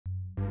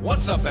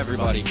What's up,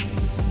 everybody?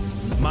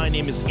 My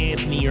name is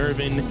Anthony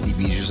Irvin. You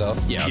beat yourself?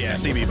 Yeah,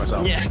 CB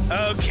myself. Yeah.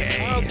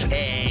 Okay.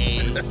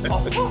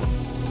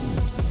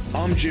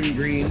 I'm Jim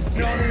Green.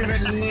 Don't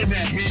even need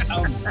a hit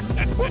of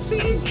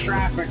being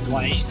traffic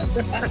light.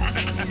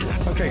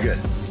 Okay, good.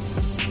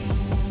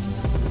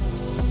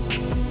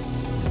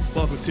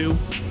 Welcome to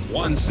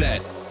One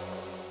Set.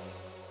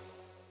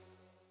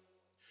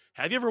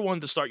 Have you ever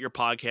wanted to start your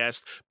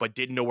podcast but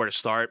didn't know where to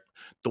start?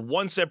 The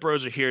One Set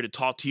Bros are here to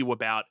talk to you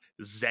about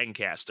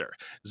Zencastr.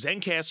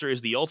 Zencastr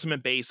is the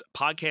ultimate-based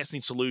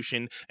podcasting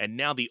solution and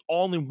now the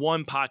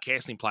all-in-one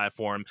podcasting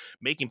platform,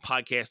 making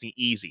podcasting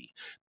easy.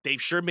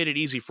 They've sure made it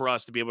easy for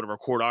us to be able to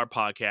record our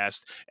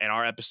podcast and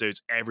our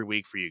episodes every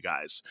week for you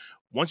guys.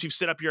 Once you've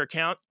set up your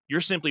account,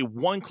 you're simply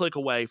one click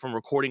away from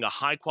recording a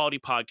high-quality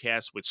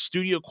podcast with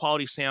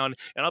studio-quality sound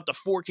and up to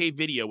 4K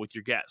video with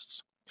your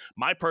guests.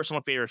 My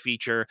personal favorite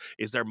feature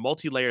is their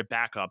multi-layered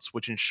backups,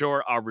 which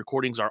ensure our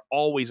recordings are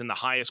always in the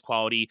highest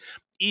quality,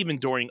 even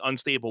during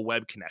unstable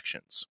web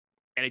connections.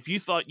 And if you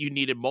thought you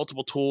needed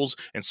multiple tools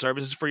and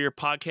services for your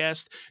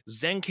podcast,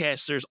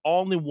 Zencastr's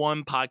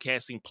all-in-one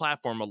podcasting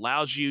platform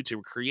allows you to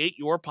create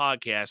your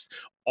podcast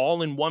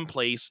all in one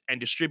place and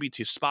distribute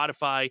to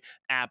Spotify,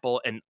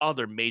 Apple, and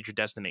other major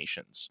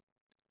destinations.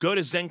 Go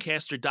to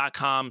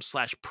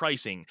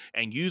zencastr.com/pricing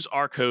and use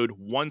our code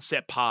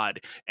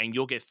OneSetPod, and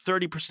you'll get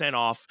 30%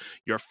 off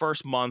your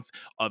first month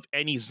of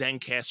any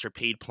Zencastr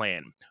paid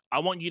plan. I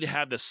want you to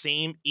have the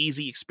same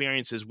easy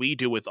experiences we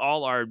do with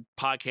all our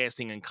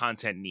podcasting and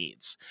content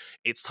needs.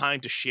 It's time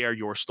to share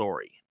your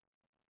story.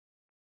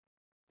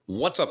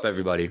 What's up,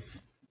 everybody?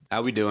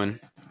 How we doing?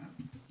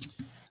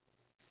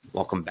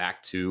 Welcome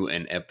back to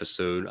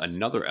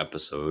another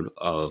episode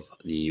of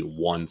the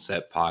One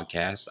Set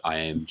podcast. I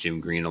am Jim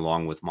Green,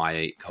 along with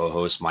my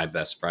co-host, my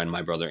best friend,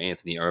 my brother,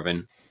 Anthony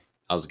Irvin.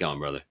 How's it going,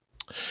 brother?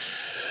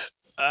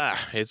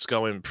 It's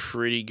going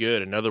pretty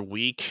good. Another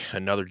week,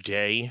 another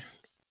day,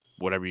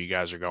 whatever you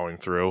guys are going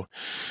through.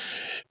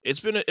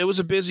 It was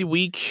a busy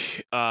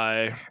week,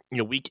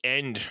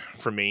 weekend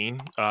for me.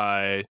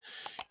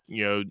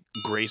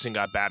 Grayson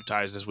got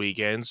baptized this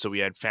weekend, so we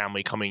had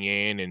family coming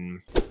in,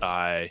 and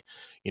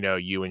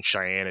you and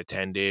Cheyenne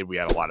attended. We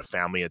had a lot of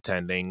family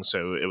attending,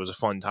 so it was a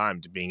fun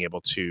time to being able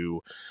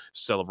to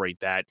celebrate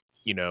that,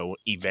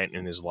 event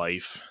in his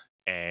life,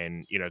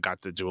 and,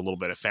 got to do a little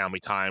bit of family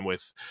time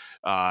with,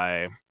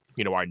 our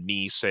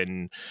niece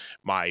and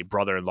my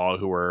brother-in-law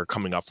who were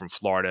coming up from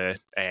Florida.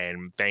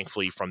 And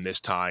thankfully from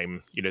this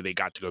time, they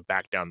got to go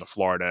back down to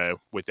Florida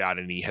without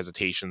any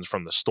hesitations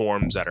from the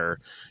storms that are,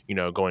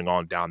 going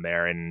on down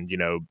there. And,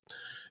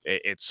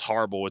 it's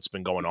horrible what's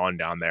been going on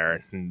down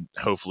there. And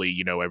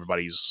hopefully,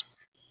 everybody's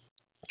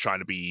trying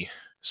to be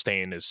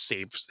staying as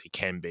safe as they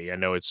can be. I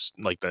know it's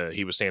like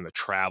he was saying the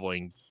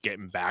traveling,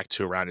 getting back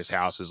to around his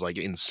house is like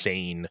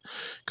insane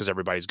because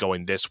everybody's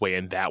going this way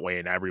and that way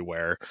and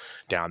everywhere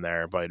down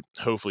there. But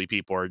hopefully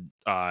people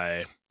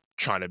are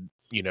trying to,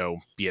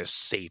 be as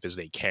safe as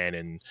they can.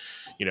 And,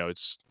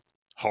 it's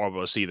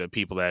horrible to see the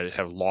people that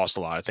have lost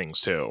a lot of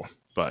things too.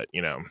 But,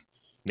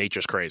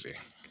 nature's crazy.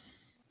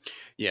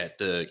 Yeah,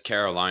 the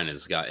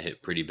Carolinas got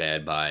hit pretty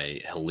bad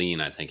by Helene,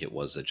 I think it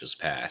was, that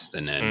just passed.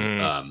 And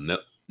then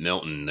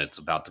Milton, that's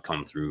about to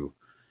come through,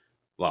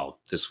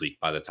 this week.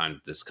 By the time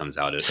this comes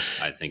out,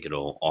 I think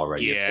it'll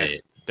already have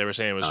hit. They were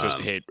saying it was supposed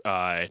to hit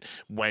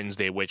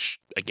Wednesday, which,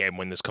 again,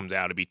 when this comes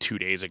out, it'll be 2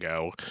 days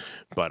ago.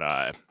 But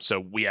so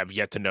we have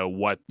yet to know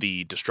what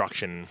the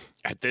destruction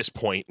at this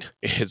point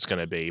is going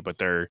to be. But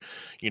they're,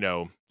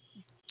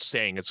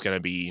 saying it's going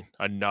to be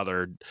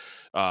another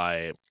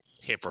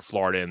hit for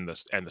Florida and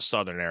the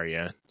southern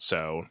area.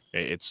 So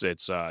it's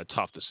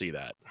tough to see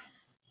that.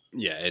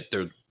 Yeah,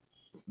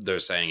 they're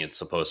saying it's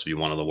supposed to be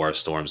one of the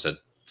worst storms that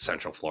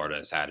Central Florida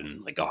has had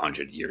in like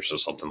 100 years or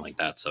something like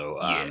that. So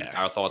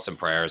our thoughts and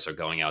prayers are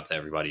going out to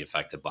everybody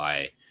affected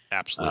by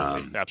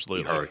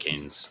absolutely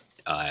hurricanes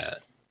at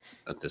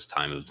this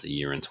time of the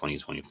year in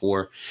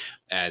 2024.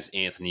 As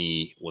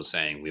Anthony was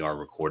saying, we are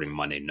recording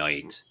Monday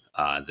night,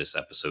 this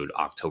episode,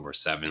 October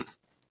 7th.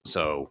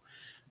 So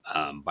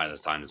by the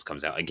time this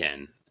comes out,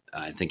 again,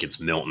 I think it's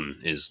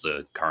Milton is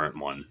the current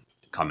one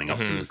coming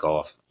up through the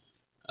Gulf.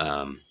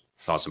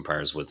 Thoughts and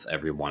prayers with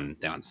everyone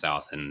down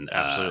south, and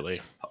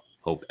absolutely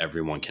hope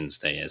everyone can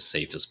stay as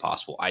safe as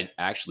possible. I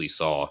actually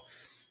saw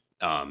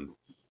a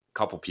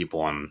couple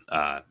people on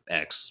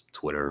X,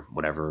 Twitter,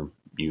 whatever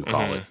you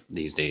call it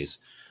these days.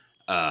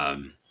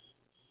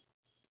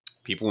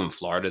 People in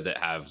Florida that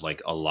have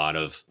like a lot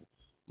of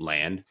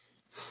land,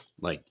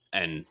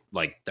 and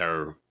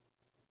their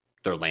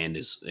land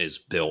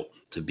is built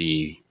to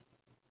be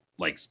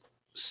like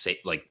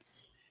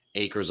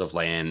acres of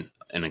land,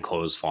 an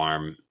enclosed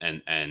farm,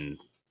 and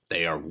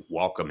they are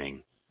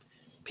welcoming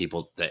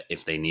people that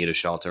if they need a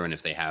shelter and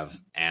if they have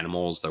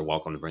animals, they're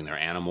welcome to bring their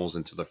animals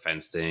into the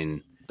fenced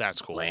in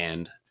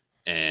land.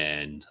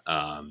 And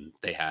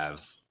they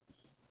have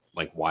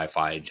like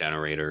Wi-Fi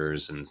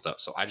generators and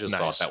stuff. So I just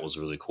thought that was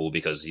really cool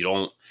because you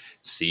don't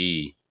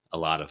see a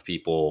lot of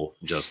people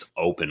just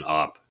open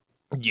up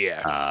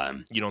Yeah,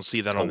 you don't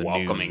see that to on the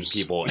welcoming news.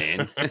 people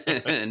in,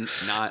 and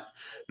not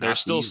There's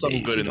still these some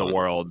days, good you in the don't-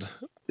 world,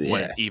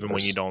 Yeah, even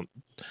when you don't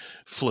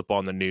flip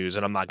on the news.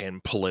 And I'm not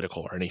getting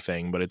political or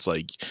anything, but it's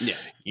like, yeah,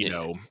 you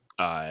know,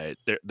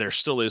 there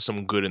still is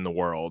some good in the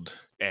world,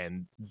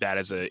 and that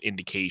is an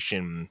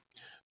indication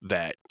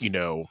that, you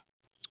know,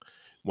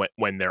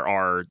 when there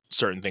are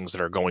certain things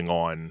that are going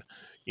on,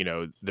 you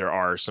know, there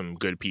are some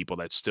good people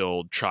that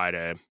still try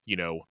to, you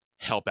know,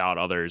 help out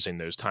others in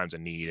those times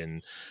of need.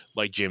 And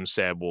like Jim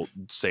said, we'll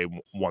say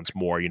once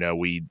more, you know,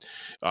 we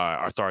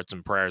our thoughts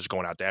and prayers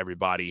going out to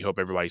everybody. Hope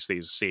everybody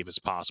stays as safe as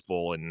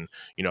possible. And,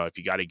 you know, if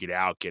you got to get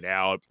out, get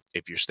out.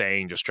 If you're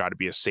staying, just try to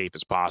be as safe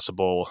as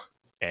possible.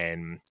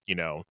 And, you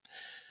know,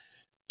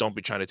 don't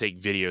be trying to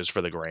take videos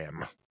for the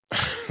gram.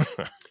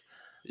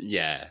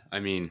 yeah. I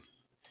mean,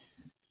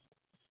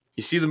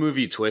 you see the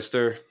movie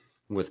Twister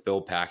with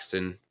Bill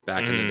Paxton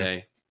back in the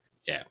day?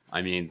 Yeah.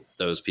 I mean,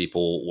 those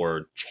people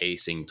were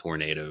chasing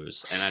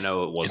tornadoes. And I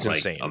know it was It's like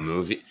insane.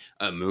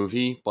 a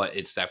movie, but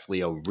it's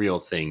definitely a real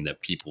thing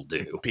that people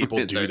do.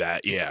 People do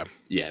that. Yeah.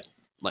 Yeah.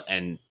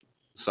 And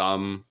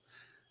some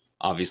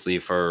obviously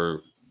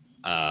for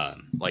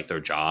like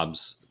their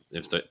jobs,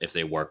 if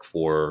they work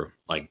for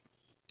like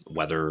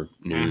weather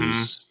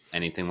news,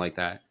 anything like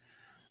that.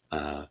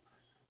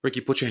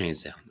 Ricky, put your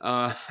hands down.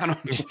 I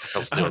don't know what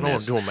else I don't know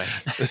what I'm doing, man.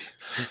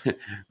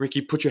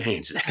 Ricky, put your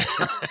hands down.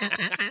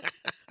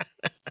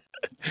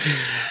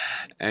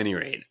 Any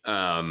rate,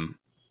 So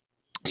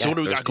what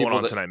do we got going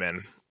on tonight,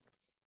 man?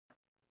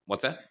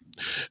 What's that?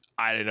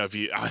 I didn't know if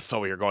I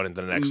thought we were going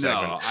into the next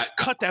segment.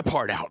 Cut that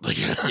part out.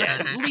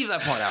 Yeah, leave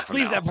that part out for now.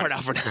 Leave that part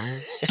out for now.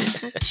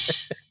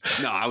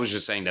 No, I was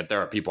just saying that there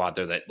are people out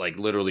there that like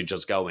literally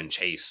just go and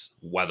chase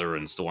weather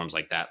and storms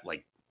like that,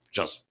 like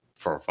just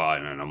for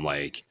fun. And I'm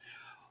like,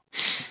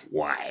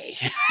 why?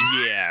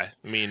 Yeah,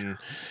 I mean,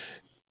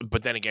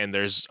 but then again,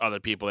 there's other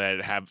people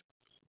that have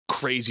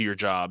crazier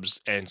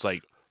jobs, and it's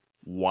like,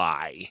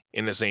 why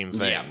in the same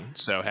thing? Yeah.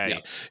 So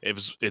hey,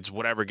 it's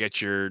whatever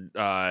gets your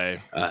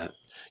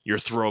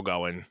throw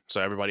going.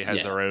 So everybody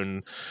has their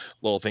own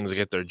little things to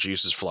get their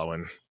juices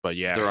flowing. But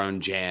yeah, their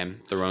own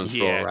jam, their own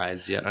throw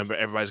rides. Yeah,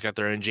 everybody's got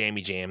their own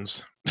jammy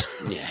jams.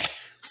 Yeah.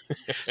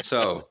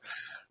 So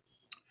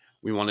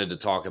we wanted to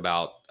talk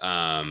about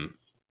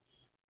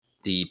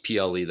the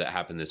PLE that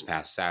happened this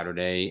past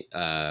Saturday.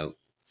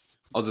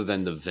 Other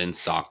than the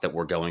Vince doc that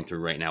we're going through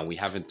right now, we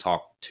haven't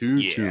talked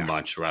too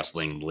much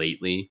wrestling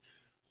lately,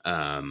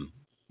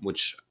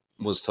 which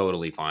was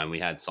totally fine. We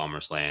had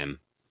SummerSlam,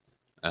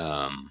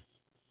 and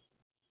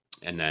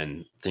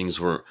then things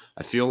were.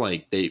 I feel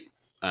like they.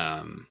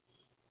 I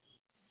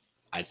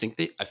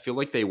feel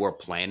like they were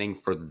planning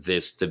for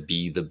this to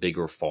be the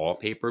bigger fall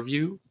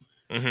pay-per-view,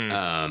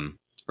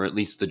 or at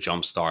least to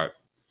jumpstart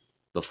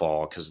the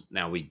fall, because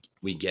now we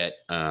get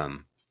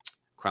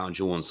Crown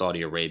Jewel in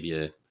Saudi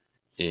Arabia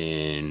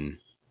in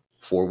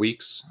 4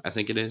 weeks. I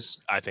think it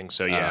is. I think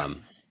so. Yeah.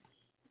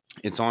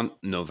 It's on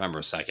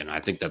November 2nd. I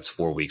think that's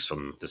 4 weeks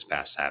from this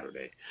past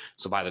Saturday.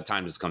 So by the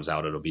time this comes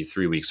out, it'll be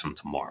 3 weeks from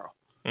tomorrow.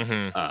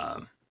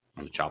 On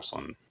the chops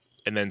on,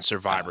 and then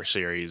Survivor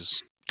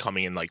Series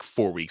coming in like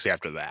 4 weeks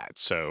after that.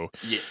 So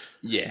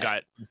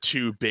got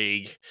two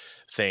big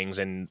things,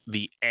 and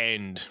the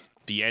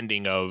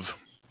ending of,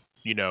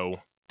 you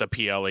know, the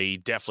PLE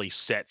definitely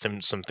set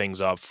some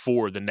things up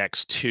for the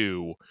next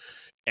two.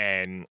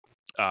 And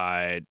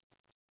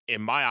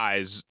in my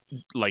eyes,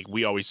 like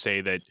we always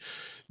say that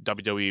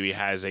WWE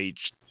has a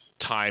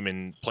time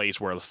and place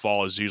where the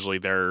fall is usually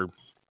their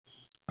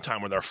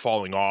time where they're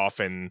falling off,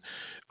 and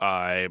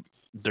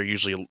they're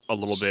usually a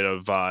little bit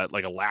of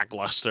like a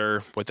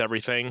lackluster with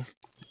everything.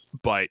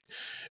 But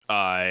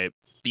the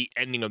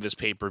ending of this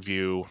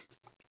pay-per-view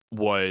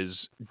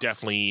was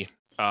definitely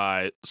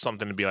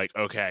something to be like,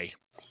 okay,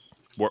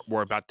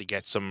 we're about to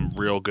get some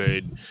real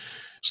good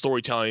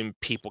storytelling.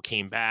 People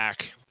came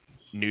back,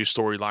 new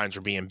storylines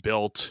are being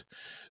built.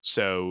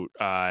 So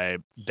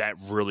that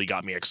really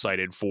got me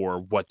excited for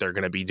what they're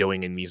going to be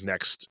doing in these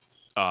next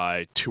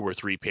 2 or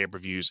 3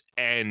 pay-per-views,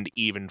 and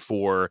even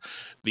for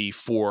the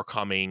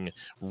forthcoming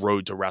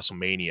road to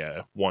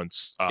WrestleMania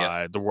once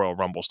the Royal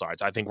Rumble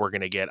starts. I think we're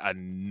going to get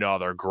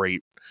another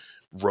great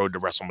road to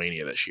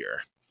WrestleMania this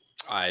year.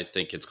 I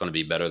think it's going to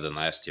be better than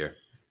last year.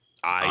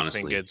 I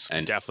think it's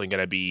definitely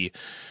going to be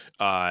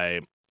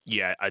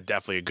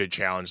definitely a good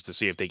challenge to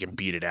see if they can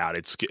beat it out.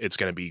 It's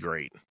going to be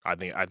great. I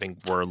think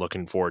we're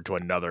looking forward to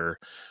another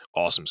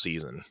awesome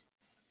season.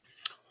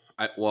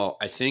 I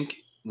think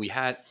we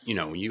had,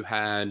 you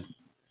had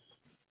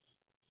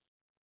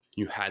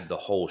the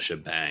whole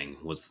shebang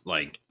with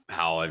like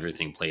how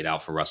everything played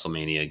out for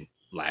WrestleMania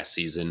last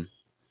season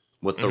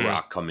with The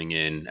Rock coming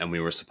in, and we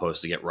were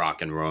supposed to get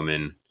Rock and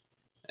Roman,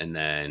 and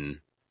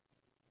then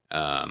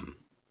I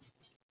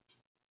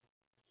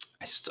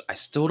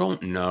still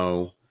don't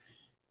know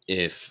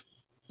if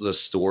the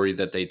story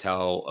that they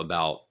tell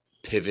about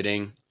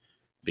pivoting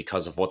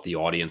because of what the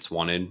audience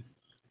wanted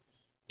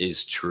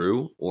is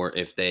true, or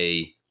if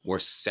they were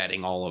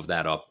setting all of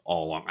that up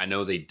all along. I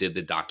know they did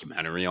the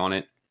documentary on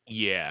it.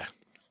 Yeah.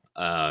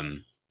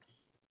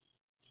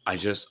 I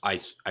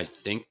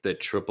think that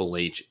Triple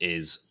H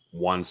is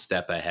one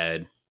step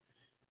ahead,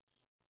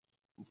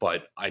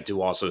 but I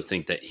do also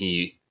think that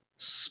he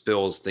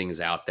spills things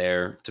out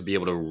there to be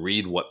able to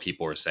read what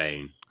people are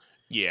saying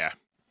Yeah.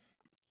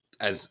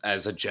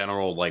 as a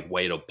general like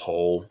way to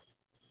poll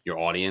your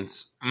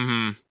audience.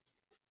 Mm-hmm.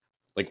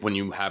 Like when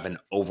you have an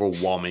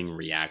overwhelming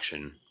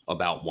reaction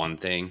about one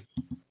thing,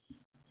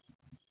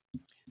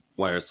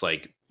 where it's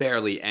like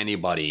barely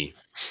anybody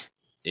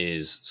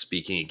is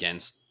speaking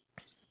against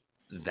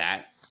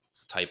that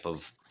type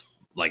of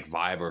like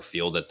vibe or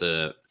feel that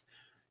the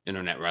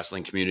internet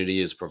wrestling community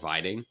is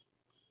providing.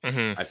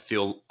 Mm-hmm. I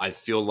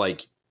feel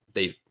like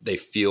they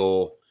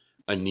feel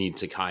a need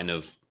to kind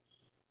of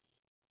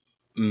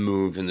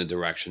move in the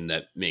direction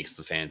that makes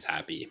the fans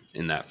happy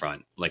in that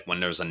front. Like when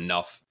there's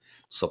enough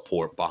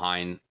support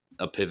behind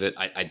a pivot,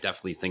 I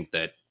definitely think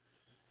that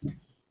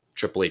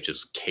Triple H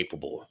is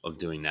capable of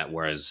doing that.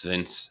 Whereas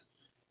Vince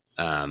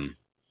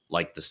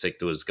liked to stick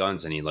to his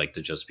guns and he liked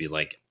to just be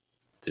like,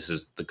 this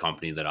is the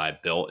company that I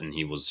built. And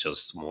he was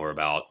just more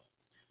about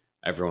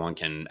everyone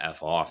can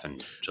F off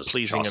and just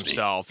Pleasing trust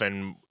himself.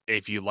 And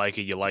if you like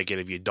it, you like it.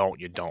 If you don't,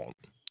 you don't.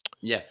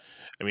 Yeah.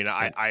 I mean,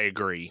 I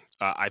agree.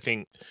 I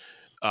think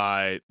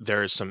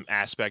there's some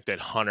aspect that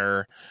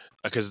Hunter,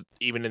 because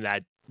even in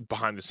that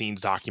behind the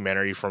scenes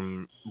documentary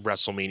from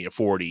WrestleMania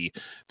 40,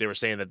 they were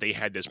saying that they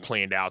had this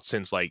planned out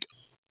since like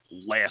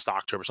last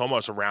October. So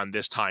almost around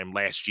this time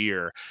last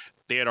year,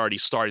 they had already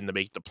started to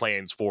make the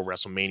plans for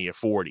WrestleMania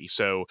 40.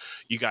 So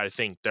you got to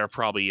think they're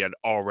probably had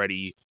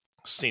already,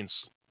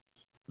 since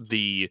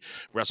the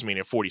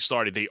WrestleMania 40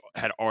 started, they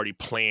had already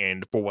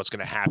planned for what's going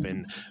to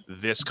happen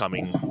this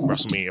coming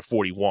WrestleMania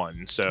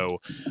 41.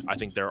 So I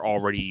think they're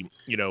already,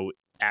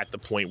 at the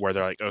point where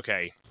they're like,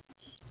 okay,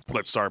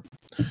 let's start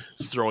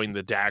throwing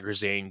the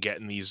daggers in,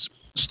 getting these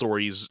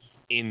stories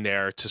in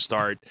there to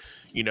start,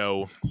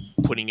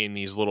 putting in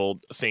these little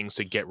things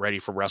to get ready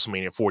for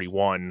WrestleMania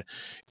 41.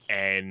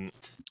 And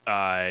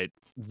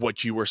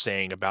what you were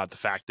saying about the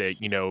fact that,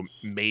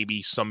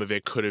 maybe some of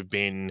it could have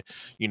been,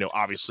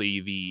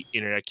 obviously the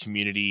internet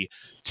community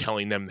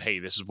telling them, hey,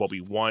 this is what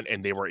we want,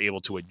 and they were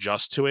able to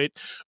adjust to it,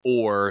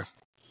 or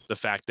the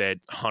fact that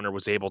Hunter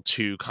was able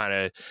to kind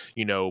of,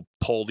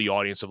 poll the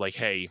audience of like,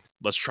 hey,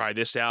 let's try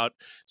this out,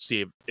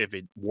 see if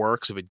it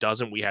works. If it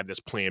doesn't, we have this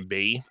plan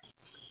B.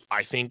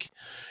 I think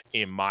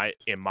in my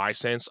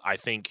sense, I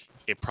think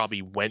it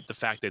probably went the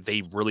fact that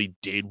they really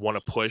did want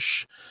to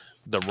push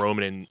the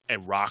Roman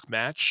and Rock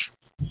match.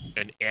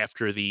 And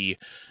after the,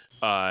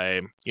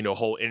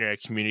 whole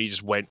internet community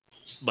just went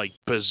like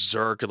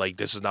berserk, like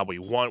this is not what we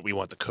want. We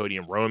want the Cody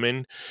and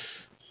Roman.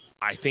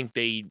 I think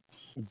they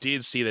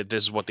did see that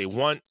this is what they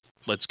want.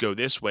 Let's go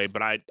this way.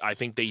 But I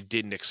think they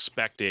didn't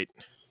expect it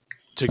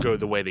to go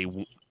the way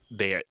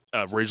they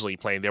originally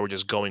planned. They were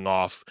just going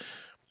off,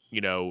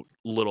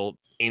 little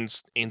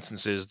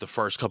instances the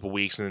first couple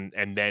weeks, and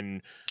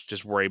then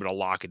just were able to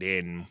lock it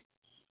in.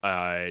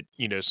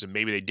 So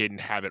maybe they didn't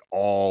have it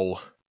all,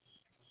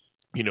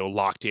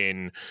 locked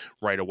in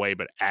right away.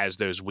 But as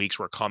those weeks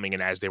were coming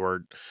and as they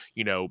were,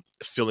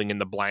 filling in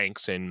the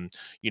blanks and,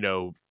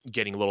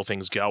 getting little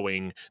things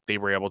going, they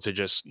were able to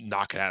just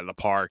knock it out of the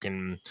park.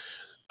 And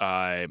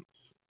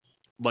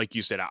like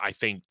you said, I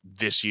think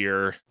this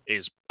year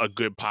is a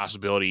good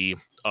possibility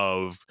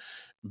of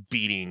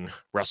beating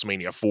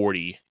WrestleMania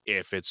 40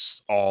 if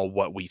it's all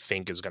what we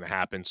think is going to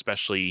happen,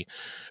 especially,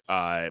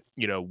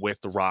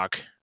 with The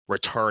Rock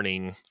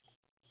returning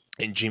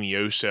and Jimmy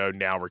Uso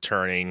now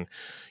returning,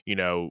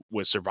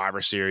 with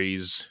Survivor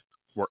Series.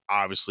 We're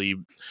obviously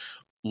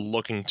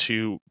looking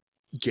to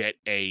get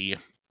a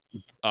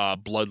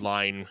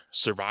Bloodline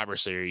Survivor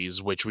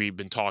Series, which we've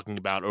been talking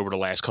about over the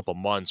last couple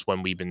months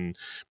when we've been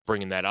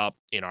bringing that up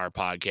in our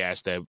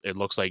podcast, that it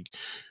looks like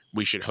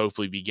we should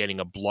hopefully be getting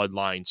a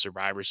Bloodline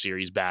Survivor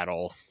Series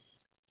battle.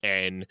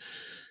 And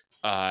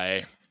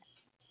I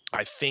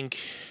think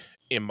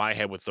in my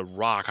head with The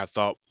Rock, I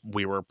thought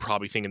we were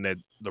probably thinking that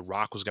The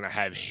Rock was going to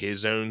have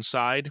his own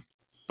side,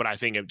 but I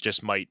think it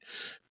just might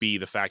be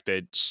the fact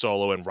that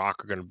Solo and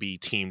Rock are going to be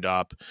teamed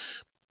up.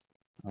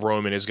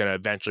 Roman is going to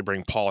eventually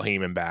bring Paul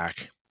Heyman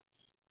back,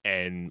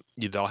 and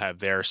they'll have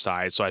their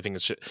side. So I think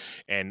it's just,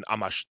 and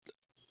I'm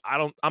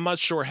not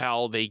sure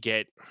how they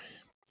get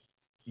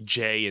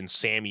Jay and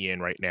Sammy in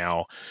right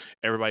now.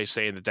 Everybody's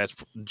saying that that's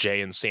Jay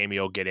and Sammy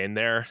will get in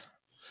there.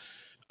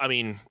 I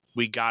mean,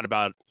 we got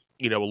about,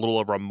 a little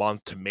over a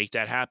month to make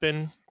that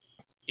happen.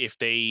 If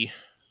they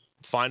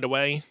find a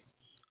way,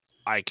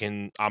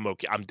 I'm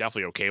okay. I'm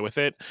definitely okay with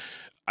it.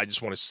 I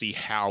just want to see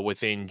how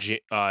within Jay's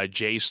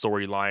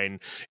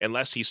storyline,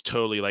 unless he's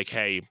totally like,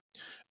 hey,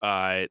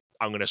 I'm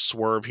going to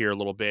swerve here a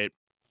little bit,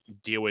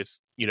 deal with,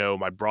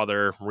 my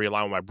brother,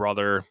 realign with my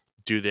brother,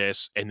 do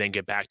this, and then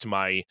get back to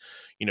my,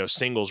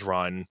 singles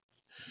run.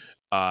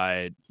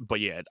 But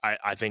yeah,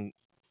 I think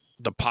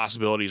the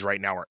possibilities right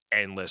now are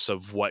endless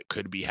of what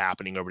could be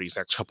happening over these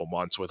next couple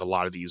months with a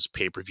lot of these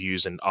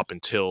pay-per-views and up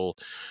until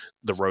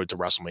the road to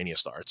WrestleMania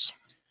starts.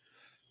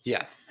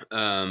 Yeah.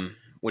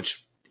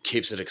 Which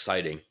keeps it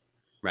exciting,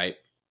 right?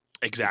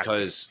 Exactly.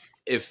 Because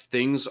if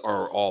things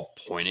are all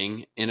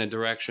pointing in a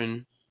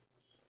direction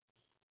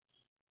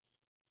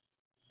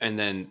and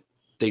then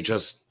they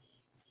just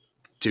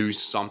do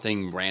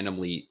something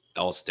randomly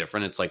else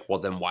different, it's like, well,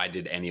 then why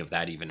did any of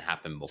that even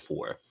happen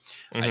before?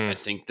 I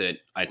think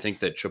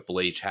that Triple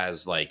H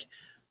has like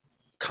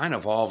kind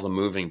of all of the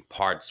moving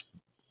parts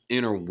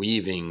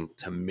interweaving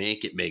to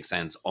make it make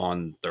sense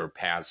on their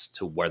paths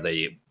to where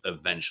they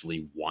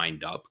eventually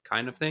wind up,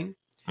 kind of thing.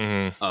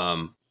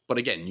 But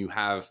again, you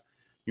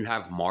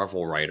have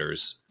Marvel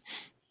writers,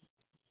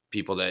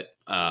 people that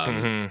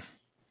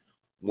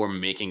were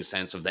making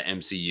sense of the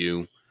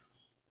MCU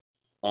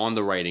on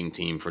the writing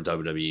team for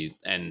WWE,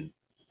 and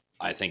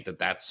I think that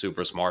that's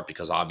super smart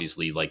because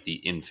obviously, like, the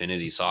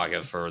Infinity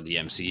Saga for the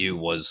MCU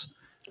was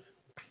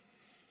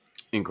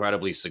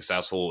incredibly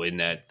successful in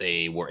that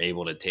they were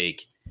able to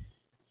take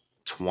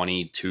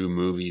 22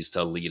 movies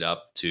to lead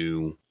up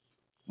to,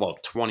 well,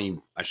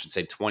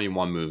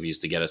 21 movies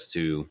to get us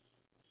to,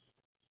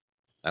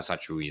 that's not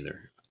true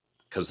either,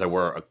 because there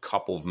were a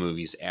couple of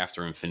movies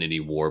after Infinity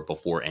War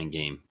before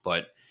Endgame,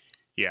 but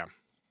yeah,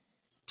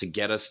 to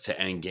get us to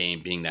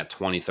Endgame being that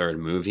 23rd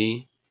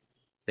movie,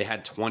 they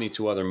had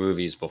 22 other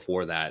movies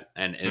before that,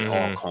 and it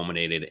all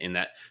culminated in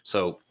that.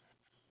 So,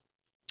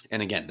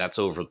 and again, that's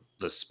over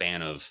the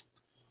span of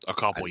a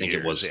couple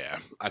years.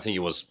 I think it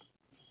was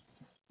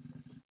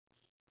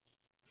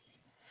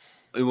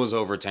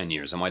over 10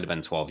 years. It might have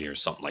been 12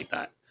 years, something like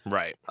that.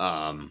 Right.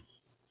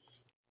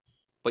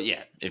 But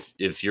yeah,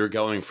 if you're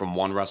going from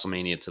one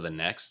WrestleMania to the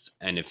next,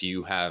 and if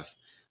you have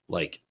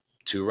like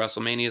 2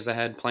 WrestleManias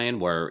ahead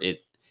planned, where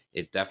it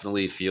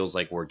definitely feels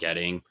like we're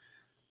getting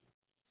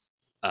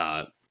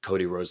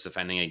Cody Rhodes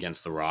defending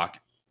against The Rock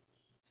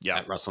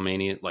at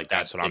WrestleMania, like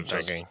that's what I'm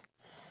thinking.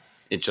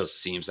 It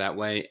just seems that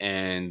way,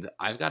 and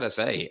I've got to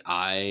say,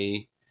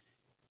 I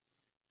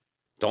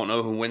don't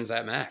know who wins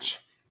that match.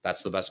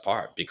 That's the best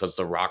part, because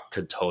The Rock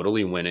could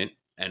totally win it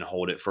and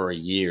hold it for a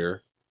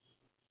year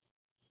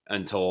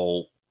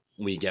until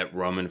we get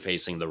Roman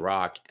facing The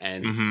Rock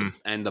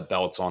and the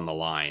belt's on the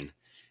line.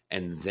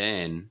 And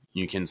then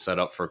you can set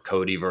up for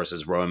Cody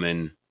versus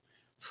Roman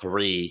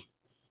 3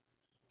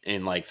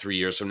 in like 3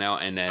 years from now,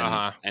 and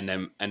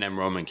then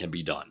Roman can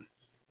be done.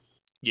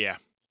 Yeah.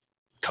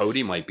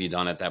 Cody might be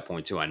done at that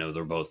point too. I know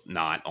they're both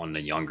not on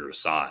the younger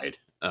side.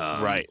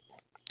 Right.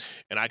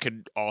 And I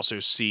could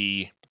also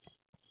see,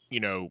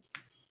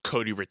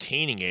 Cody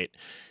retaining it,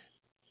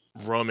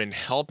 Roman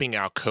helping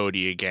out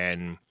Cody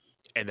again,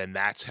 and then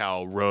that's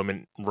how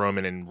Roman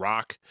and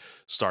Rock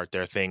start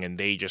their thing, and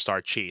they just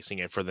start chasing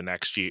it for the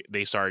next year.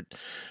 They start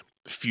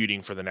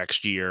feuding for the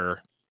next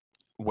year,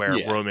 where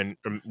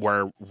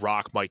where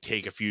Rock might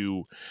take a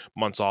few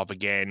months off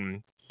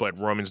again, but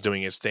Roman's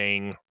doing his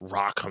thing.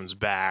 Rock comes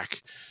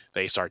back.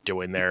 They start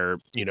doing their,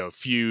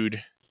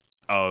 feud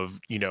of,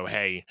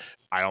 hey,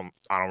 I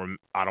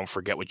don't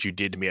forget what you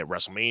did to me at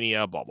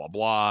WrestleMania, blah, blah,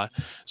 blah.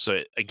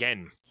 So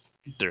again,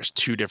 there's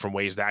 2 different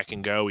ways that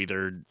can go.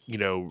 Either,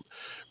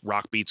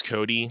 Rock beats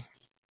Cody.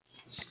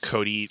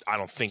 Cody, I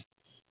don't think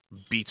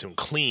beats him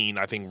clean.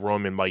 I think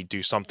Roman might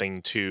do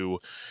something to,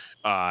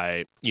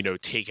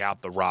 take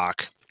out The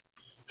Rock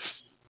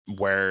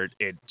where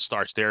it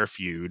starts their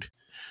feud.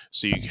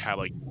 So you have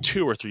like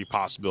 2 or 3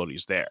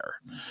 possibilities there.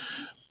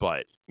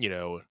 But,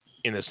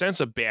 in the sense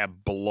of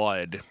bad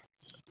blood,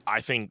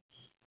 I think,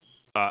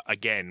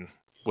 again,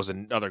 was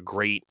another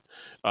great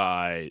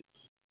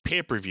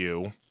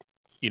pay-per-view.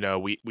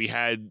 We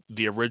had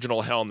the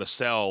original Hell in the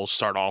Cell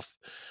start off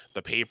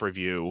the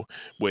pay-per-view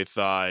with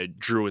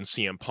Drew and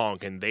CM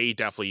Punk, and they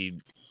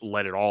definitely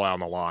let it all out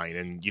on the line.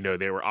 And,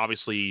 they were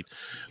obviously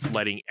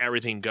letting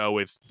everything go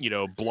with,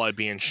 blood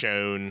being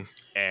shown.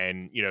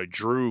 And,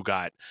 Drew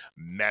got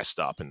messed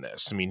up in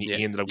this. I mean,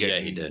 he ended up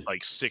getting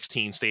like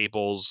 16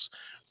 staples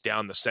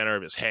down the center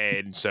of his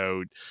head.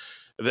 So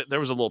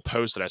there was a little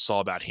post that I saw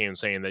about him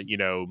saying that,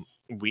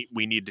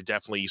 we need to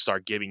definitely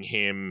start giving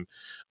him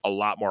a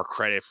lot more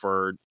credit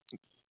for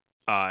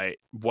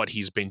what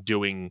he's been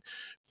doing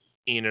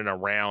in and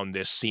around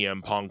this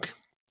CM Punk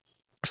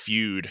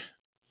feud,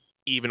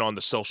 even on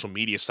the social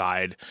media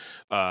side,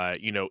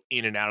 in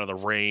and out of the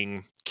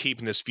ring,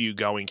 keeping this feud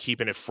going,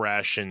 keeping it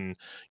fresh, and,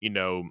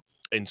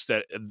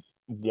 instead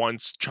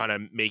once trying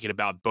to make it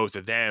about both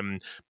of them,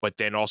 but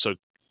then also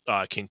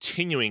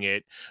continuing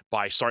it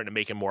by starting to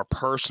make it more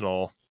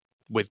personal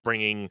with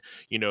bringing,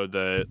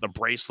 the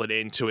bracelet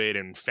into it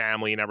and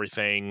family and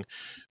everything.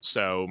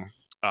 So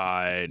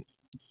I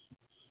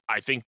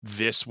think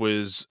this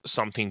was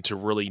something to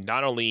really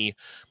not only,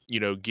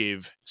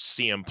 give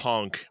CM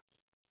Punk,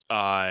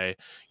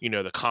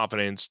 the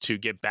confidence to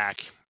get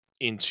back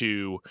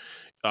into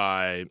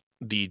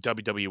the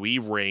WWE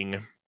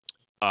ring,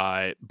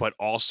 but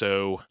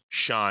also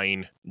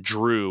shine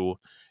Drew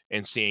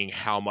and seeing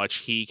how much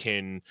he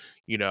can,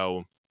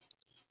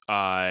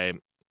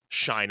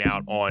 shine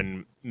out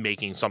on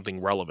making something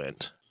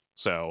relevant.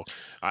 So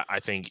I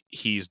think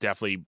he's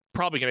definitely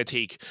probably going to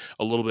take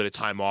a little bit of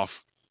time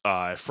off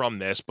from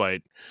this,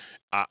 but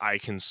I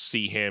can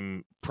see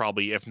him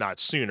probably, if not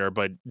sooner,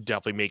 but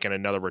definitely making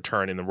another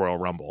return in the Royal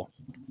Rumble.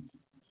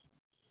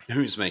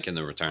 Who's making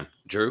the return?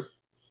 Drew?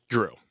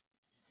 Drew.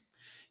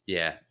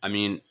 Yeah, I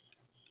mean,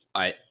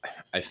 I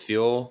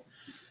feel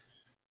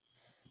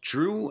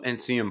Drew and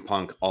CM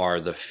Punk are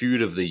the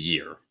feud of the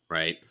year,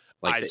 right?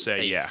 Like I'd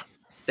say, yeah.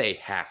 They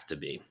have to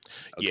be.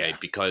 Okay, Yeah.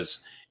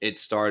 because it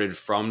started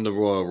from the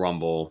Royal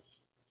Rumble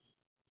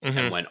Mm-hmm.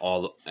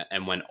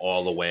 and went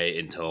all the way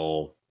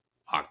until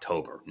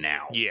October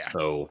now. Yeah.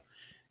 So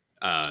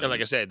and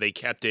like I said, they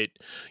kept it,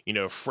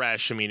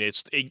 fresh. I mean,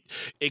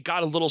 it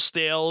got a little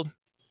stale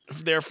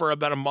there for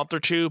about a month or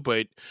two,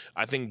 but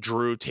I think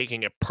Drew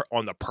taking it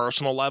on the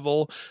personal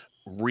level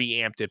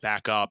reamped it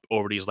back up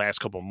over these last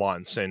couple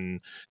months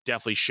and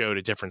definitely showed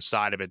a different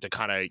side of it to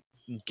kind of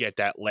get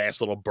that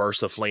last little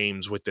burst of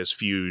flames with this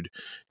feud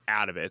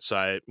out of it.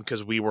 So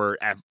because we were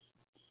at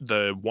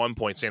the one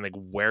point saying, like,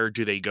 where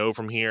do they go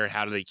from here?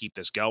 How do they keep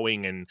this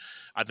going? And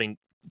I think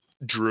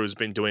Drew has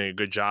been doing a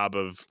good job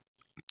of,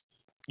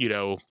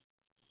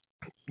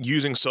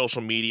 using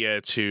social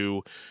media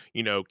to,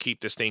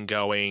 keep this thing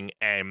going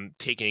and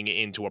taking it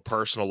into a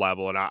personal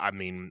level. And I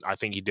mean, I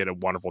think he did a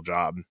wonderful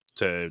job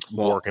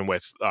working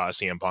with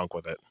CM Punk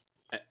with it.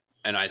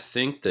 And I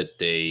think that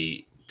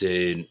they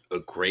did a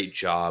great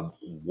job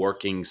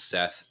working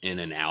Seth in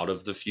and out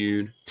of the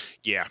feud.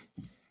 Yeah.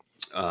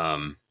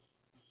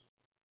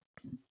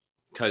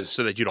 Because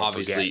so that you don't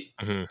obviously,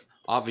 forget.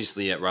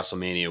 Obviously at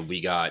WrestleMania,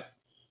 we got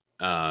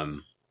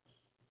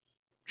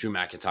Drew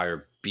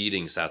McIntyre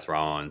beating Seth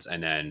Rollins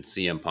and then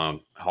CM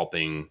Punk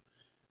helping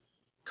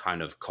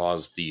kind of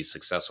cause the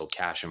successful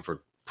cash in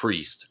for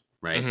Priest,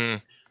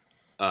 right?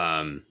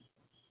 Mm-hmm.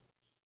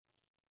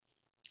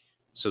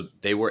 So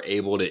they were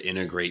able to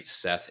integrate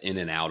Seth in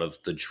and out of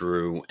the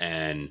Drew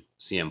and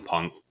CM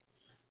Punk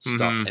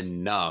stuff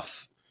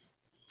enough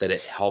that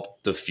it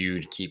helped the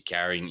feud keep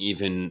carrying,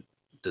 even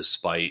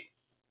despite,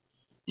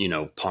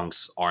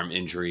 Punk's arm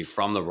injury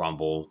from the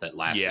Rumble that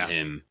lasted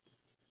him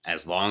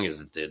as long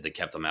as it did, that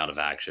kept him out of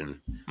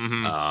action.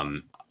 Mm-hmm.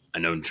 I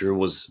know Drew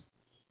was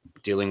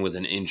dealing with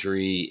an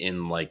injury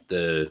in like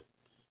the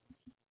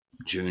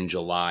June,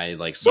 July,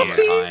 like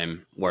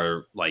summertime,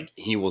 where like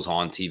he was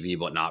on TV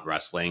but not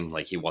wrestling.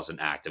 Like he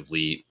wasn't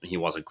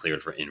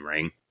cleared for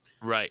in-ring.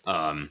 Right.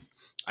 I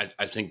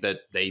think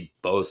that they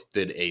both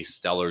did a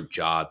stellar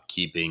job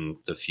keeping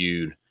the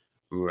feud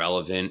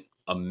relevant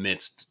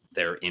amidst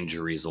their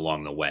injuries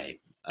along the way.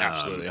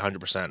 Absolutely,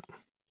 100%.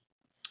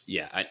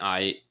 Yeah,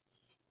 I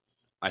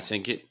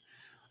think it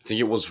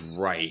was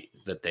right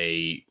that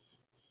they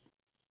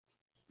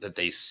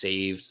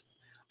saved.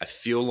 I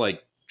feel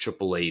like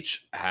Triple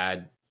H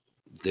had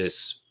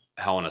this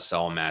Hell in a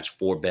Cell match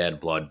for Bad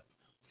Blood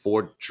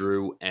for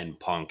Drew and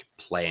Punk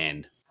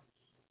planned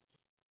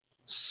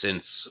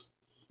since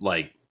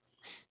like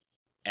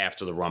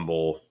after the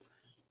Rumble,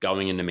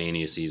 going into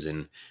Mania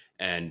season,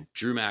 and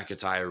Drew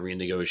McIntyre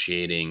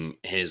renegotiating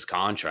his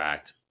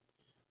contract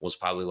was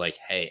probably like,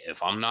 hey,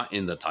 if I'm not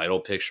in the title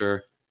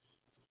picture,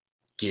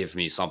 give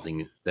me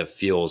something that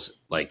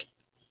feels like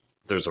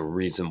there's a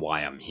reason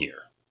why I'm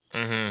here.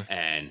 Mm-hmm.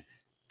 And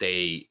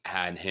they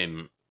had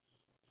him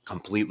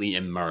completely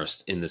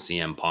immersed in the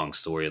CM Punk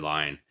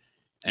storyline.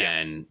 Yeah.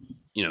 And,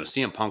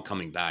 CM Punk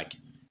coming back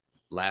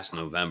last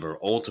November,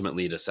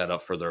 ultimately to set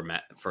up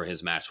for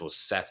his match with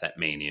Seth at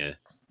Mania,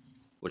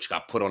 which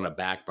got put on a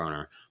back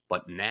burner.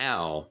 But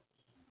now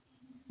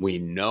we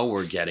know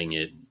we're getting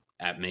it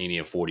at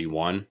Mania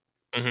 41.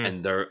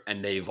 Mm-hmm.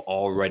 And they've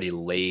already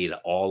laid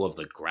all of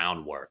the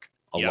groundwork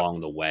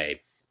along the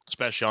way.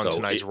 Especially on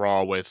tonight's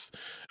Raw with,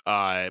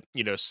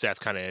 Seth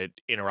kind of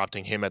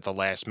interrupting him at the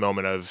last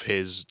moment of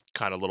his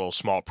kind of little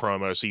small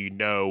promo.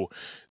 So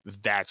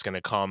that's going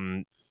to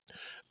come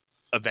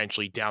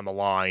eventually down the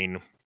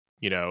line.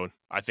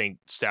 I think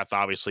Seth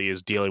obviously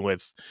is dealing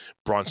with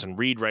Bronson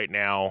Reed right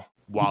now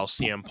while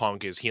CM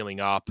Punk is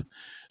healing up.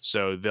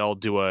 So they'll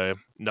do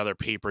another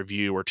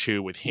pay-per-view or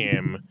two with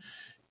him.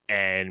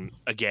 And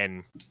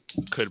again,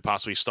 could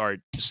possibly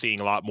start seeing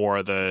a lot more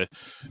of the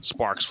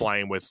sparks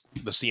flying with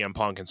the CM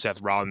Punk and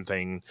Seth Rollins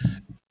thing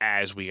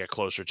as we get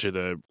closer to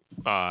the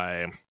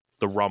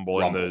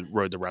Rumble and the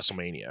road to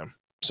WrestleMania.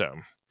 So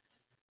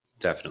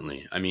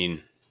definitely. I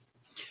mean,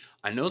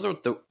 I know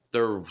that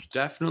there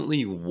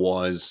definitely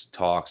was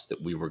talks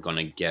that we were going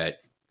to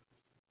get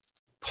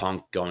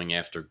Punk going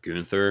after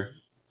Gunther.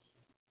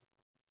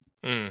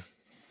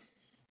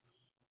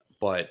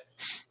 But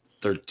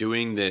they're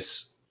doing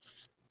this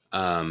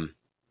men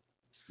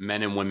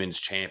and women's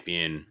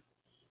champion,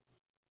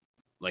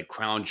 like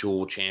crown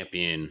jewel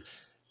champion.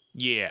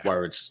 Yeah.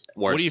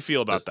 What do you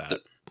feel about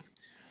that?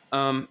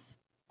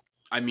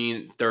 I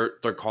mean, they're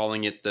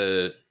calling it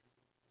the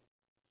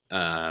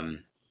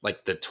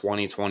like the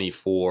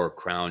 2024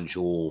 crown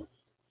jewel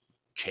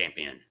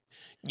champion.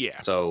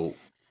 Yeah. So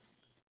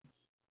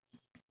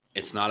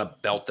it's not a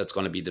belt that's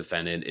going to be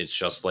defended. It's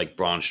just like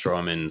Braun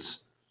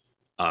Strowman's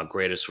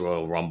greatest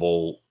Royal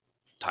Rumble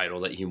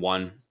title that he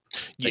won.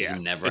 Yeah,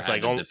 it's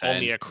like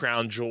only a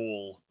crown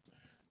jewel.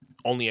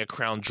 Only a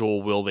crown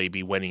jewel will they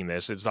be winning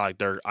this. It's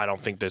not like I don't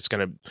think that's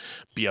going to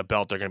be a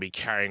belt they're going to be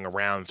carrying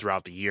around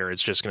throughout the year.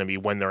 It's just going to be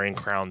when they're in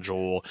crown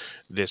jewel.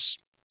 This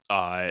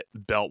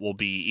belt will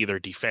be either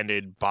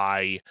defended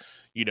by,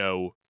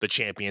 the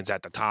champions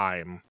at the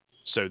time.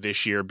 So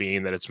this year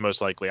being that it's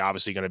most likely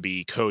obviously going to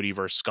be Cody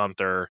versus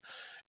Gunther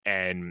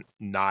and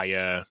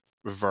Nia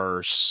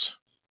versus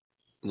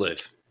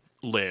Liv.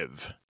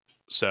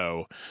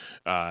 So,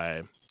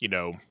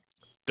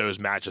 those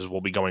matches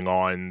will be going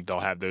on. They'll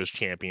have those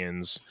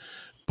champions,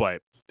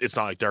 but it's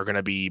not like they're going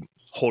to be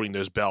holding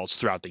those belts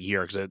throughout the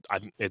year, because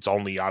it's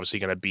only obviously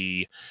going to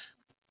be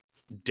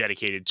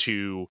dedicated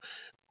to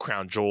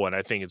Crown Jewel. And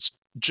I think it's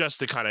just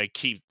to kind of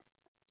keep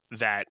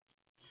that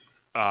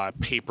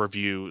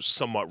pay-per-view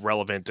somewhat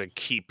relevant to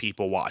keep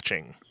people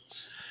watching.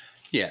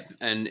 Yeah,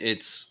 and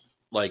it's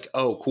like,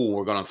 oh, cool,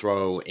 we're going to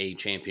throw a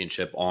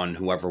championship on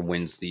whoever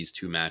wins these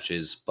two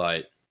matches,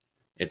 but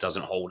it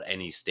doesn't hold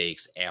any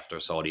stakes after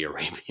Saudi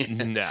Arabia.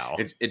 No.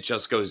 It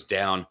just goes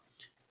down.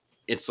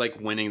 It's like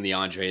winning the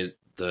Andre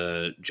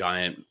the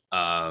Giant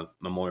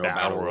Memorial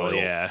Battle Royal.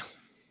 Yeah.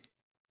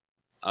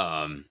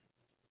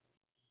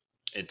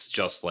 It's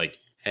just like,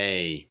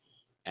 hey,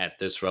 at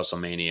this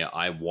WrestleMania,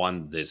 I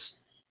won this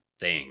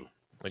thing.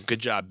 Like, good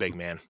job, big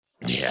man.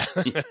 Yeah.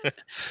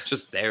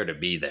 Just there to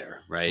be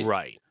there, right?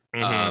 Right.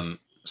 Mm-hmm.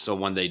 So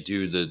when they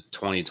do the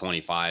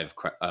 2025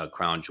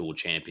 Crown Jewel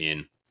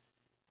Champion,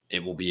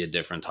 it will be a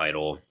different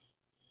title,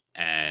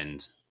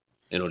 and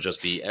it'll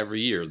just be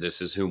every year,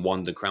 this is who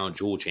won the Crown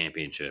Jewel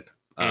Championship.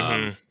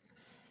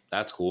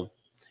 That's cool.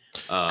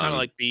 Kind of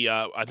like the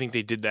I think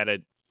they did that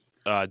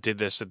at did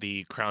this at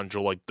the Crown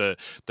Jewel, like the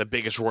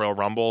biggest Royal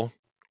Rumble,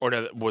 or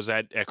no, was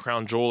that at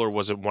Crown Jewel, or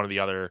was it one of the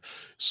other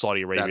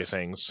Saudi Arabia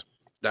things?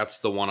 That's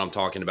the one I'm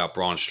talking about.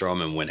 Braun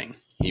Strowman winning.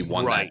 He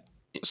won that.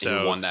 So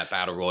he won that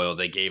Battle Royal.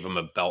 They gave him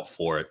a belt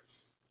for it,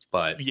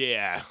 but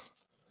yeah,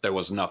 there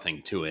was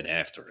nothing to it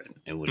after it.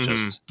 It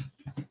was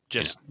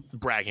just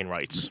bragging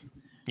rights.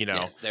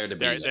 There to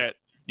be there.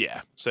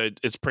 Yeah, so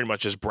it's pretty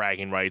much just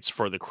bragging rights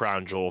for the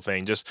Crown Jewel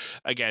thing. Just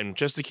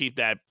to keep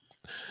that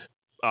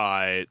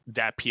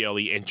that PLE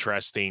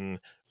interesting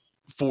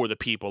for the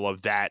people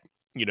of that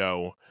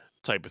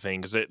type of thing,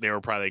 because they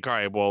were probably like, all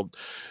right, well,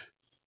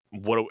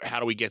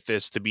 how do we get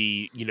this to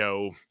be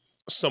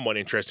somewhat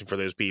interesting for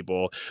those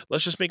people?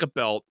 Let's just make a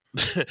belt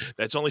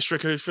that's only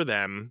strictly for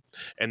them,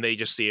 and they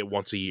just see it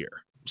once a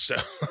year. So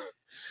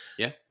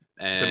yeah.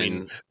 And so, I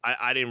mean,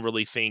 I didn't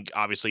really think,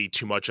 obviously,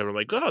 too much of it. I'm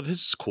like, oh,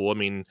 this is cool. I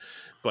mean,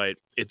 but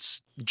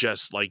it's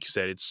just, like you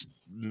said, it's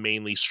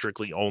mainly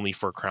strictly only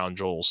for Crown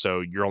Jewel.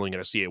 So you're only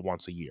going to see it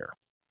once a year.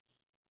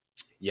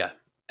 Yeah.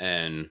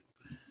 And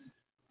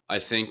I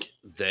think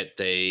that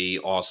they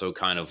also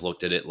kind of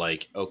looked at it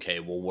like, okay,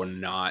 well,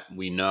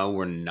 we know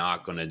we're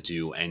not going to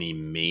do any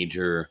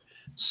major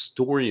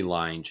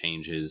storyline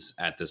changes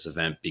at this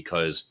event,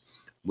 because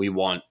we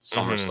want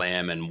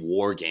SummerSlam and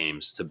War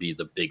Games to be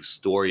the big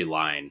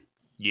storyline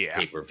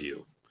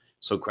pay-per-view.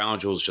 So Crown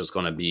Jewel is just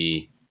going to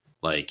be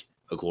like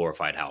a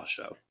glorified house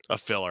show. A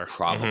filler.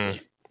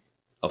 Probably.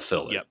 A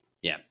filler. Yep.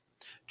 Yeah.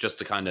 Just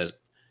to kind of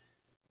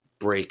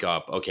break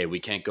up, okay, we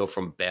can't go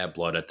from Bad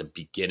Blood at the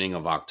beginning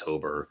of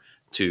October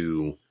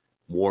to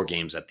War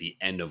Games at the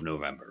end of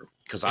November.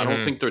 Because I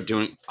don't think they're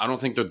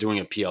doing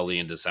a PLE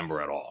in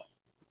December at all.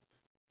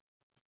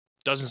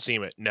 Doesn't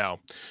seem it. No.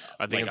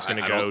 I think it's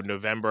going to go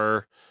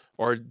November.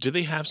 Or do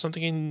they have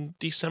something in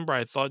December?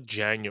 I thought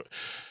January.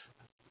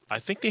 I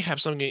think they have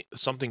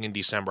something in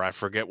December. I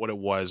forget what it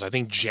was. I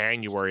think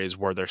January is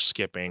where they're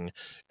skipping,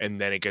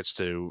 and then it gets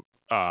to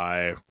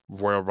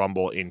Royal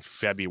Rumble in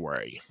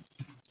February.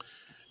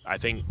 I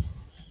think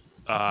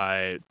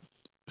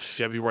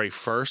February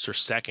 1st or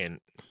 2nd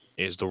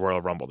is the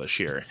Royal Rumble this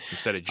year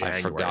instead of January.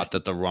 I forgot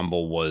that the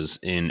Rumble was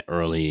in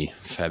early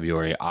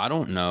February. I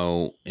don't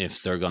know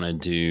if they're going to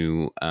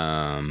do...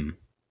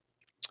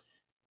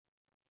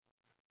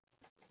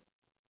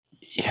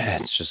 yeah,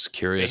 it's just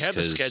curious. They had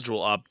the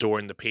schedule up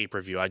during the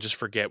pay-per-view. I just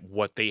forget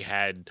what they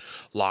had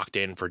locked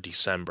in for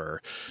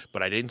December,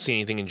 but I didn't see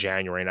anything in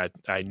January, and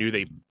I knew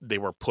they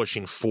were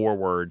pushing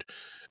forward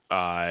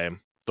the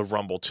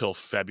Rumble till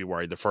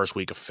February, the first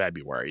week of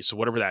February. So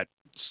whatever that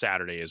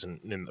Saturday is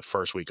in the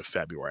first week of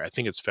February. I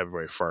think it's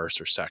February 1st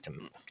or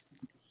 2nd.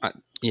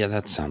 Yeah,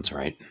 that sounds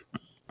right.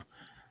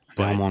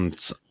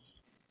 Belmont's...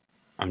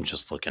 I'm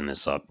just looking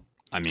this up.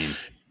 I mean...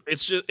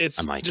 It's just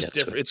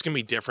different. It's gonna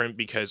be different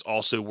because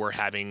also we're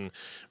having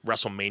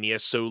WrestleMania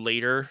so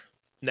later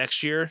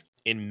next year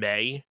in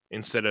May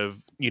instead of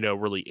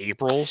really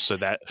April. So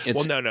that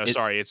it's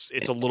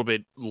a little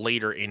bit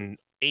later in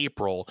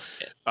April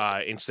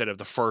instead of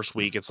the first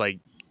week. It's like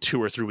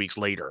 2 or 3 weeks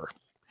later.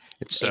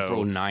 It's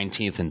April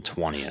 19th and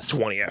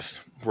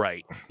 20th.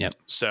 Right. Yep.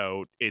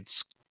 So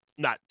it's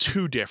not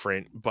too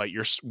different, but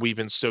we've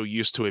been so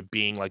used to it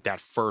being like that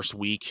first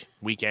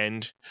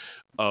weekend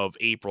of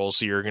April,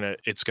 so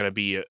it's gonna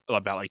be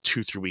about like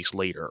 2-3 weeks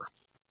later.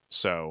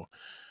 So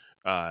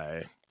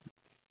I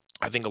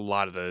think a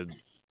lot of the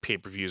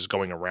pay-per-views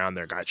going around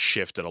there got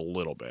shifted a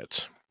little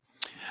bit.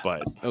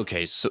 But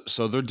okay,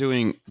 so they're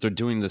doing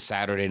the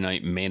Saturday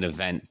night main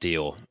event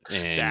deal,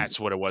 and that's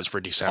what it was for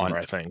December,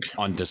 I think,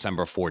 on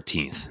December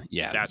 14th.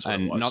 Yeah, that's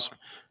what it was.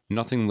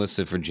 Nothing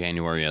listed for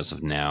January as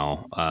of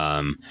now.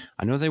 I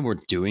know they were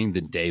doing the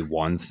day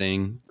one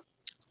thing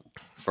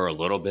for a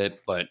little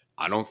bit, but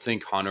I don't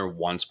think Hunter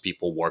wants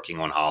people working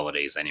on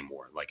holidays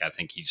anymore. Like, I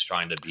think he's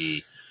trying to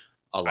be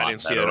a lot I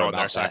didn't see better that on about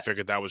there, so I that.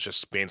 figured that was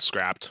just being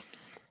scrapped.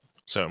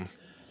 So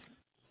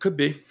Could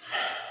be.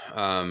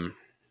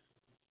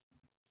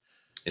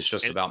 It's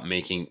just And- about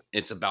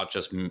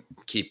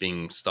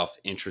keeping stuff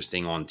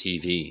interesting on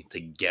TV to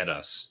get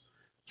us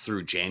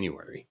through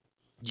January.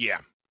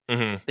 yeah.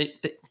 Mm-hmm.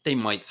 They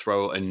might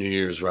throw a New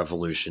Year's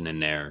resolution in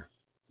there.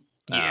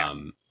 Yeah.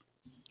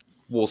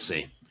 We'll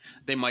see.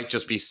 They might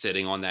just be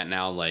sitting on that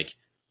now, like,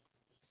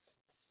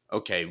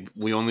 okay,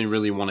 we only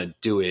really want to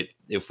do it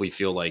if we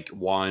feel like,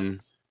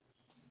 one,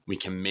 we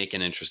can make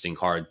an interesting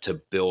card to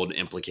build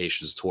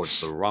implications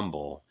towards the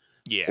Rumble.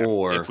 Yeah.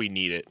 Or if we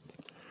need it.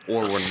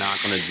 Or we're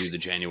not going to do the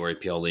January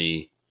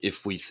PLE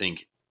if we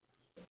think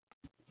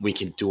we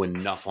can do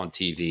enough on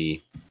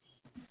TV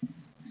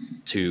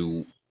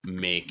to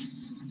make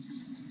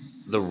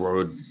the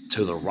road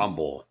to the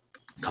Rumble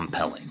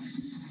compelling.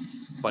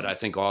 But I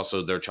think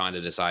also they're trying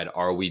to decide,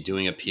 are we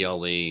doing a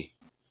PLE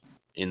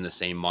in the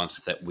same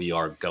month that we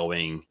are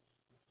going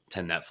to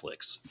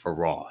Netflix for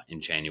Raw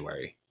in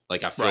January?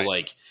 Like, I feel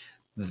like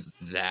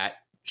that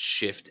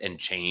shift and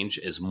change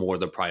is more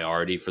the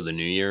priority for the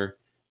new year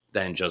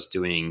than just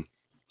doing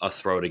a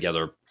throw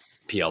together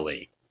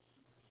PLE.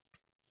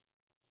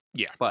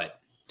 Yeah.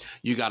 But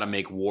you got to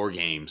make War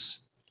Games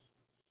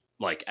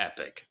like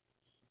epic.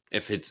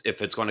 If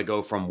it's going to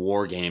go from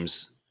War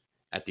Games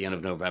at the end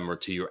of November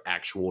to your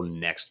actual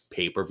next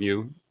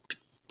pay-per-view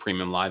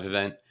premium live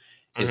event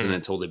isn't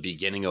until the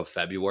beginning of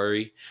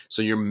February.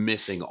 So you're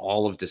missing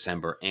all of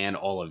December and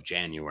all of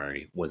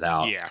January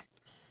without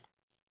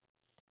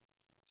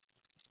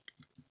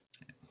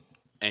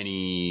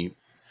any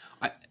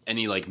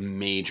like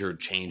major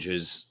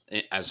changes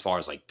as far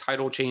as like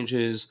title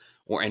changes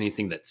or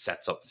anything that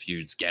sets up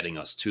feuds getting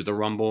us to the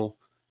Rumble.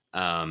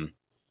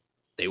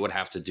 They would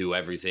have to do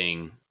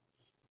everything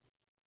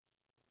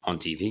on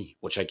TV,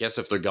 which I guess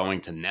if they're going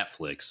to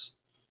Netflix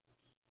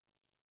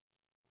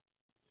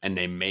and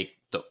they make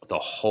the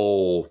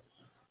whole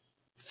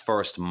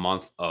first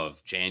month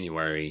of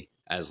January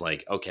as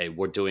like, okay,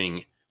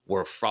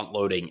 we're front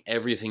loading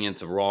everything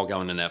into Raw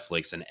going to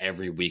Netflix, and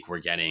every week we're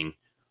getting,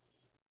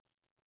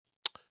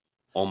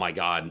 oh my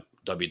God,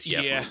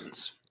 WTF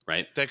moments,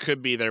 right? That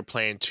could be their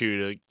plan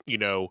too,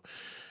 to,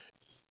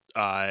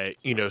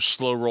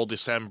 slow roll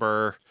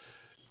December,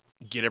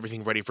 get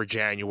everything ready for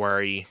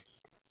January.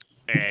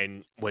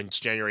 And when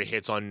January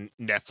hits on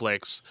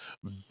Netflix,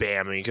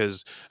 bam!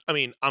 Because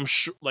I'm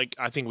sure, like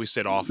I think we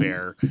said off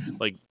air,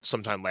 like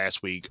sometime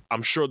last week,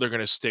 I'm sure they're going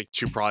to stick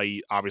to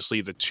probably,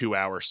 obviously, the 2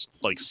 hours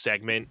like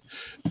segment,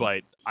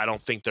 but I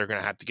don't think they're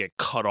going to have to get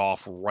cut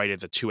off right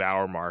at the 2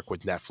 hour mark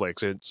with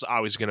Netflix. It's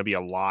always going to be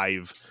a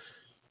live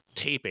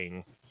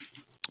taping,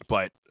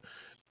 but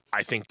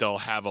I think they'll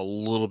have a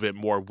little bit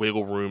more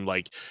wiggle room,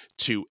 like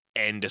to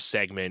end a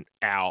segment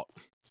out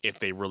if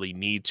they really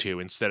need to,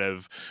 instead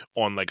of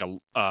on like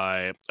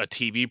a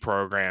TV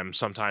program.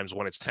 Sometimes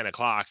when it's 10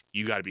 o'clock,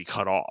 you got to be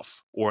cut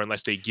off, or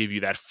unless they give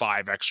you that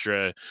 5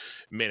 extra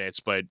minutes.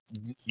 But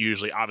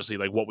usually, obviously,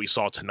 like what we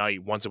saw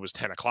tonight, once it was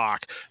 10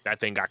 o'clock, that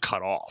thing got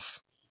cut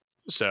off.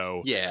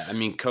 So yeah,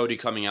 Cody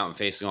coming out and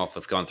facing off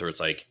with Gunther,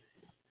 it's like,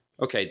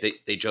 okay,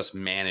 they just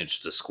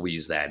managed to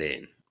squeeze that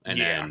in. And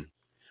then,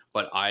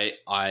 but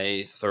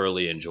I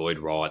thoroughly enjoyed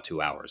Raw at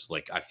 2 hours.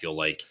 Like, I feel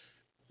like,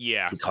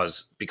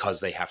 because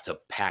they have to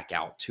pack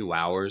out 2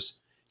 hours,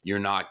 you're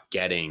not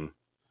getting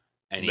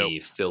any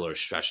filler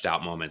stretched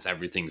out moments.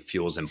 Everything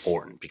feels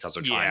important because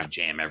they're trying to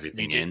jam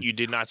everything in. You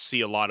did not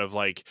see a lot of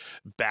like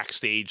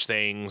backstage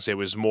things. It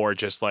was more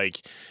just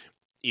like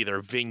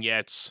either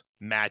vignettes,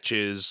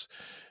 matches,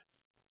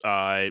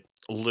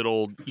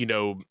 little,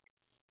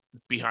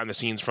 behind the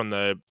scenes from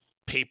the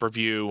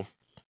pay-per-view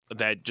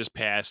that just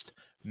passed,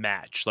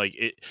 match.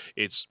 Like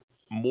it's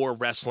more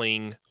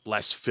wrestling,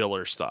 less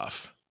filler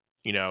stuff.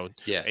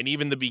 And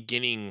even the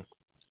beginning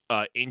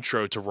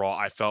intro to Raw,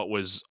 I felt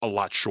was a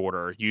lot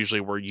shorter.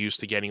 Usually we're used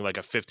to getting like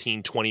a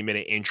 15-20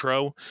 minute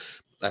intro.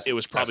 It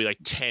was probably like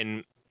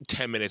 10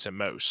 minutes at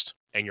most,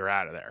 and you're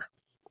out of there.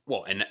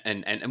 Well,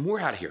 and we're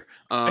out of here.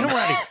 And we're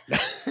out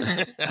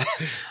of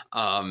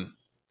here.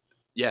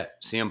 Yeah,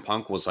 CM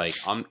Punk was like,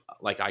 I'm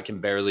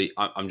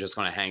just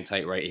going to hang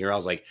tight right here. I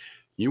was like,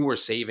 you were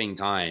saving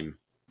time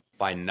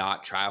by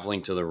not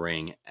traveling to the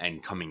ring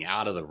and coming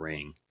out of the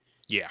ring.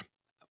 Yeah.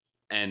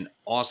 And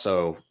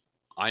also,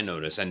 I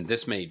noticed, and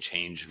this may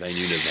change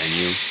venue to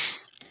venue,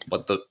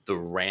 but the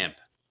ramp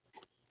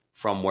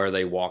from where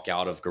they walk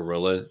out of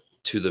Gorilla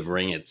to the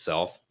ring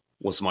itself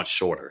was much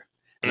shorter.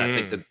 And I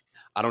think that,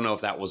 I don't know if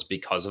that was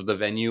because of the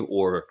venue,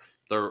 or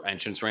their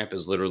entrance ramp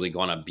is literally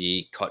going to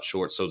be cut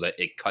short so that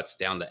it cuts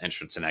down the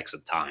entrance and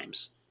exit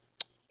times.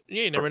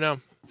 Yeah, you never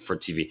know. For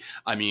TV.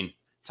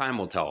 Time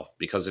will tell,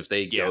 because if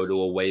they go to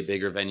a way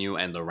bigger venue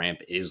and the ramp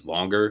is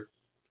longer,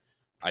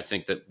 I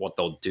think that what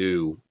they'll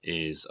do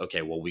is,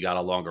 okay, well, we got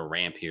a longer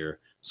ramp here,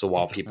 So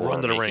while people Run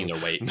are to the making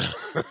ring. their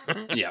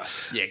way, yeah,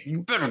 you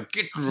better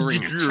get to the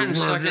ring in 10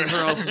 seconds or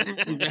else.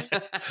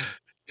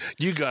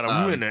 You got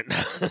a minute.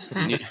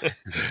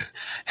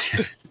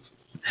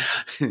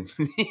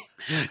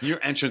 Your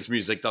entrance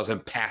music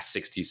doesn't pass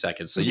 60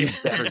 seconds, so you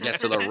better get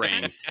to the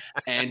ring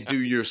and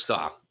do your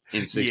stuff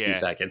in 60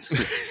 seconds,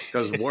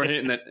 because we're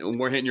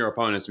hitting your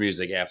opponent's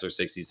music after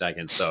 60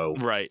 seconds. So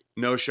right,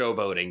 no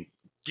showboating.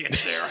 Get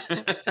there.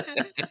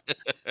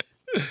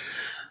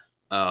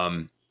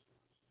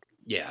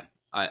 Yeah,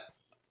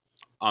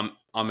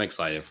 I'm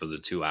excited for the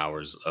 2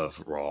 hours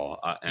of Raw,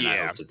 and I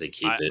hope that they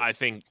keep it. I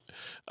think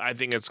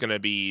it's going to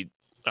be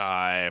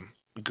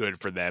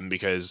good for them,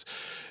 because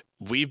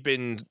we've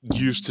been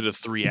used to the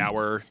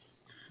 3-hour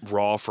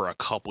Raw for a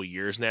couple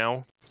years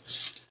now.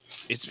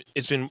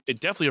 It's been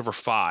definitely over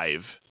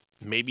 5,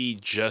 maybe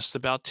just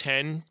about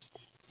 10.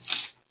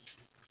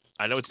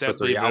 I know it's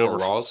definitely for 3-hour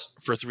Raws.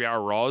 For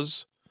 3-hour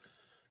Raws.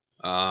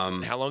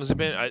 How long has it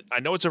been? I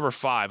know it's over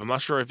 5. I'm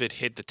not sure if it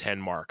hit the 10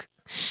 mark.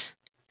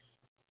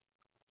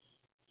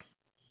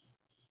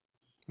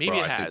 Maybe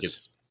it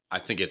has. I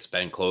think it's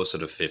been closer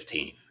to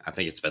 15. I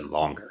think it's been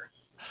longer.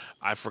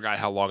 I forgot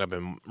how long I've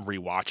been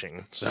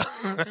rewatching. So,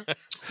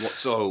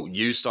 so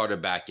you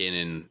started back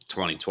in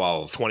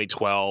 2012.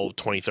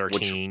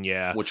 2013,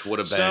 yeah. Which would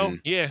have been... So,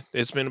 yeah,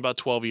 it's been about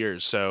 12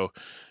 years. So,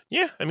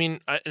 yeah, I mean,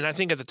 I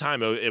think at the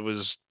time it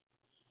was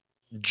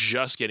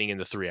just getting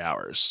into 3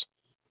 hours.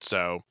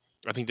 So,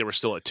 I think they were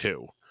still at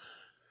 2.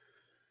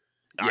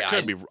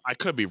 Yeah, I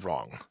could be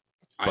wrong.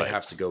 I'd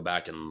have to go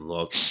back and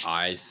look.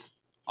 I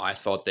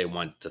thought they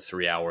went to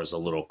 3 hours a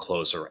little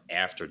closer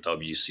after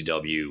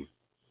WCW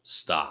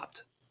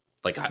stopped.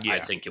 Like I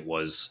think it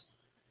was.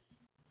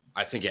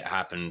 I think it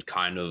happened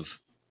kind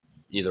of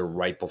either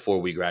right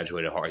before we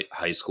graduated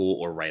high school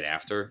or right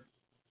after.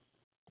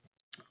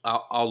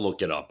 I'll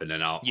look it up, and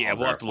then I'll we'll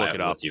have to look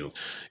it up with you.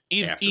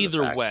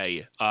 Either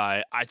way,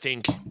 I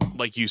think,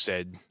 like you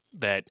said,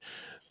 that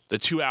the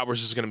 2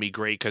 hours is going to be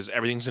great because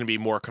everything's going to be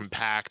more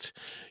compact.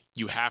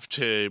 You have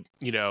to,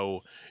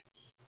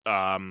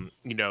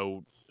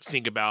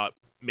 think about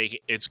making.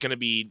 It's going to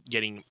be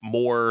getting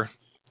more,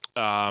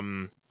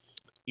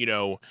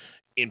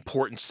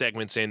 important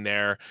segments in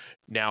there.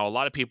 Now, a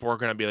lot of people are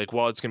going to be like,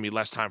 well, it's going to be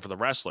less time for the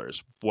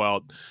wrestlers.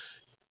 Well,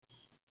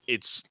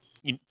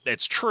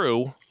 that's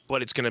true,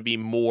 but it's going to be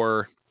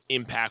more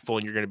impactful,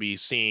 and you're going to be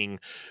seeing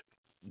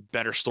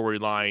better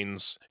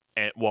storylines,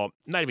 and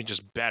not even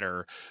just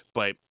better,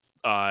 but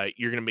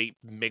you're going to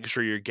make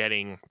sure you're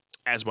getting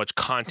as much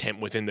content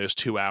within those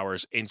 2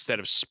 hours instead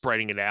of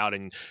spreading it out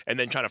and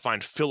then trying to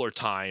find filler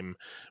time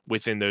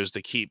within those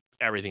to keep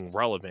everything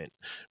relevant.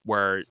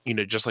 Where,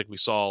 just like we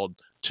saw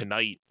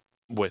tonight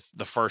with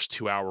the first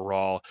 2 hour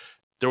Raw,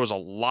 there was a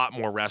lot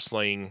more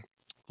wrestling,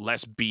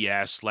 less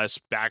BS, less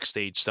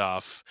backstage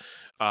stuff,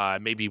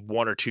 maybe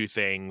one or two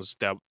things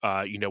that,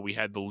 we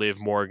had the Liv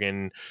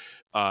Morgan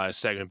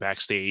segment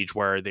backstage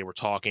where they were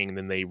talking and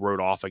then they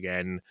rode off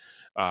again.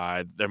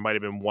 There might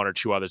have been one or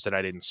two others that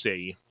I didn't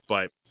see,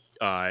 but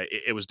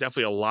it was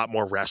definitely a lot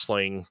more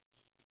wrestling,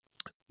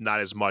 not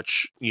as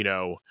much,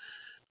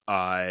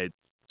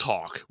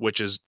 talk,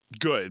 which is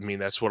good. I mean,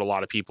 that's what a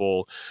lot of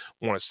people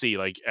want to see,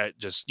 like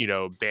just,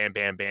 bam,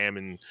 bam, bam.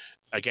 And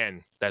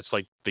again, that's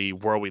like the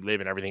world we live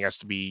in. Everything has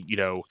to be,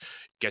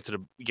 get to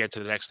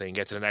the next thing,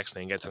 get to the next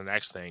thing, get to the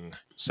next thing.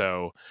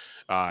 So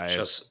it's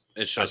just,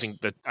 I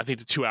think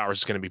the 2 hours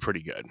is going to be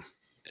pretty good.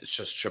 It's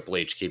just Triple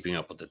H keeping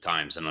up with the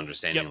times and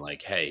understanding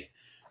like, hey,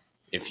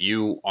 if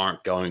you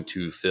aren't going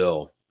to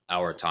fill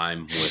our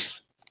time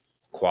with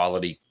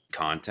quality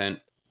content,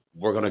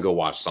 we're going to go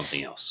watch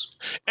something else.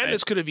 And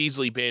this could have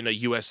easily been a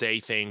USA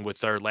thing with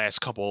their last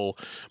couple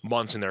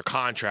months in their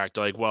contract.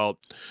 Like, well,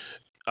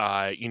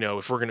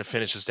 if we're going to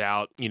finish this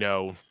out,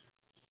 I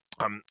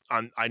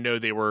know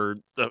they were,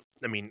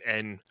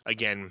 and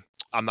again,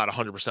 I'm not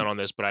 100% on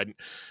this, but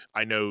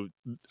I know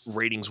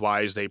ratings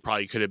wise, they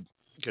probably could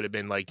have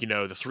been like,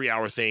 the 3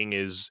 hour thing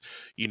is,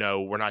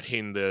 we're not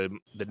hitting the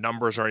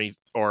numbers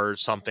or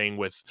something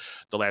with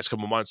the last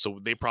couple months. So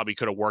they probably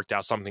could have worked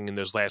out something in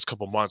those last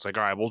couple months. Like,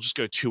 all right, we'll just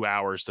go 2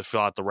 hours to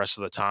fill out the rest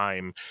of the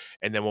time.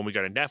 And then when we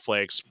go to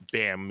Netflix,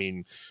 bam, I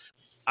mean,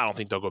 I don't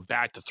think they'll go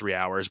back to 3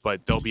 hours,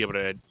 but they'll be able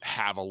to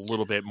have a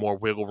little bit more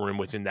wiggle room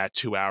within that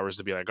 2 hours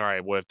to be like, all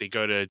right, well, if they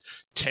go to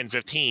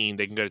 10:15,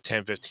 they can go to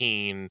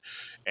 10:15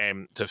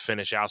 and to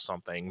finish out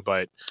something.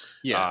 But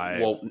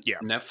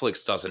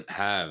Netflix doesn't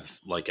have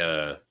like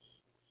of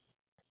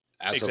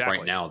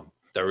right now,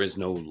 there is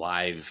no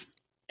live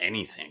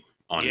anything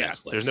on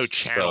Netflix. There's no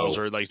channels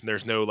or like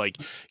there's no like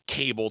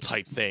cable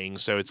type thing.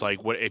 So it's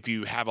like, what if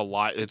you have a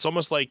lot? It's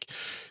almost like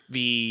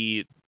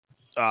the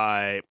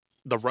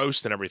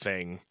roast and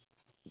everything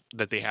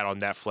that they had on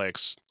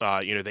Netflix,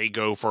 they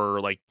go for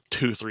like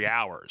 2-3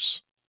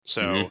 hours.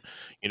 So,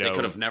 they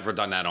could have never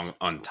done that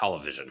on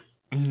television.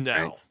 No.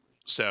 Right?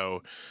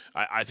 So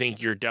I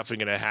think you're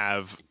definitely going to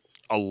have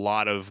a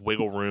lot of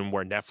wiggle room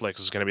where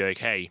Netflix is going to be like,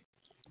 hey,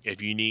 if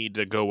you need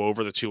to go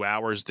over the 2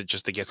 hours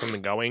just to get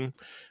something going,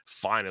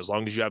 fine. As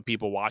long as you have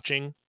people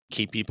watching,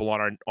 keep people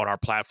on our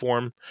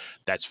platform,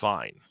 that's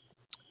fine.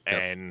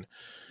 Yep. And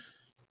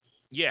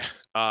yeah,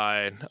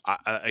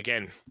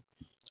 again,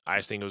 I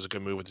just think it was a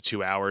good move with the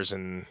 2 hours,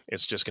 and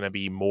it's just going to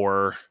be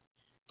more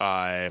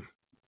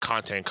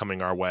content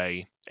coming our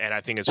way. And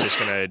I think it's just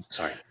going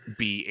to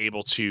be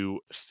able to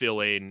fill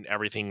in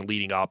everything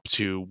leading up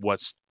to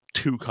what's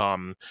to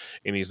come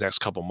in these next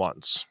couple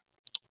months.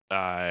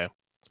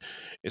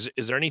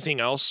 Is there anything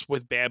else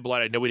with Bad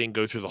Blood? I know we didn't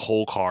go through the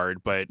whole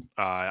card, but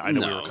I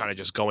know we were kind of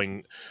just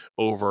going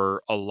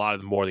over a lot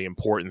of the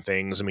important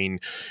things. I mean,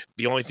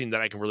 the only thing that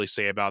I can really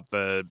say about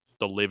the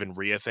Liv and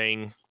Rhea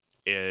thing,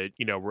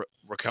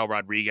 Raquel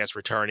Rodriguez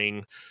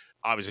returning,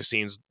 obviously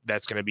seems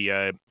that's going to be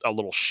a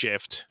little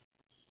shift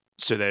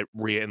so that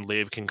Rhea and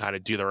Liv can kind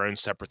of do their own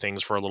separate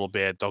things for a little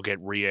bit. They'll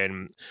get Rhea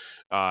and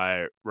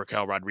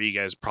Raquel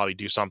Rodriguez probably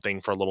do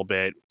something for a little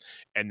bit,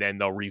 and then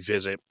they'll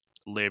revisit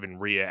Liv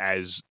and Rhea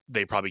as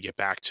they probably get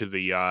back to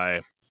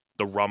the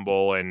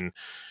Rumble and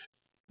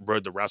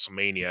road to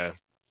WrestleMania.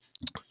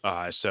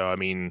 So, I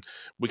mean,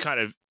 we kind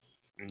of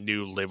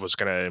knew Liv was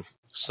going to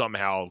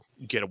somehow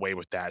get away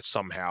with that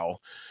somehow.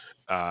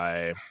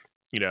 What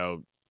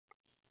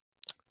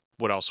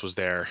else was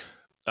there?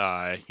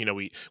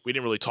 We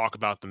didn't really talk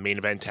about the main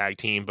event tag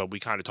team, but we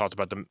kind of talked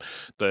about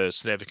the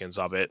significance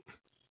of it.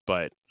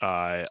 But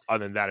other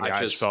than that, I mean,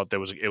 I just felt it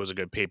was a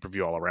good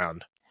pay-per-view all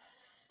around.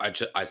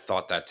 I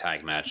thought that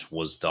tag match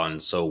was done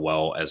so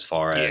well as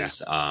far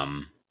as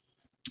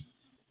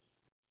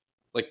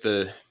like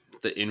the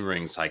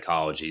in-ring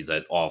psychology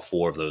that all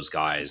four of those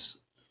guys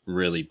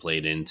really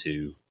played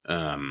into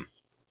the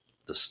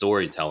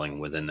storytelling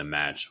within the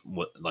match.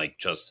 Like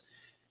just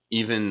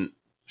even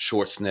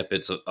short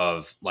snippets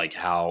of like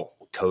how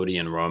Cody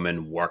and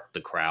Roman worked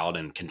the crowd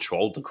and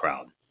controlled the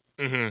crowd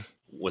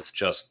with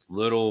just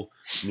little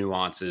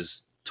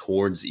nuances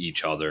towards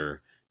each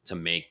other to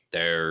make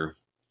their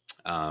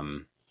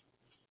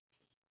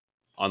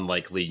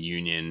unlikely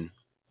union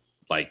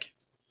like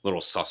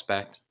little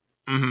suspect,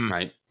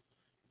 right?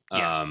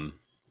 I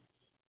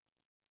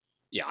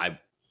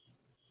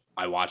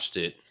watched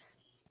it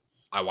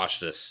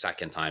a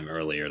second time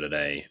earlier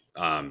today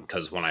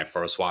because when I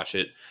first watched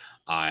it,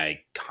 I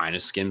kind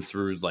of skimmed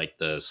through like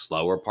the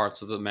slower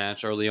parts of the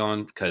match early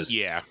on because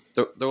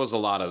there was a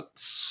lot of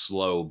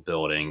slow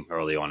building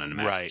early on in the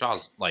match. Right. Which I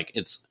was like,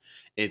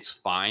 it's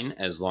fine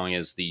as long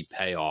as the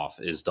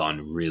payoff is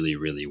done really,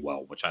 really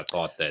well. Which I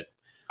thought they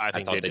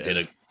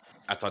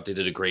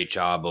did a great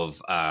job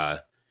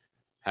of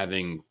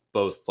having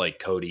both like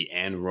Cody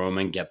and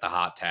Roman get the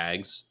hot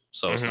tags.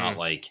 So it's not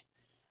like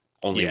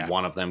only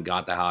one of them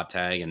got the hot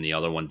tag and the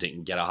other one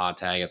didn't get a hot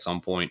tag at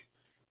some point.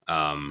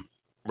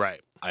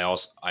 Right. I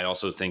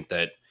also think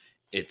that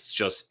it's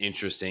just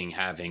interesting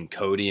having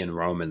Cody and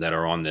Roman that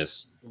are on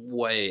this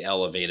way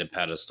elevated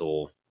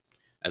pedestal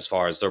as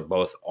far as they're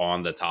both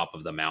on the top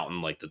of the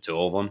mountain, like the two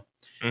of them.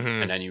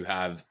 And then you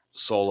have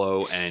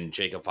Solo and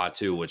Jacob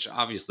Fatu, which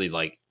obviously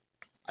like,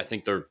 I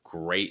think they're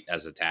great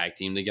as a tag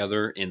team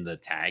together in the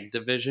tag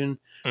division,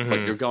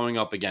 but you're going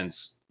up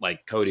against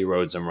like Cody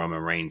Rhodes and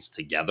Roman Reigns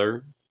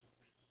together.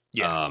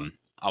 I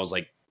was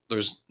like,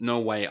 there's no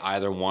way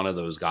either one of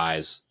those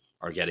guys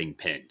are getting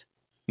pinned.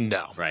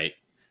 No. Right.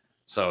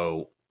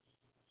 So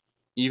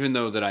even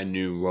though that I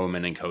knew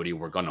Roman and Cody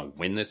were going to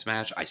win this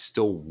match, I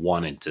still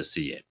wanted to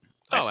see it.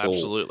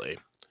 Absolutely.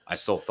 I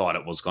still thought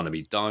it was going to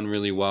be done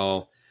really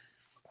well.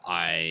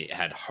 I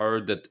had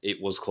heard that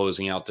it was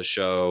closing out the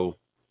show,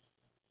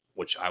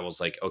 which I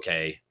was like,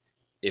 okay,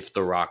 if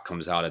The Rock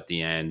comes out at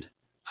the end,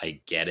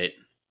 I get it.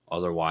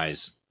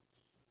 Otherwise,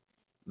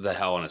 the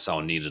Hell in a Cell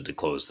needed to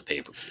close the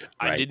pay-per-view.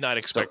 Right? I did not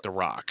expect The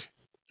Rock.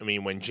 I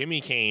mean, when Jimmy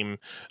came,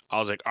 I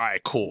was like, all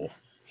right, cool.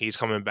 He's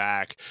coming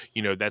back.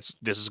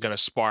 This is going to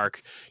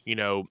spark,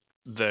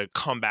 the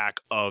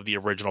comeback of the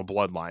original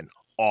Bloodline.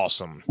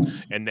 Awesome.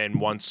 And then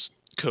once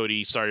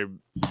Cody started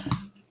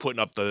putting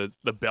up the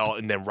belt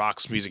and then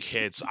Rock's music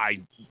hits,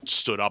 I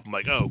stood up. I'm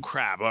like, oh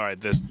crap. All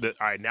right. All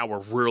right. Now we're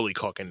really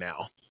cooking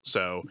now.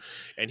 So,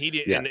 and he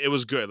did, and it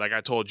was good. Like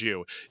I told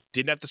you,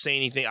 didn't have to say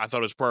anything. I thought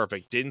it was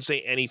perfect. Didn't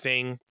say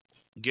anything.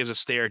 Gives a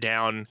stare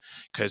down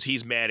because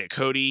he's mad at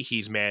Cody.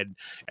 He's mad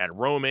at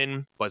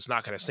Roman, but it's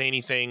not going to say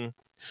anything.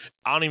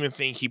 I don't even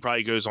think he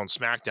probably goes on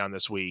SmackDown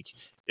this week.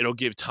 It'll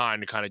give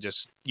time to kind of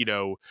just,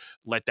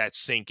 let that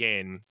sink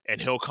in,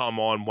 and he'll come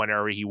on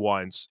whenever he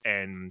wants,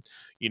 and,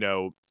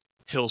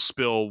 he'll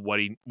spill what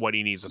he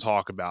needs to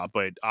talk about.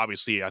 But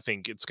obviously I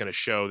think it's going to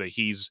show that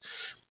he's,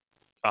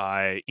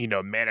 mad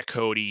at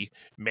Cody,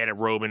 mad at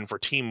Roman for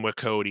teaming with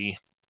Cody,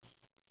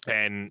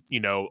 and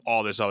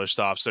all this other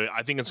stuff. So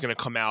I think it's going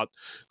to come out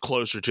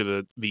closer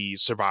to the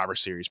Survivor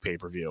Series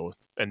pay-per-view,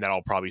 and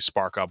that'll probably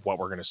spark up what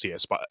we're going to see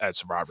at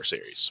Survivor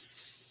Series.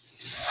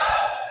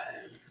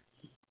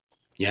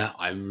 Yeah,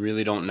 I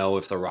really don't know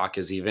if The Rock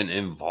is even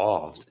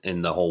involved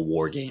in the whole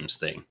War Games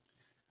thing.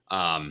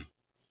 I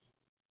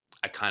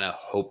kind of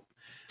hope.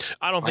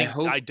 I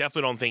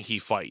definitely don't think he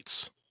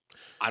fights.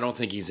 I don't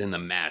think he's in the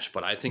match,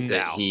 but I think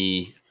that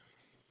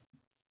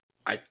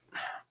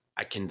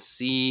I can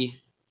see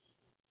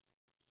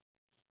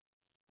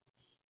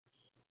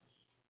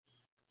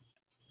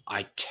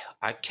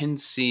I can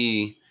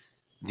see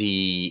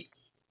the,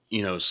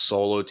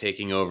 Solo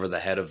taking over the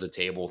head of the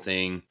table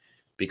thing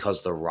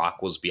because The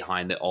Rock was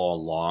behind it all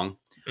along.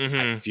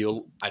 I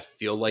feel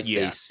like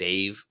Yeah.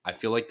 I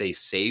feel like they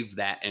save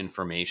that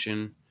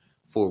information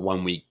for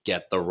when we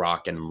get The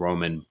Rock and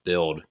Roman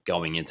build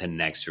going into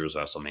next year's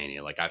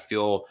WrestleMania. Like, I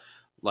feel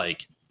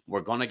like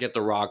we're gonna get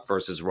The Rock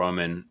versus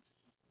Roman,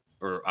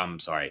 or I'm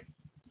sorry,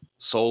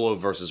 Solo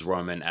versus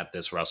Roman at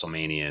this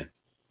WrestleMania,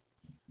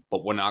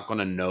 but we're not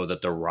gonna know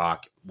that The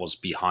Rock was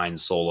behind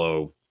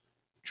Solo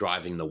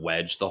driving the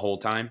wedge the whole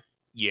time.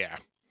 Yeah.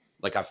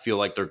 Like, I feel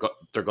like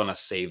they're gonna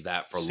save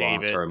that for long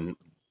Save it. term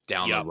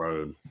down the Yep.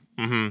 road.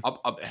 Mm-hmm.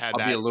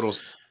 I'll be a little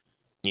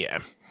Yeah.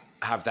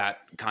 have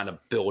that kind of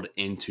build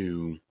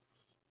into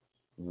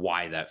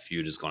why that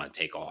feud is going to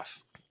take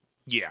off.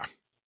 Yeah.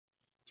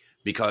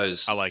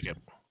 Because I like it.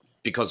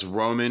 Because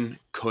Roman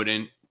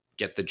couldn't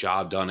get the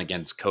job done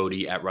against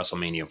Cody at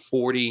WrestleMania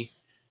 40,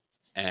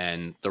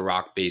 and The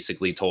Rock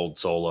basically told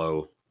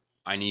Solo,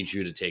 "I need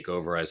you to take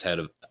over as head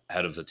of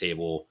the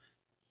table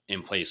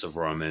in place of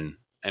Roman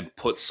and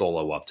put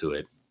Solo up to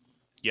it."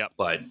 Yep.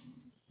 But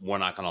we're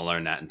not going to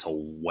learn that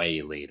until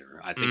way later.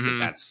 I think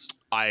that's.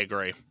 I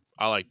agree.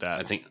 I like that.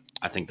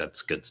 I think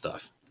that's good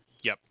stuff.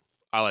 Yep.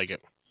 I like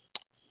it.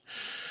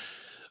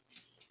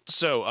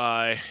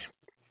 So,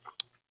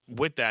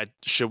 with that,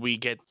 should we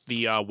get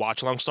the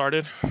watch along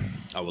started?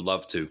 I would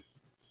love to.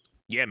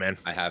 Yeah, man.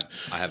 I have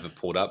it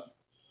pulled up.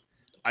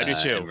 I do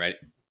too. And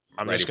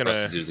I'm ready just for gonna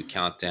us to do the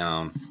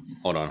countdown.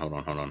 Hold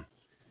on.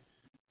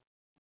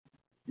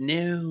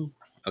 No.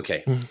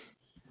 Okay.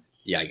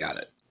 Yeah, I got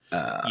it.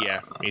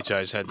 Yeah, me too.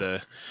 I just had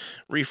to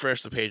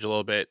refresh the page a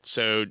little bit.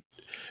 So,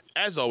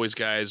 as always,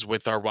 guys,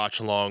 with our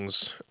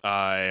watch-alongs,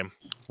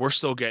 we're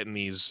still getting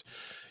these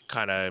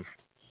kind of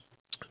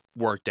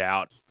worked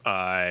out.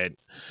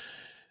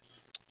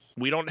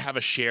 We don't have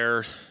a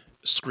share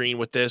screen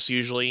with this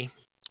usually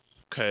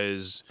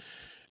because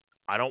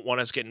I don't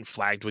want us getting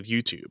flagged with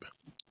YouTube.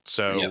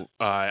 So Yep.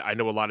 I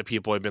know a lot of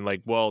people have been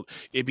like, well,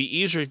 it'd be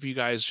easier if you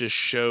guys just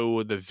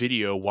show the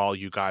video while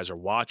you guys are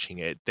watching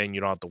it. Then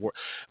you don't have to work.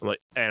 And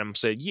I'm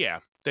saying, yeah,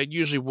 that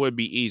usually would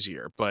be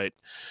easier. But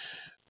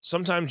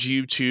sometimes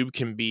YouTube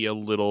can be a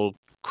little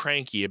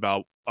cranky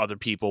about other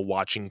people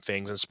watching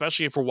things, and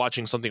especially if we're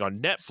watching something on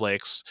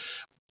Netflix.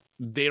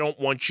 They don't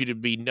want you to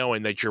be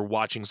knowing that you're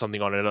watching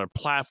something on another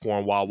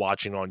platform while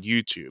watching on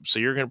YouTube. So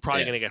you're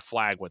probably going to get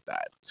flagged with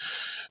that.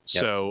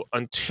 Yep. So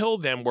until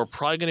then, we're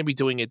probably going to be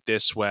doing it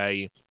this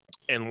way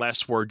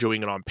unless we're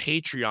doing it on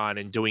Patreon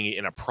and doing it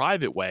in a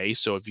private way.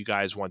 So if you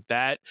guys want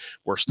that,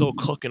 we're still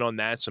cooking on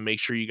that. So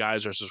make sure you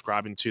guys are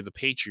subscribing to the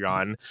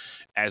Patreon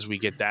as we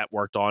get that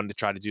worked on to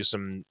try to do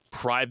some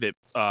private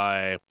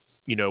watch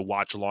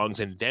alongs,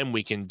 and then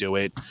we can do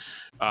it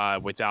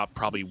without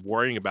probably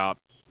worrying about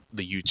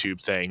the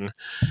YouTube thing.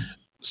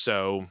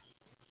 So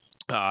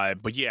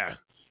but yeah,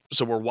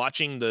 so we're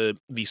watching the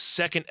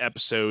second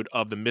episode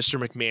of the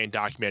Mr. McMahon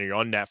documentary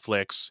on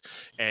Netflix,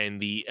 and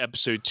the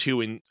episode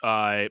 2 in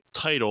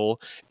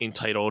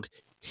entitled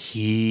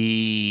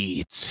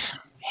Heat.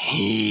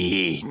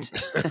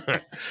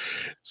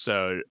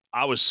 So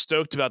I was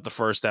stoked about the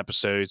first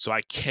episode, so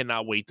I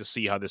cannot wait to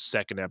see how the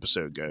second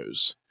episode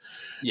goes.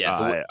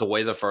 Yeah, the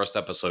way the first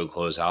episode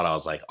closed out, I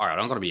was like, all right,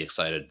 I'm going to be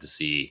excited to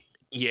see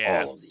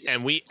all of these.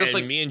 And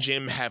me and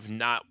Jim have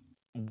not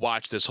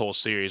watched this whole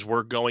series.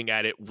 We're going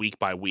at it week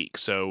by week,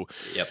 so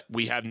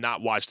we have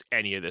not watched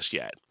any of this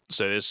yet.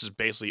 So this is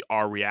basically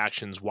our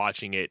reactions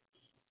watching it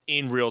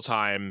in real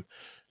time,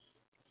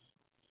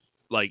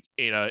 like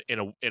in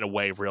a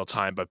way of real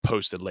time, but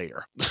posted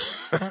later.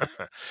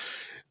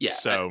 Yeah.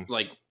 So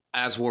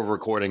as we're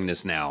recording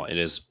this now, it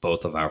is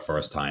both of our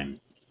first time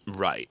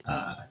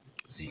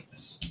seeing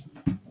this.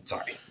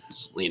 Sorry,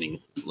 just leaning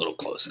a little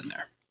close in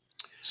there.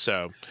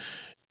 So,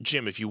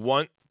 Jim, if you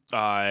want,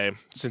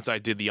 since I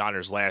did the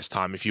honors last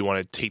time, if you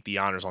want to take the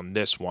honors on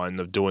this one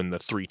of doing the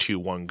 3, 2,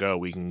 1, go,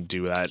 we can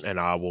do that, and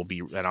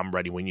I'm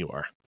ready when you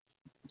are.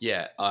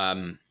 Yeah.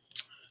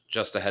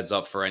 Just a heads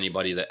up for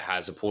anybody that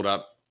has it pulled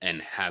up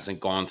and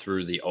hasn't gone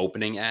through the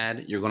opening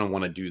ad, you're going to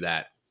want to do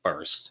that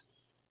first.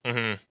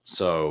 Mm-hmm.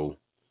 So,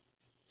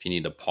 if you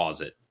need to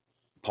pause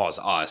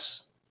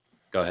us,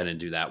 go ahead and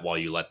do that while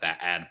you let that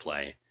ad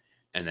play,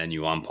 and then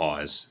you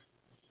unpause.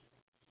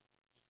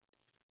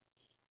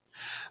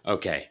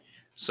 Okay,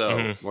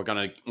 so we're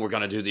gonna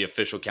do the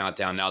official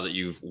countdown now that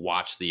you've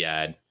watched the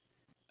ad,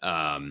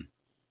 and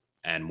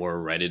we're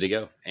ready to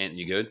go. Ant,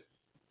 you good?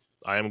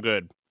 I am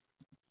good.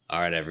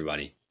 All right,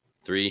 everybody.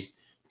 3,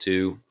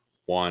 2,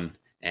 1,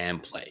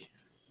 and play.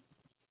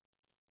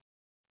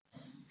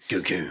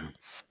 Go.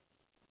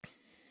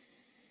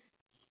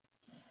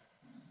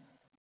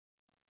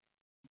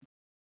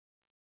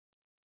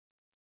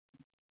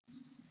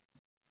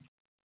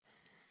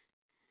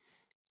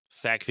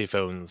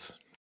 Saxophones.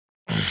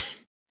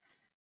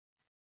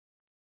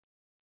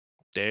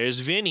 There's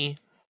Vinny.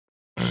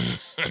 Out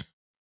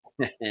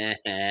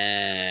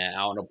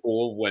in a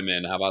pool of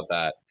women. How about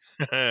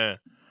that?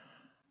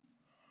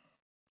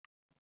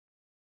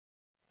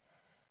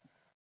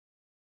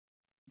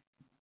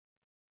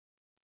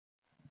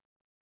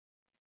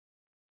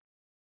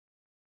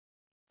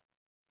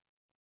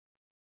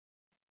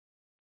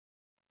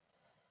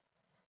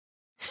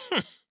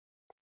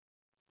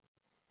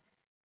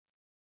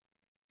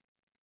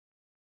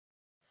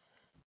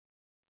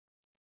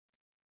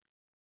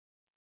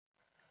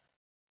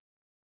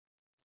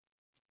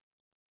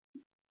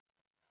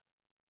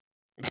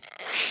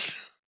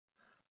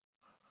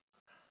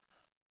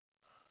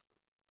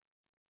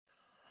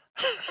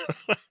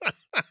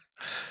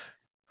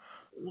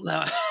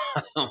 No.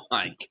 Oh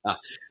my god,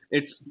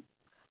 it's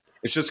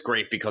just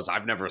great because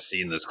I've never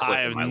seen this clip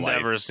I in have my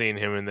never life. seen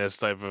him in this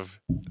type of.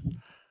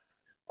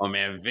 Oh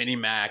man, Vinnie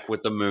Mac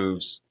with the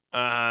moves.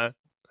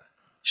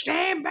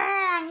 Stand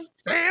back,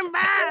 stand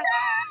back.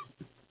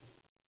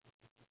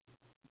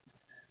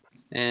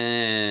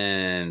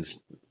 And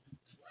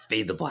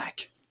fade the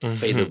black.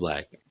 Fade the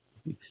black.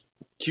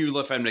 Cue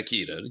La Femme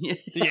Nikita.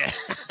 Yeah,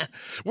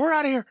 we're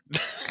out of here.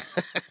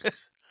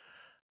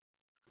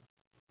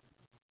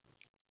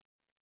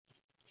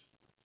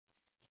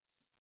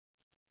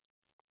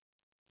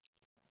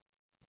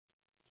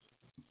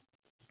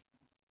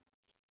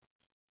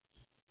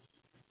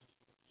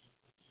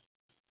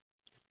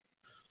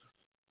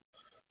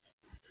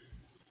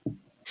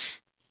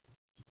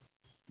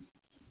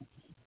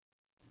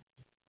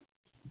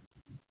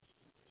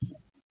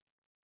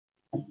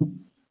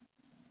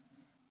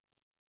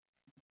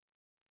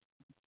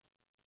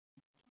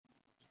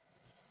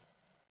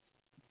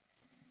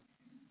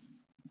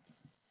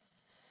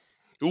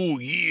 Oh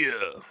yeah.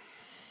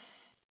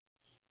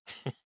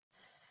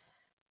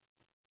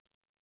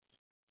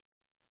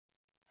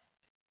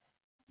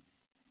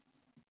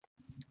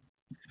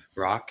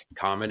 Rock,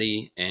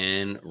 comedy,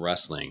 and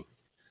wrestling.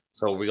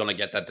 So we're gonna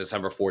get that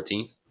December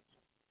 14th.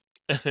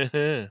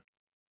 We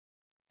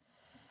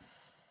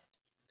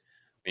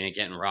ain't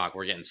getting Rock.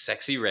 We're getting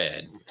Sexy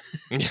Red.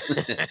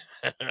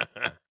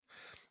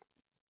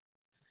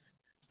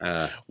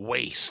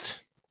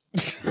 Waste.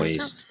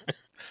 Waste.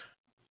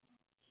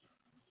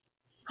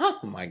 Oh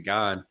my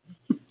god.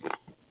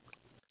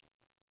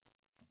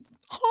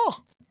 Huh.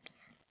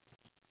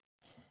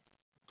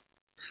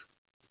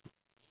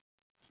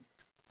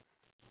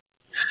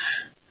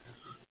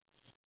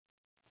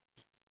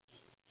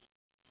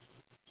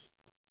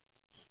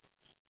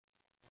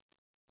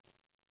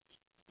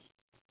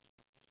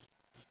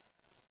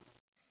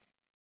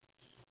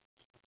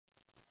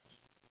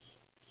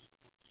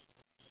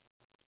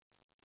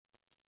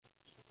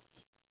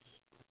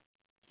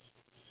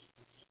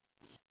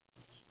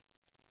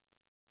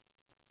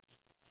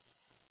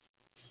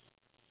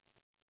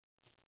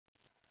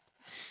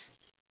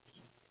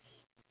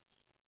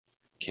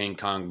 King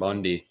Kong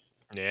Bundy.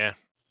 Yeah.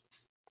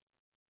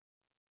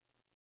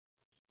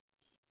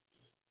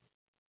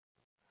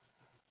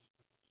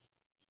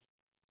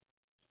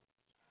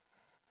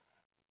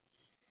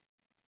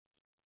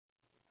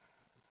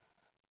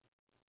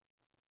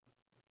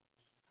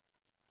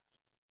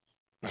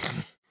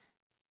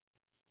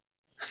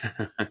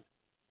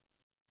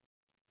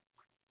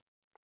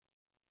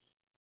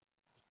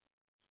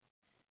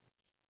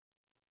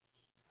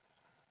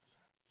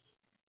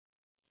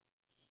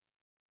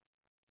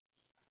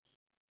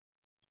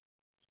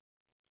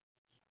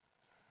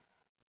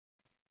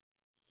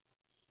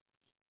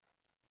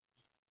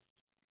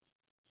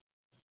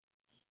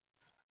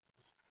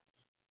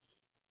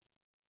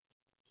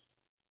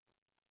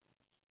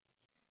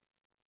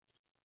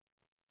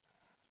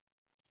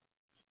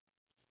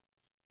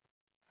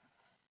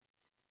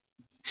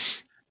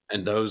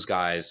 And those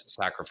guys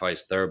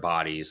sacrificed their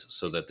bodies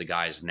so that the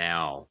guys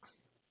now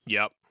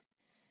Yep.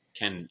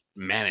 can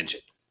manage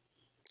it.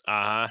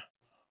 100%.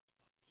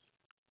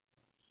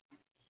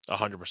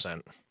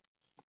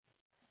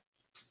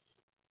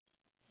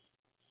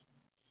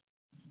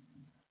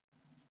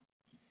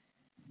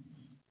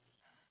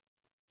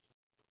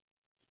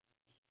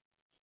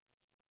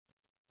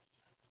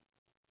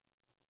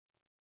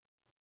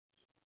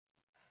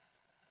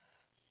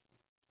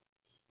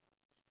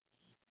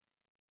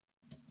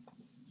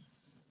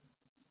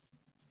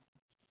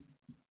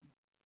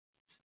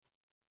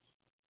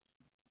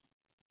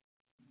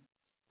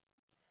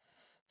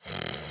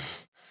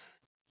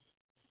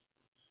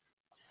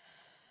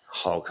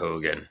 Hulk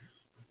Hogan.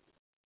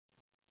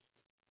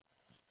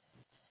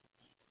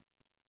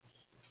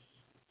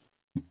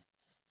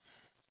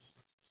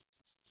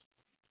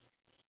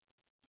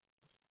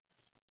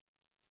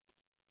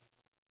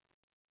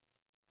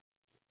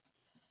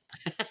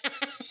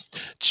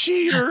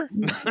 Cheater.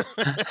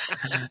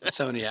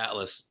 Tony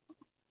Atlas.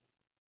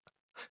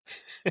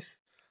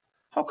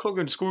 Hulk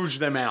Hogan scrooged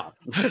them out.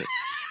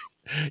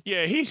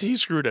 Yeah, he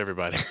screwed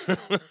everybody.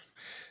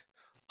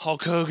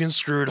 Hulk Hogan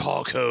screwed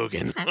Hulk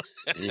Hogan.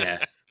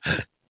 Yeah.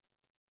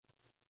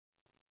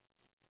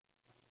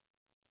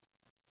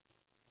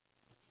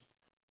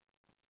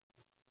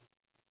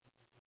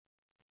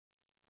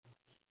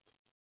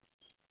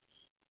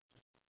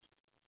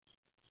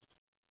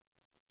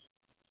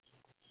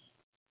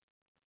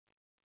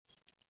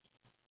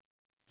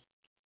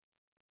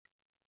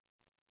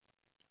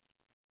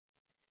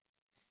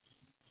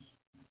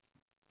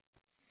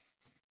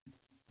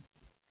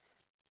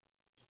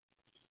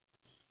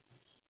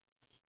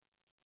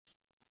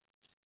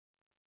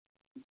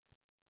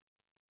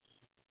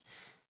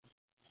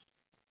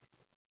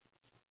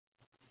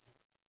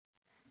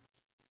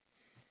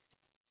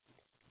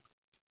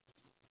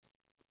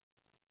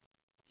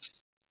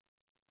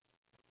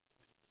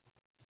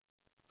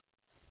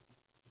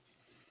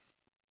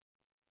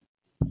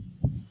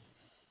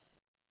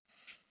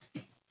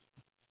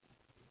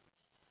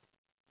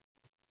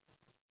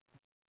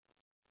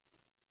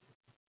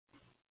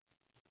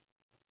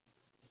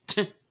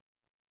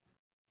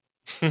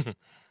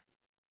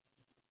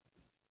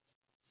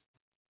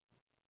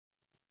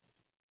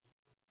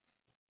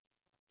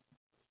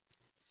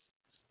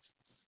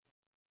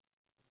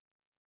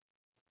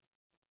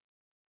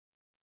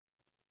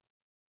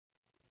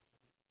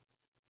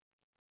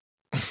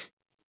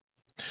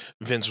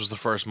 Vince was the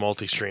first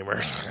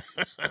multi-streamer.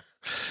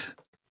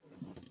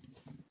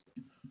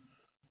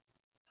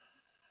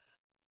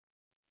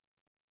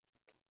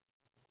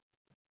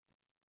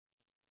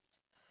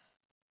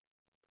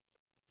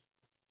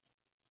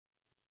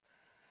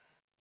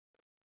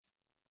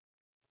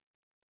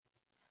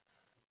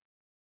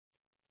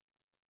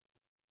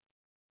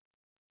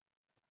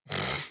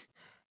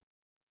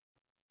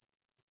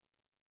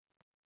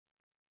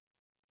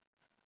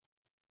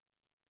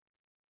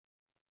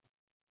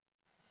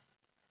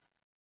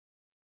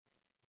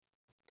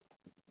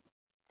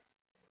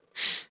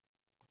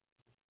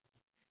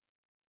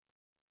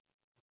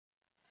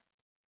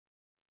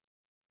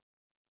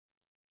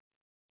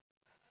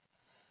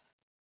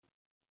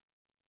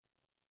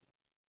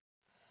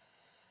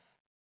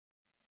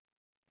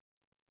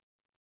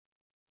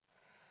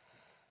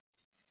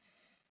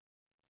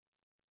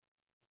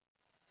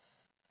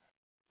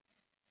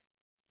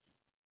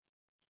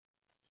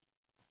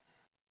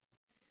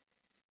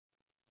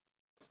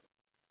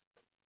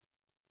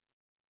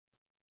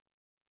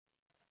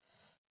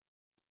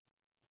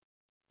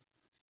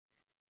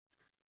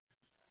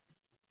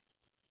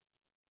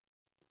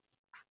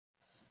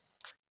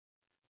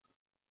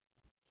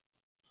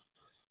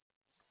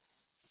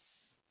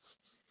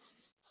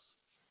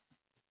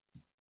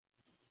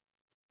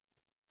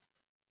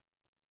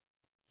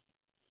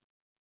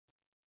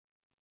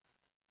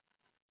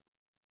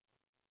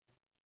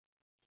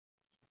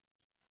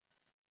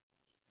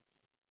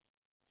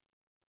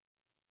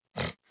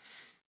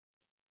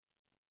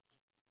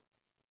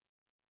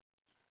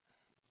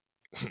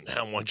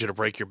 I want you to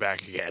break your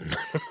back again.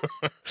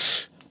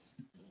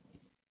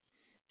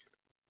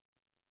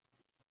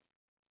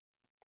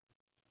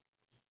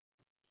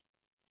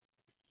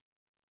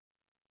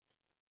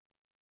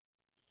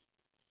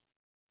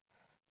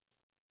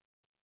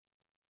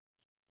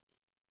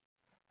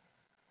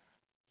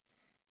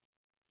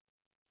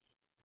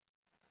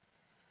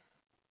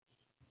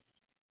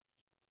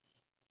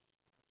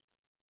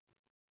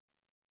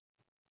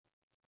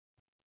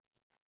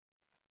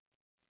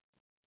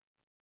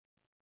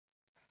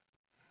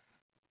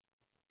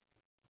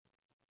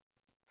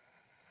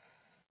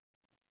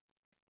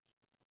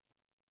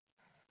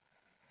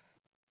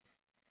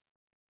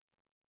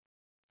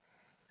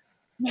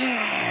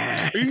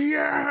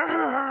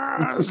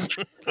 Yes.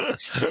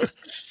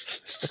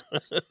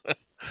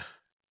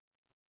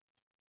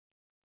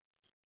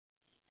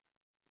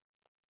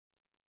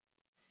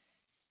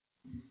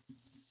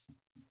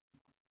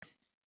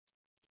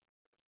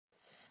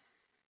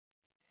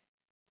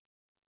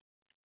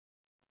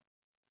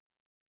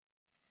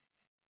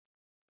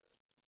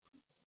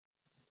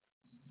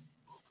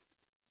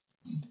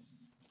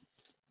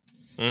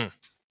 Mm.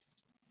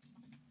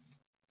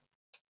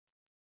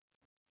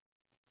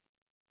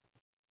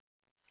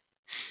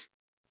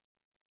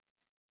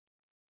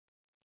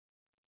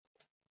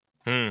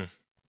 Hmm.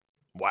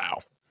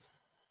 Wow.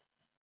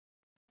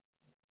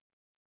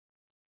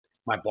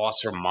 My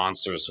boss from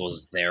Monsters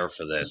was there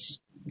for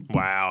this.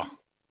 Wow.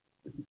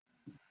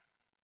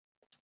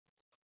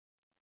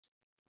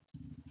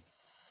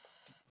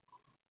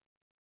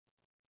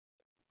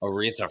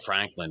 Aretha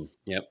Franklin.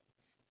 Yep.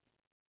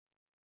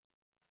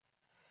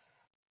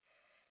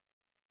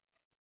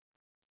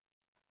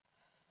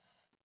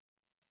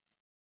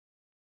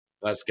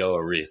 Let's go,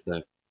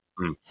 Aretha.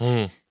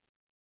 Hmm.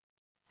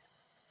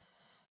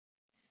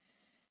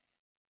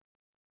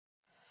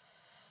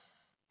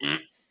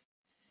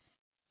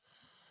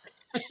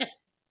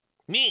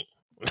 Me.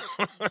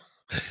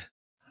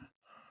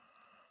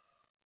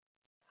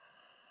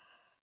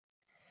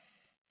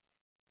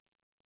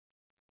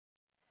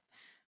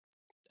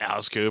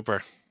 Alice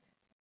Cooper.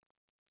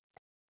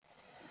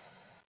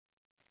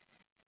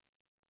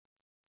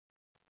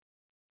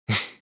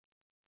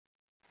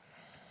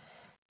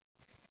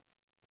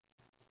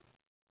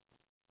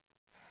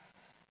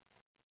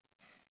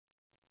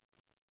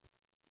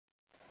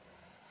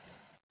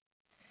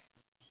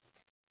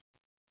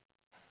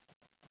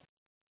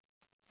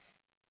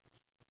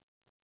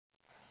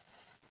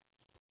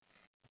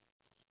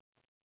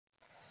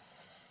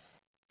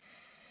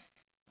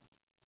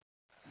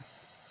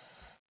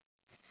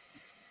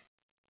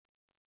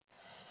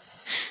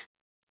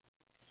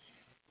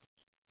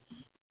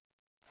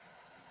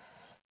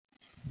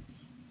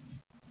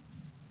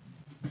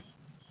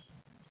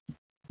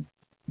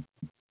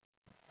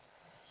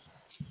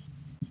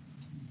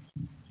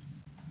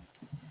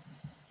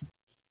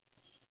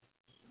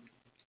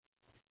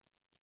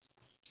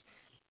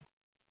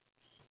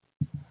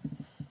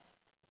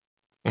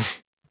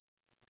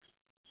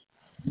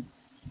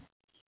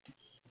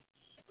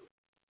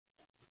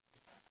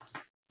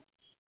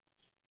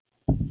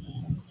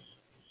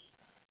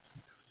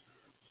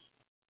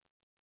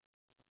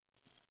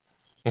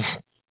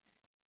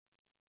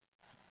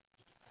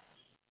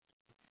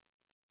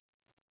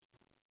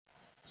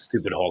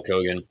 Stupid Hulk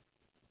Hogan.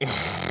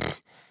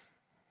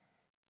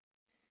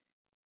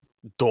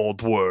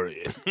 Don't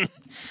worry.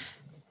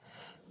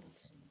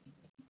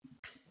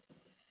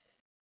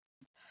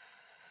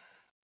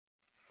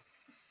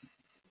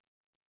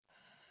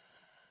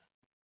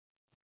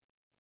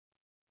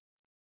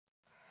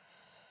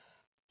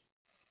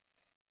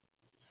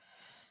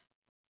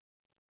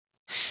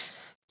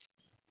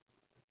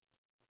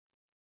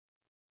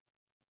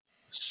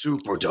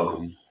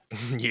 Superdome.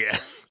 Yeah.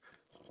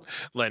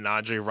 Letting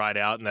Andre ride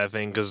out in that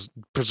thing because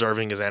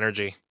preserving his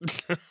energy.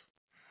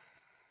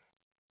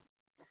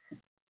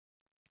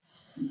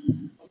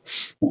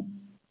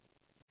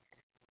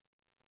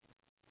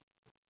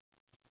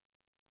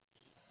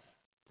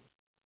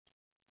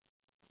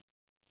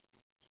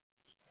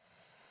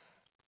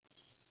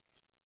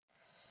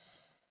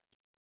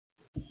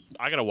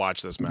 I gotta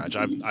watch this match.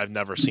 I've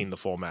never seen the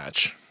full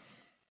match.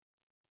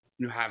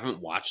 You haven't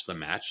watched the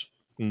match?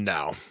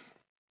 No.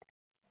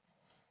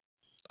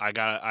 I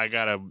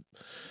gotta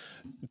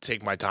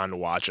take my time to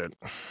watch it.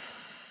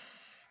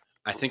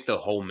 I think the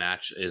whole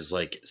match is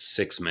like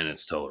 6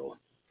 minutes total.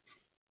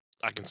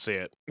 I can see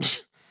it.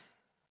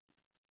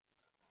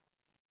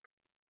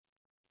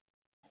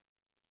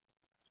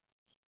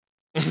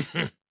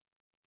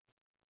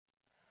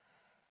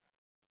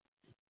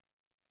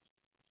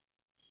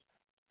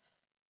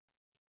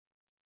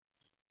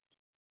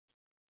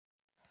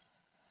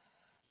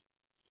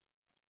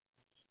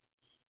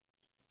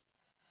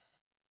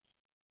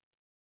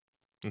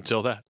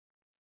 Until that.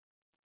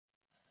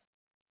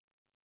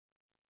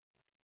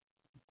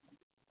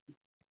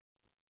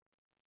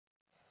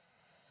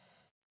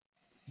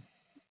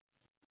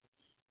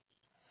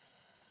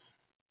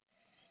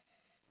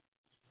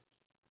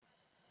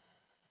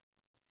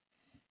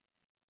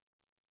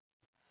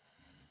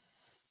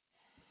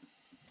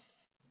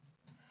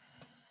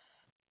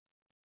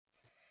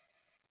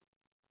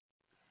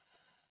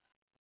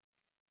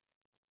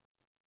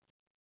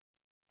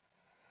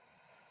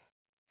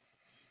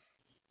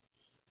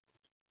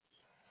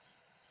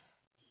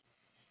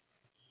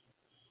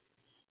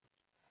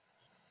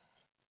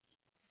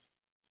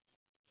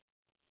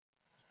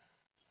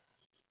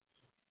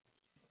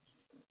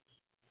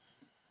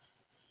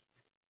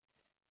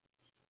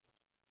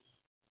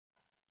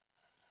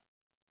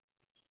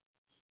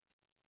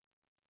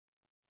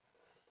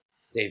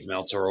 Dave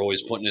Meltzer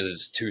always putting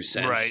his 2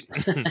 cents.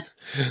 Right.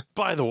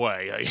 By the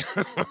way,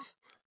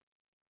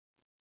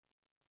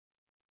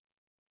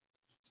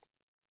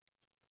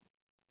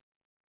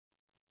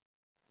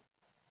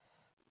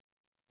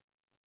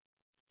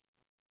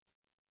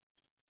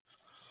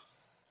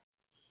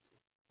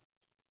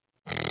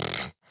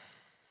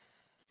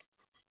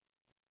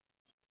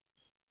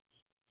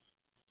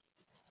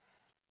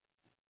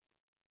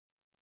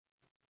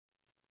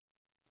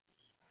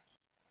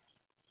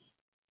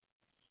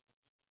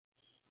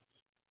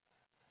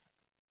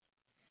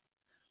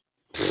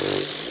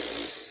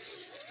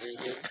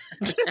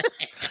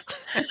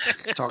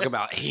 Talk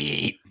about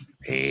heat.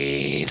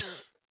 Heat.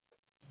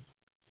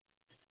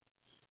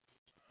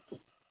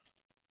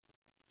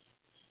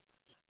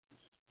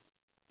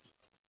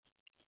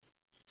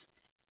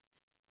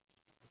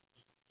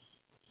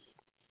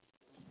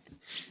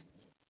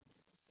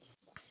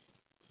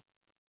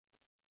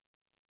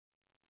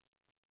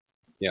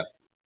 Yeah.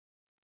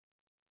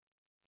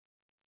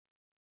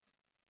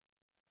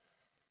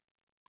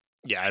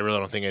 Yeah, I really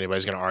don't think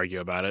anybody's gonna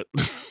argue about it.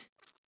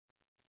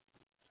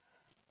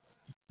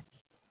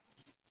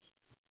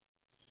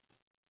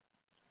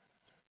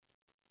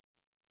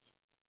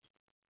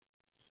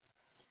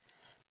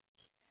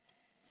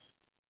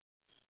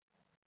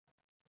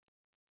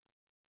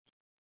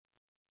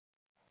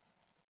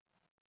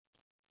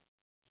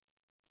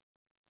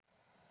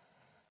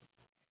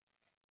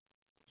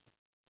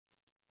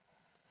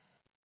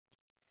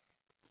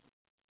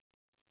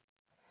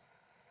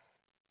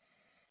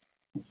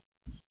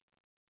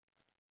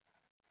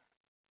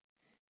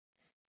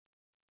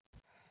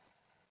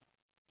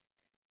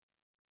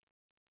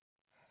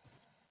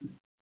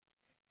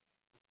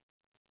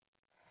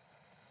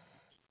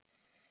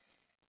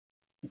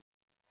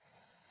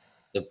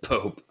 The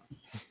Pope.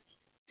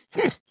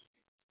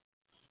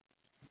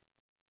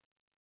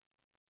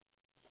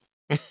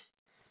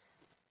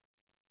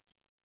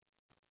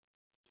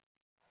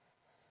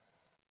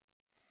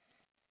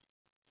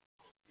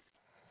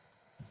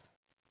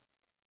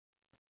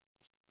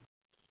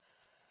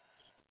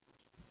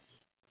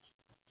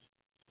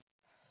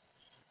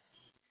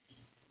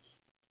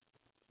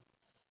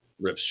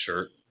 Rips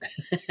shirt.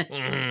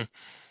 Mhm.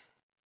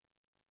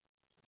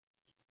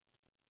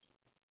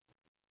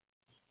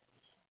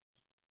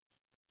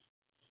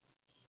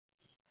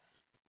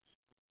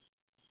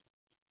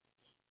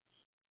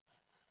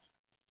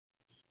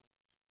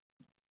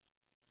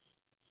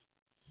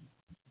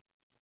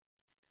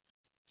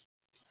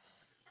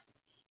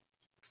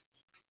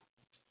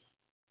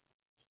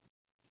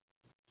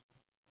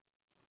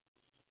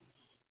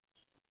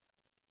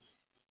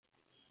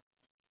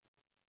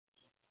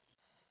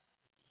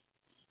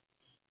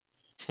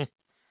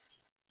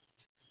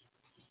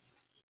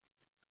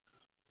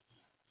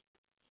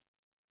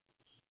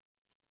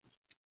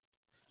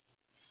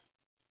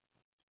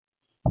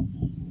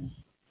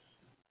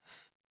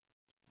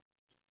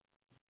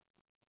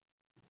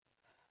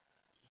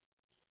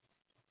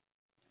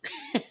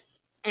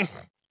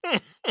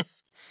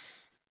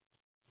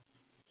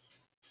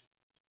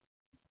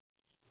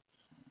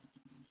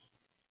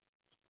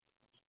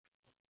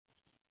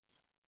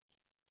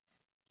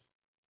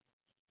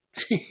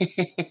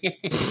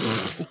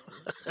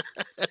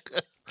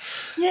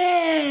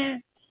 Yeah.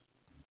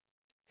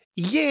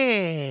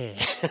 Yeah.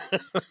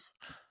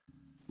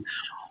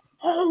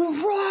 All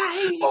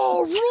right.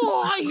 All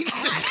right.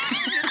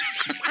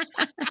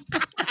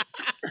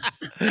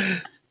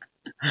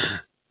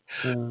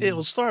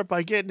 It'll start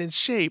by getting in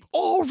shape.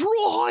 All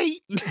right.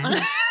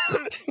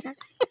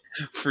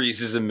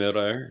 Freezes in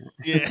midair.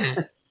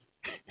 Yeah.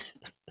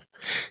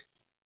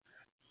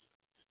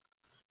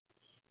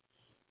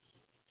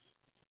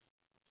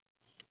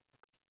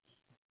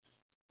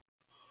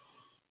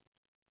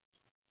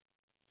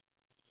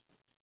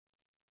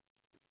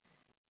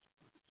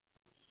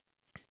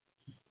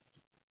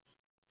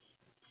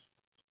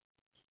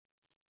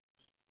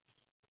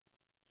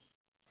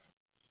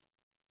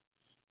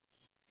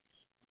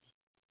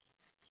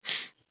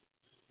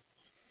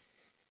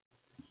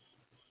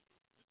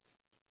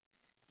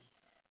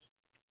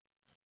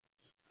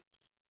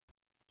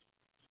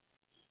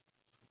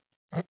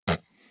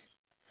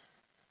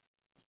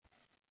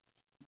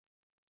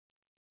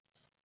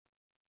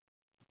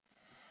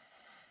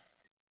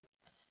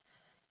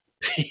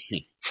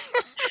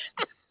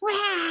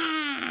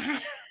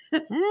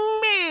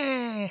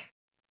 Meh.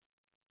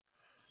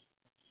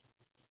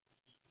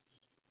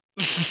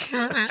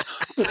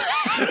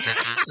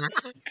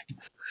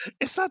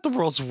 It's not the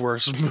world's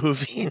worst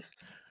movie.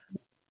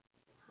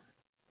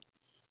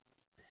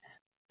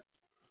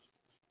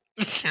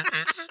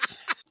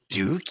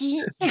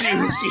 Dookie?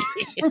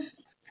 Dookie.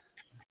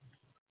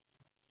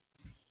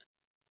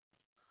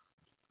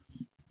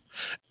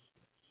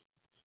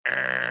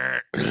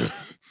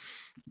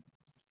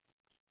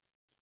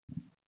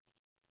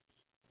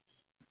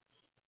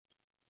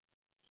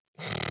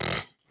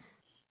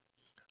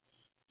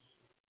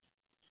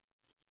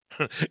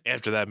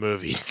 After that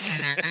movie.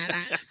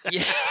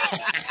 Yeah.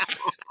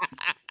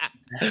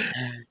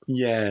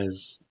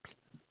 Yes.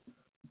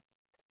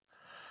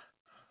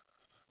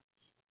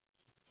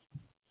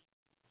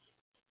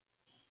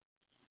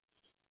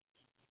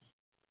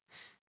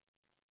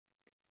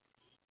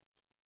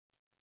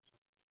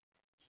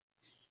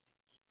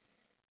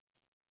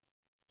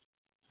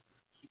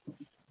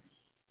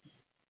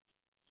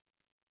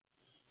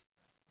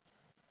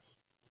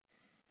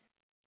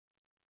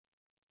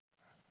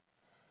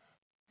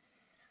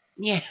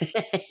 Yeah.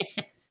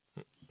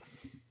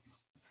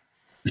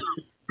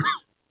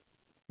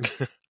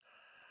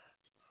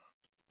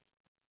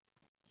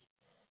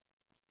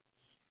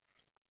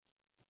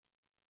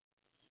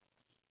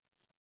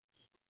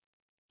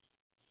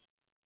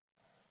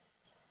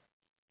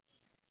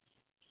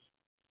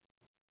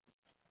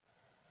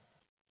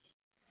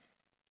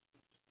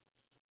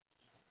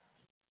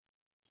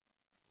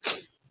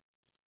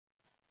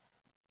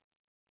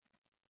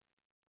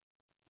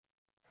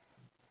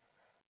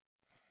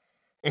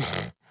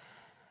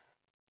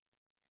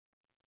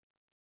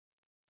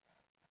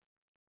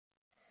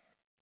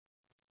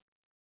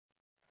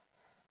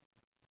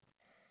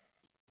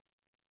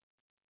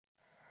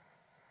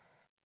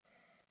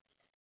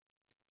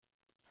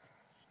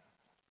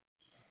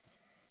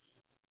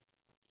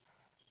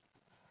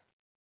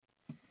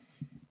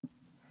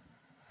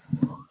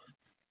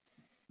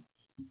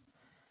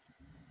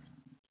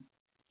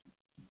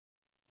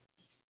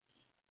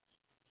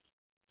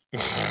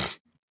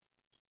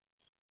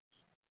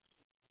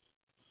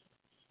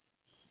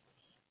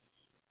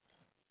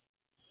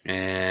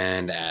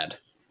 And ad.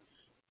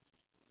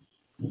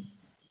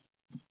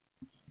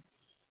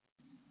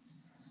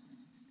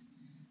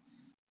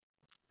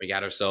 We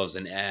got ourselves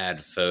an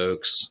ad,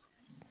 folks.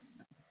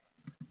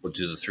 We'll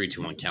do the 3,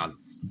 2, 1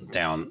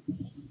 countdown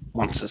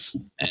once this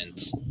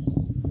ends.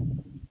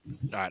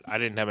 All right, I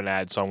didn't have an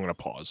ad, so I'm going to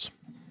pause.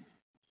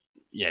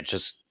 Yeah,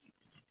 just.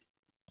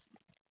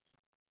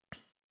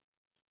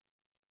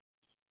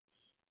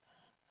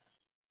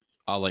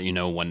 I'll let you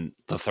know when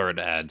the third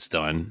ad's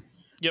done.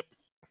 Yep.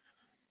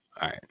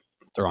 All right.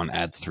 They're on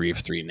ad 3 of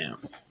 3 now.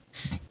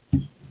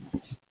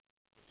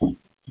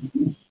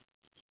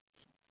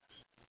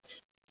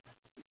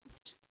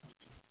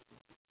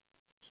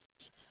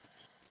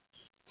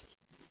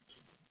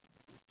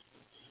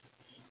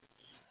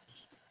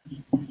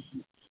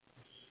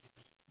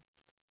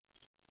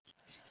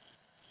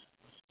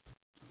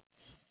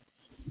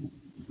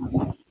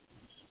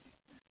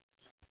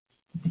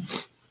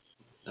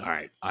 All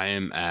right. I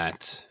am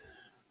at.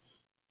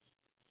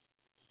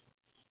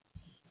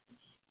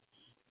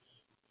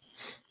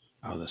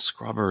 Oh, the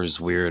scrubber is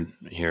weird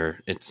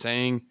here. It's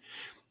saying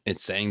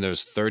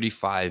there's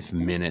 35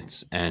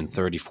 minutes and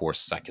 34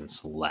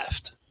 seconds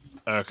left.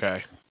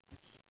 Okay.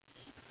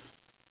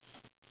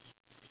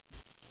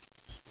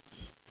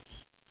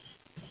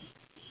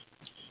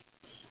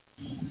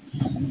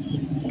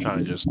 Trying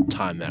to just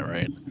time that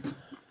right.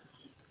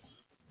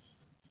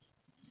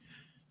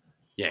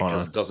 Yeah,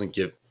 because it doesn't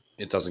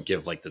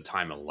give like the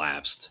time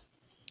elapsed.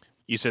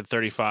 You said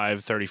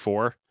 35,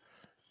 34?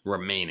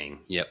 Remaining.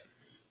 Yep.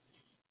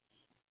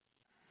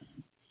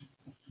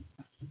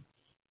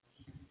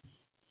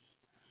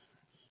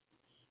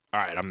 All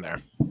right, I'm there.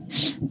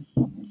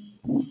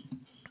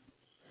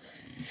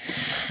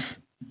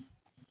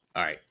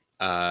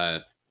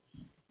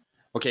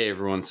 Okay,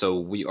 everyone. So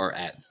we are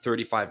at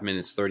 35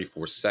 minutes,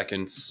 34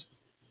 seconds,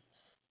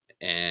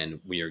 and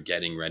we are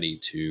getting ready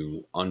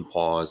to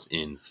unpause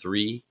in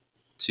 3,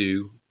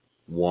 2,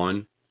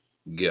 1,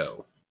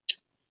 go.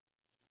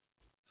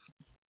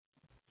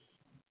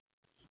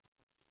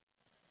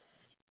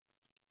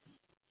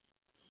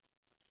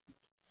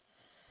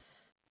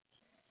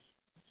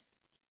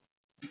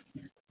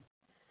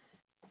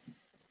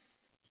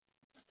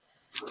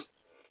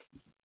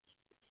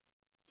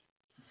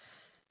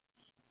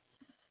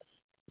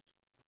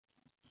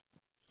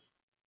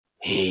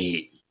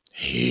 Hey.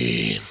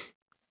 Hey.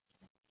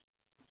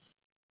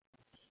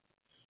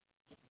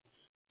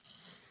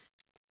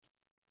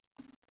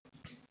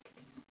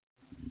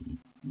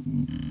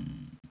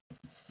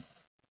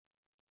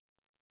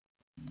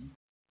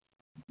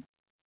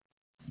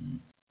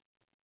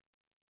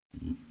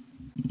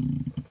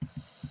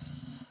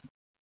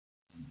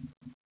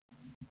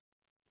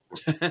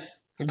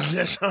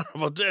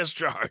 Dishonorable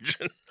discharge.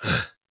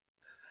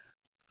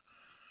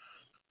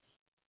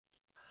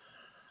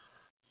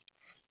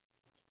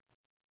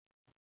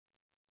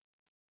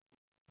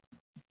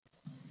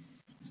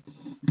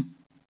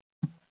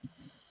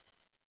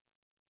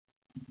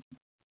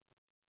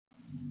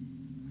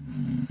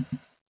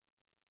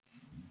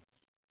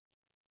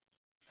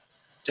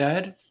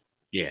 Dad?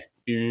 Yeah.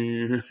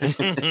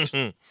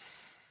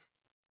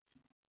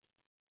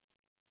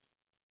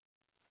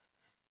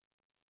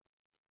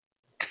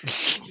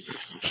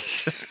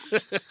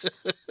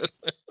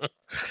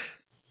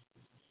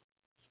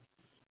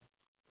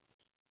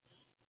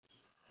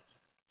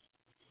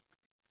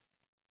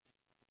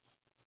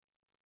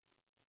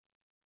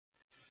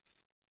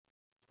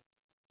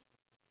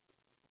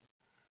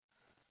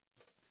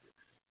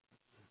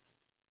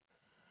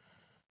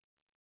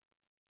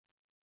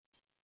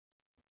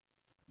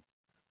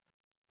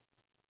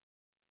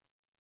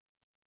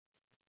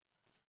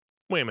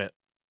 Wait a minute.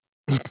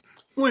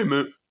 Wait a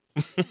minute.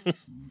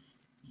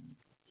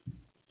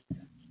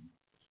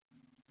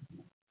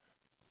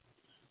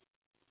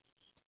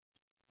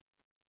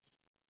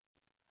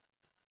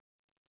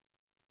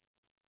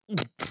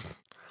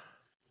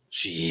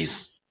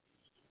 Jeez.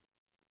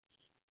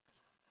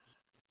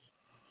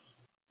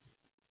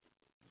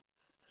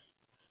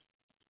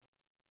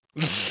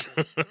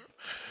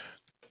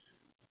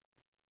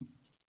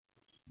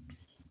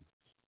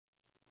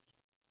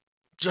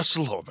 Just a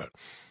little bit.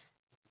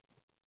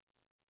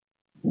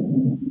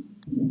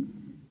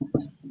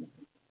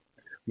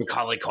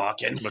 Macaulay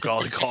Culkin.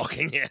 Macaulay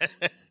Culkin, yeah.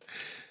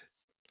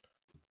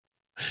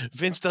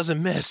 Vince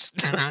doesn't miss.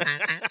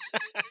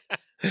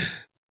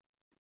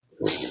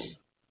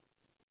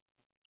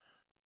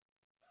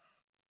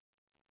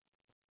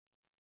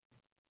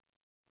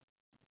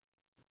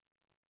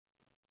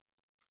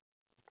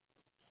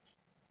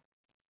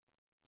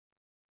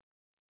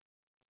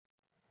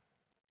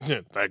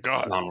 Thank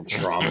God. Donald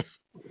Trump.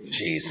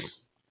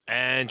 Jeez.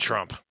 And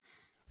Trump.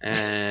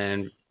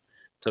 And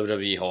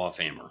WWE Hall of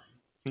Famer.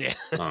 Yeah.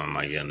 Oh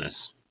my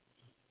goodness.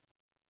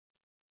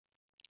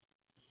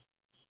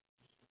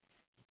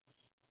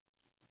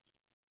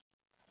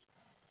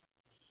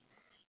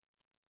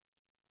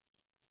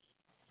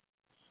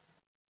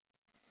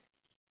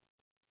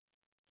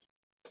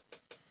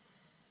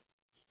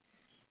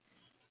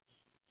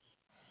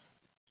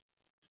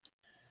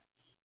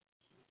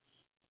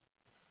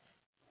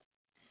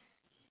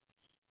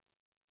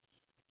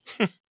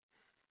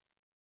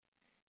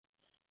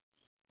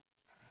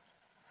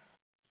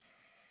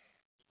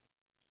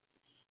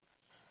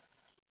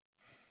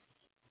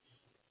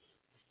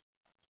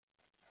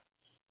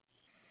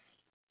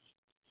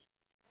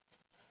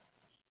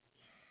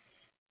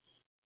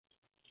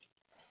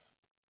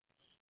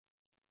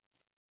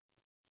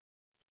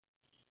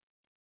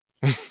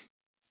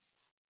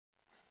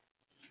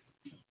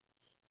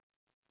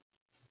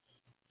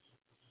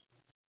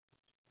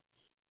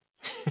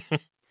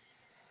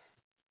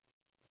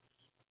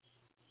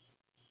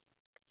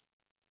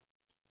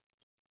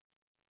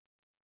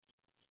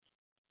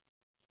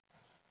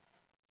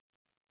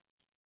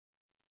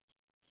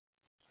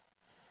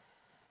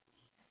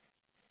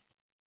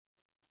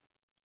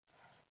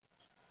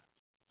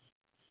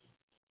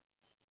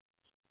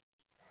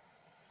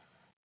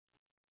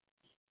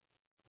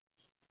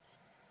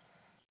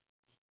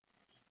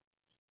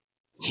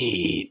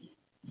 Heat.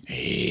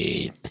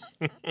 Heat.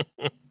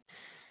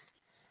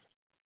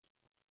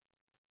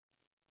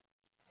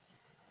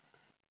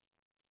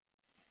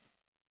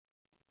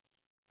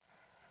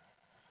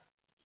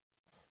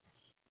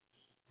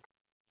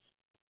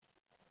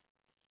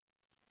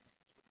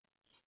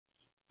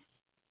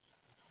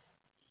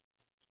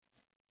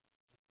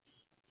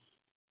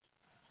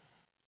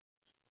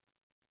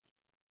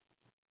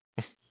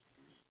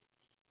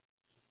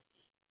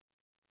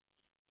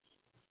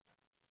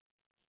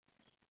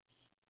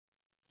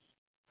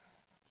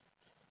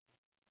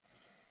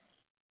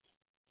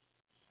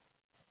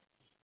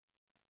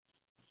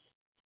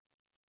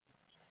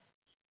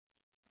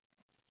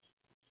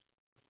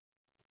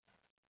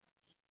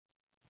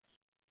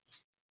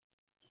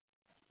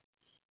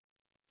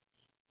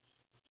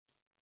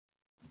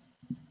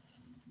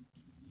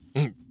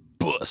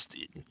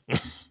 busted.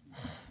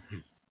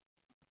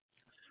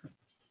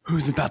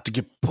 Who's about to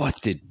get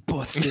busted?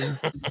 Busted.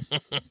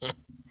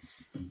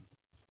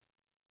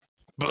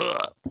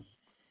 Buh.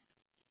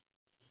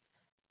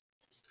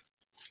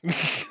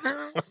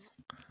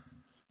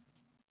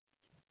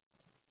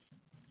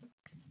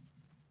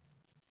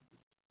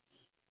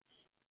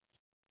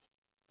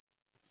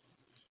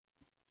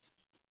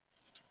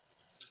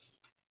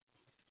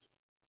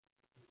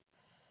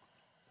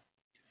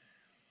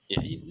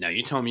 Yeah, now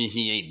you tell me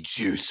he ain't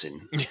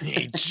juicing. He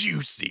ain't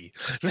juicy.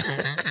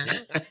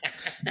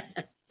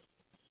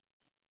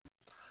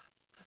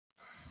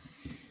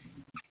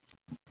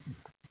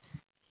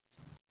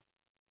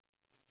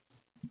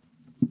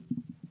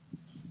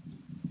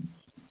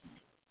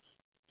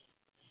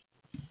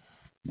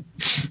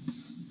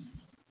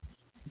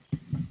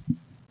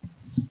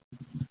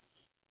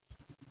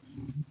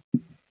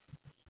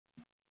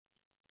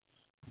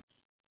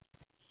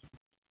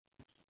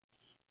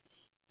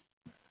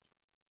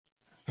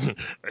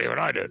 Even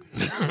I did.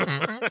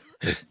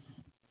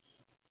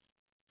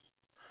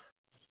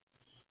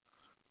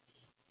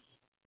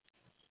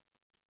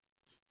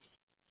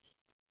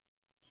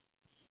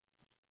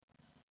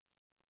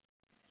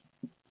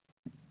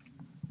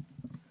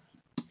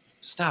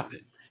 Stop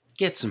it.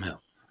 Get some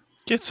help.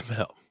 Get some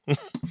help.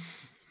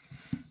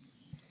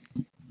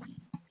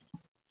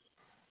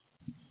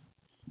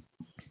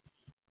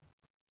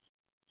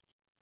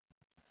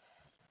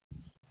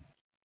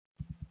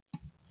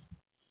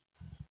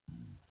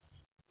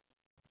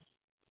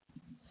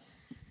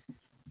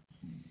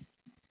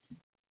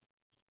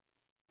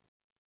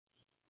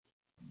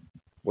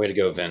 Way to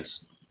go,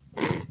 Vince.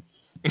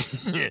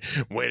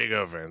 Way to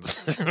go,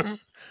 Vince.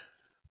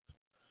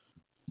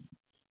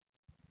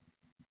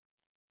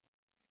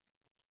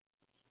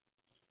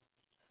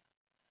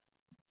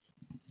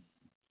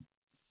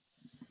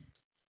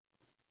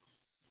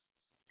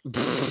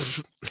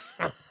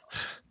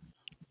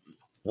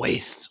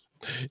 Waste.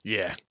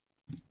 Yeah.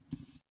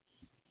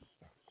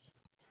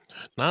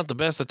 Not the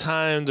best of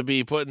time to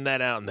be putting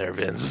that out in there,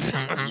 Vince.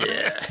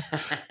 Yeah.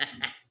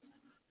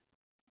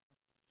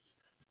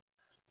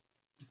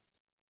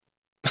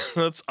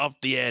 Let's up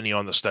the ante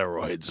on the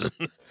steroids.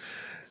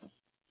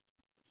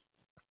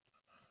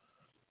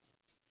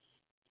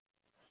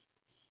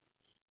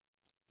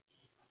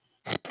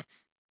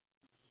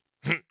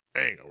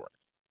 Ain't gonna work.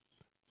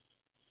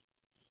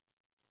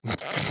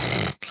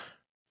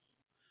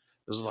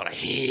 There's a lot of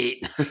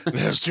heat.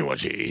 There's too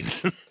much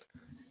heat.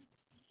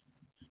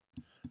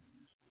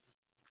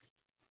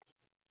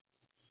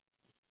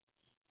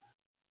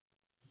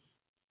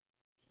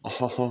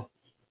 Oh.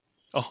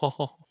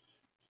 Oh.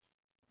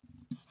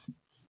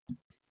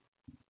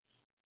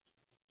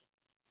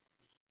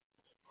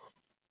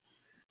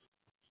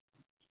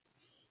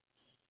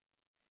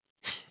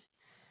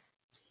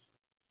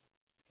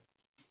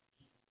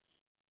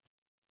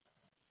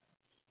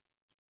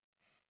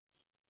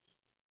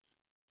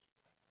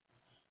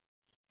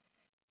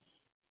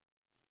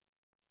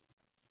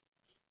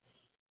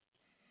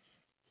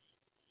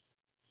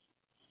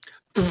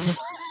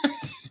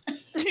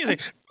 He's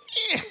like,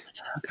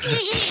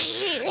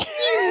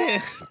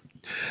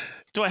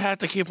 do I have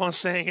to keep on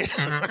saying it?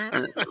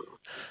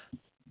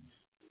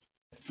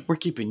 We're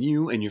keeping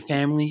you and your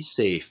family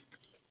safe.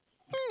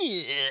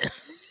 Yeah.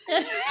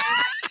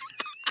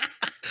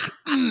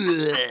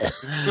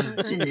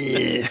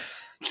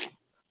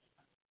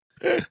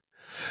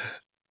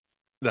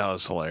 That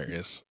was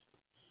hilarious.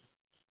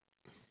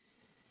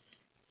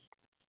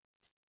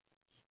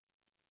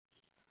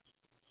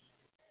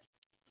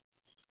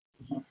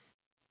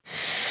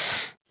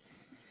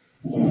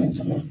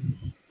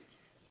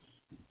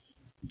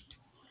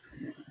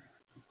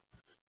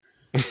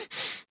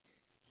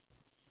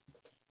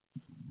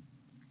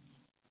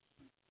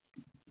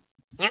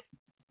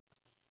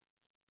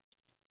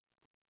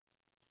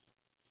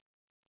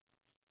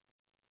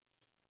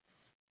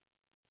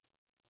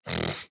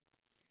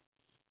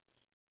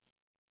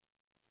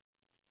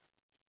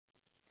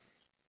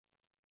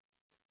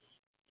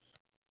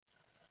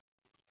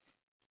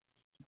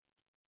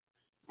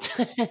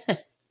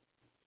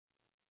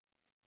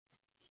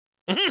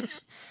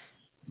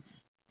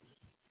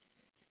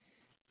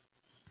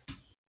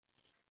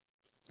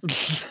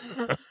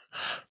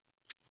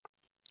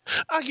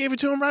 I gave it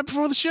to him right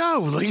before the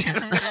show. Like,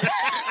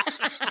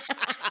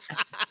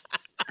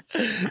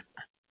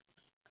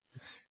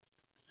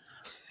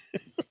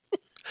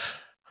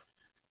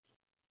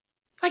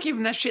 I gave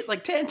him that shit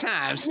like 10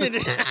 times.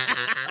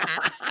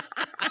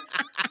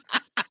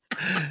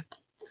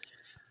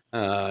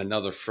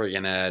 Another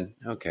friggin' ad.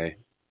 Okay.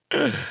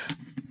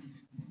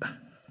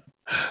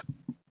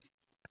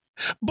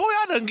 boy,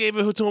 I done gave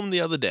it to him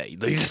the other day.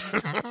 Like,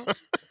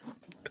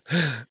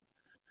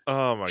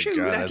 oh my Shoot,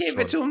 god! I gave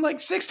it to him like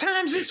 6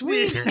 times this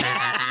week.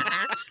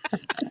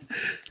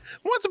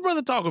 What's the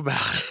brother talk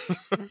about?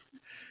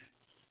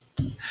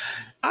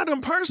 I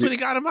done personally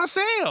got it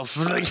myself.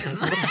 Like,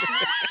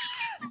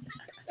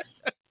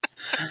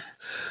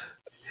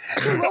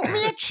 He wrote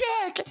me a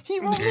check.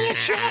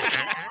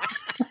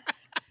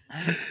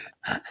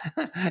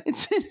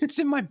 It's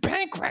in my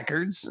bank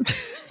records.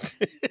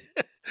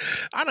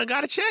 I done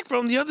got a check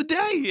from the other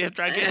day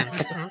after I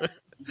get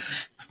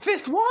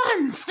Fifth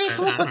one.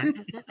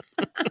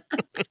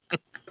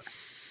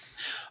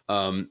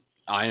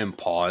 I am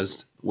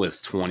paused with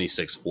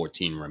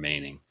 26-14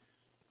 remaining.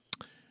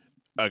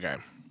 Okay.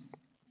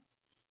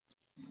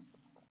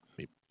 Let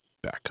me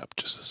back up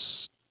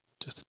just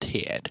a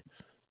tad.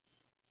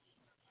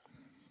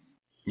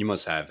 You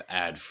must have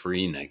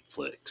ad-free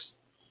Netflix.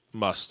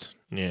 Must.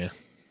 Yeah.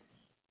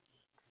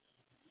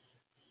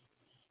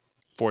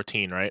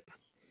 14, right?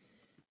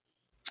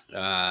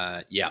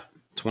 Yeah.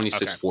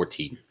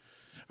 26-14.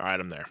 All right,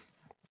 I'm there.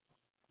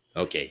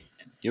 Okay.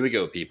 Here we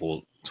go,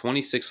 people.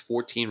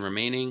 26-14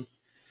 remaining.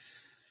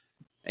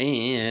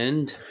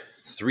 And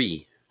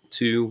 3,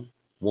 2,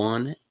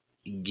 1,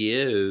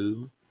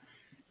 go.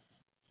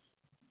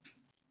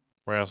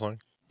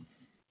 Wrestling.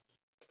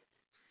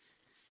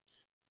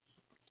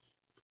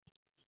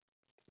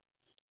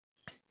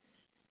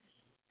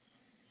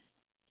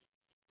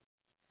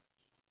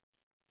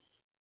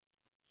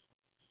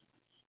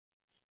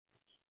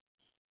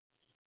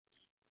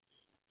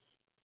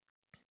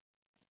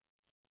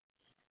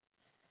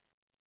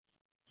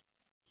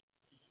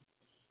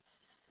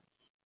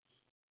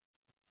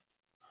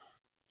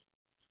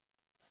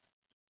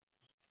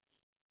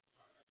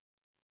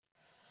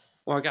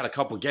 Well, I got a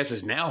couple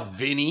guesses now,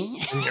 Vinny.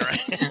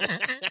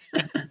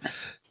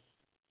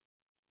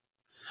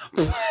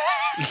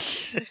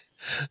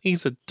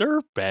 He's a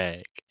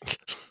dirtbag.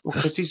 Well,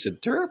 because he's a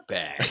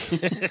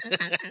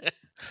dirtbag.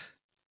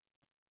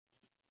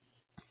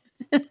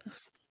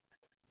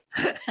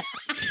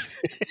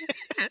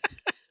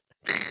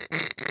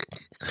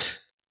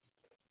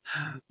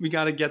 We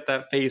got to get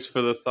that face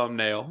for the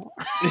thumbnail.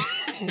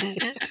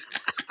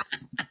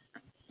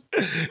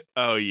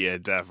 Oh, yeah,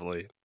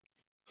 definitely.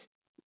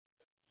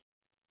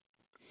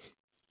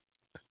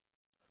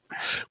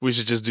 We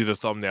should just do the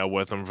thumbnail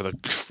with him for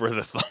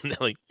the thumbnail.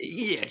 Like,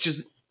 Yeah,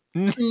 just.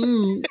 We'll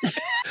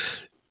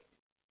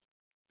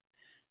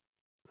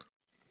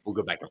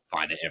go back and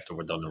find it after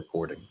we're done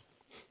recording.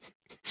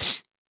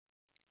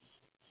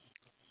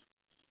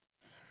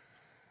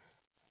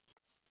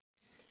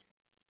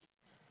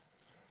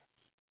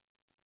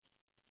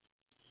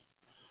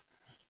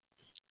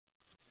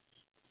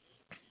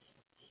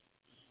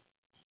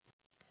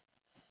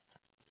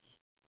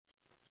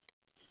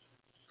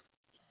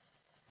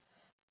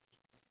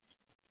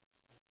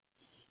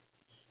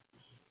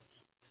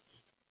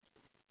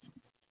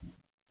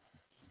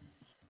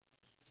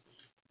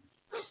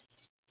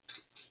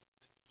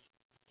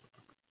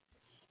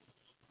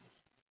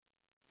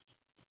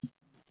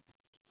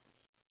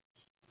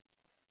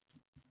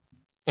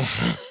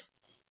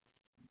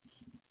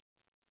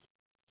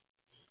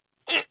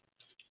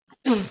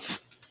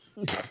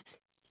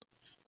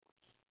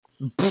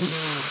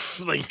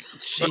 like,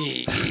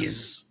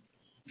 jeez.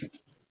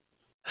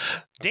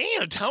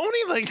 Damn, Tony.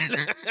 Like,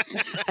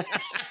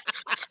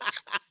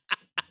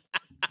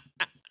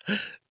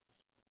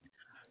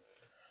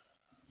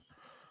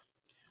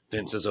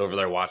 Vince is over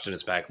there watching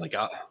his back, like,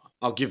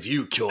 I'll give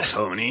you Kill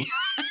Tony.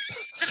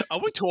 oh,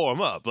 we tore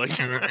him up. Like,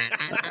 damn,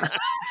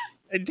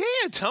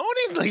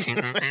 Tony. Like,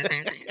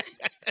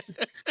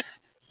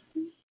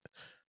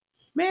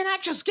 man, I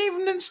just gave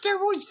him them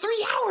steroids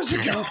 3 hours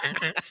ago.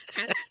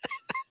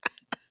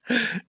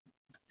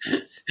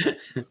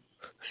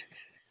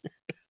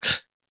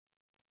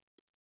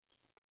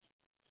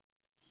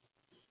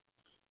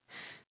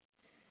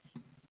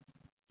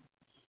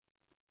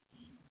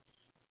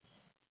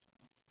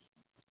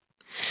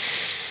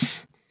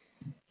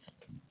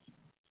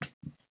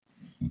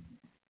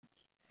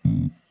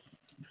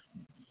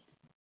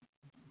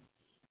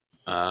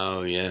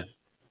 Oh, yeah.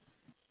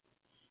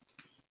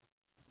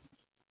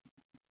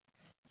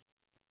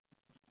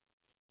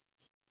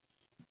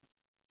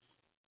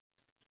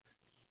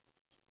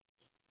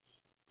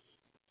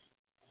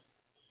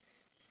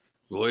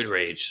 Lloyd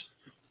Rage.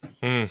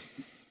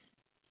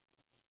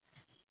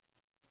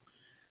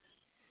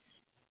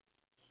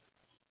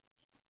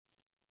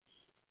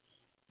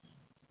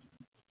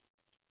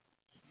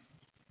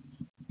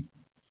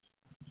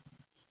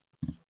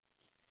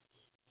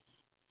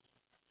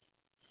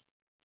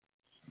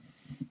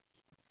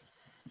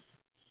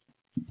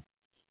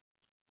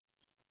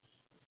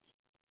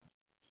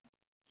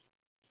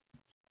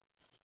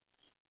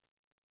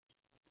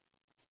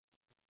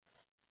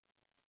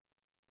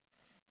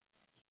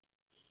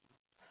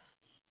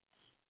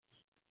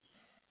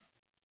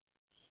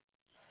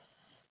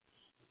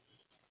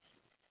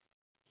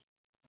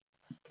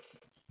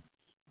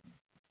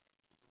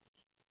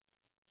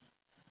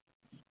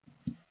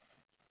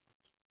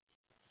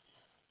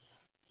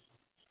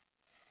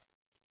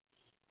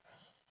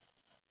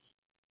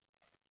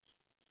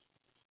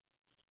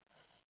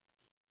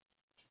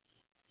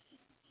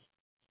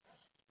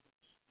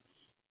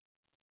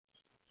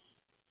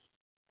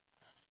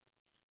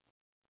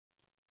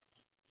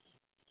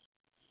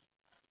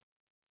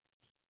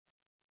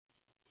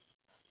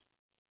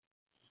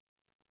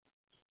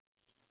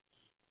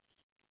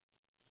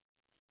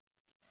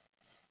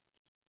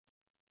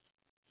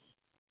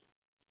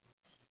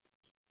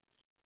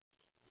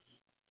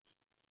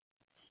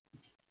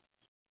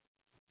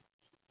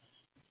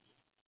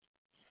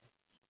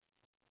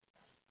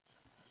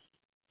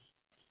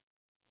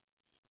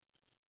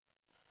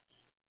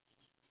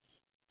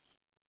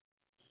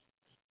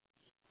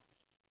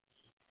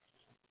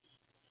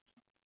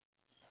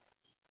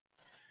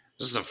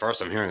 This is the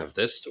first I'm hearing of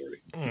this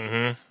story.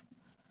 Mm-hmm.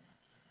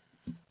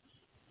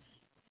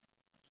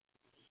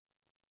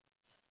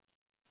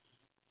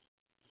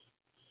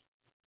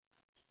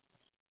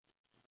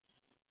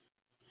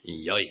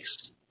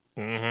 Yikes.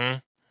 Mm-hmm.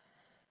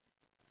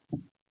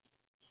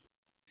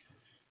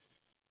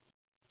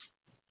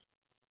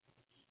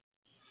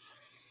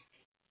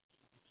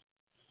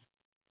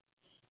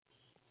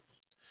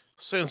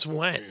 Since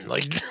when?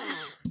 Like,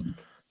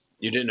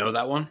 You didn't know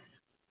that one?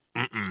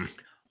 mm-mm.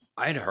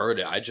 I'd heard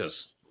it. I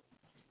just...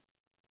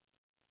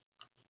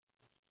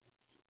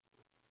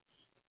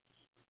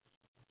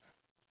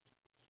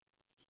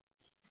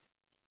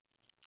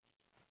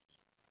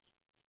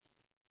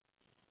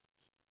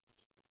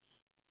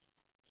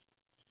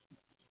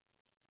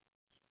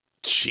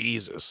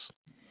 Jesus.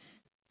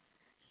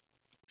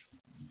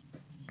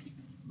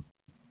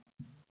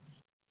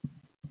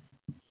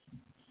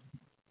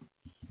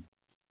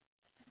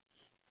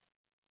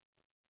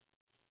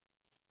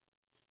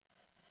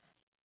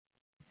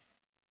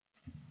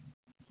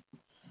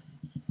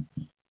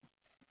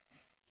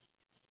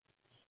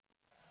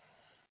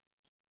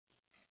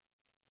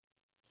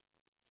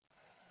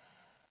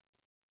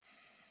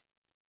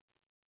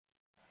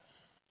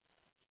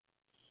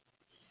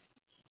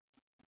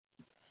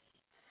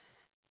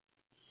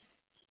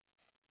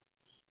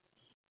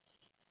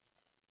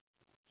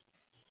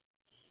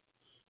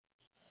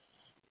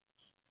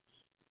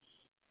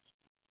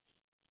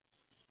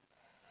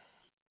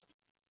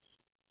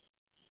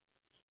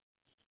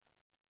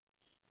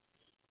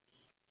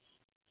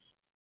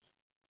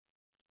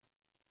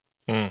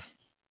 Mm.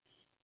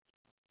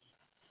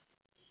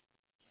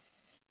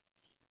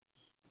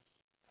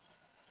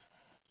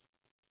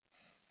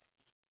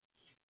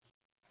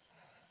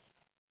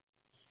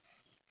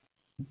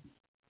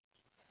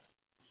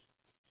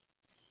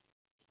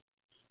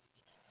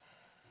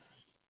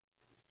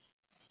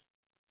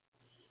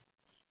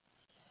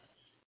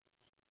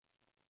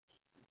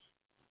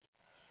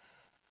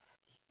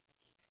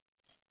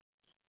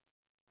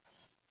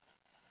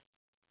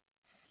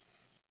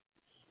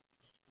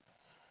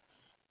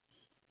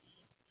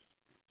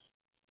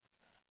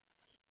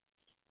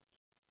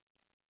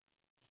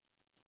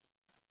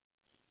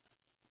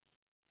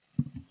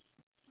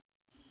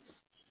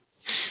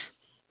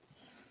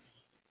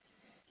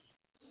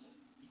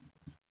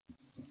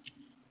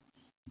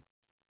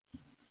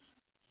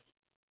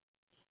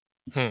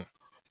 Hmm.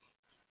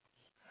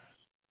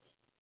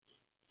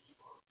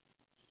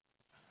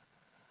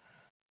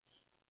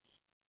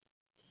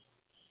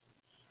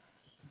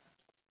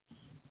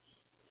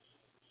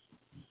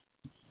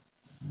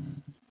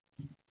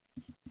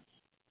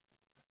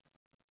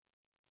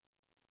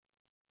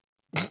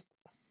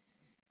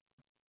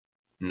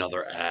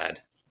 Another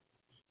ad.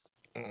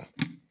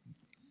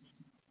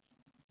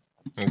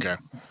 Okay.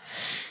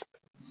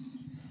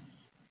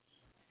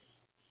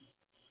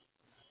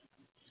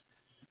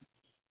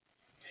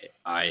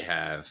 I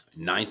have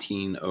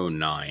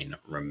 1909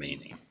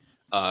 remaining.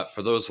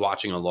 For those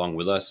watching along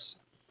with us,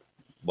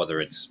 whether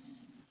it's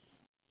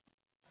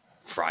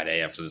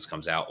Friday after this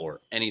comes out or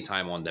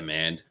anytime on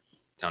demand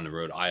down the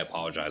road, I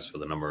apologize for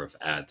the number of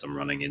ads I'm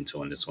running into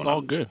on this one. All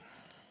I'm good.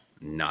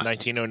 not.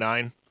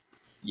 1909.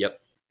 Yep.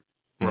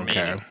 Okay.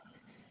 Remaining.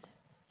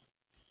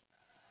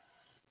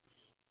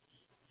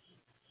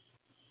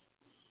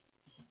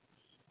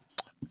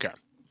 Okay.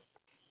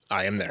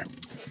 I am there.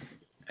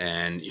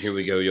 And here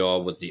we go,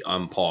 y'all, with the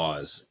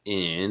unpause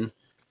in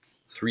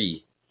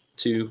 3,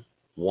 2,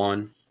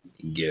 1,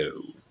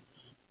 go.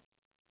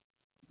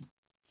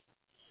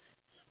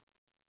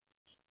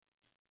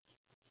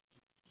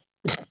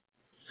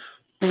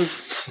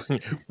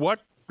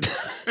 What?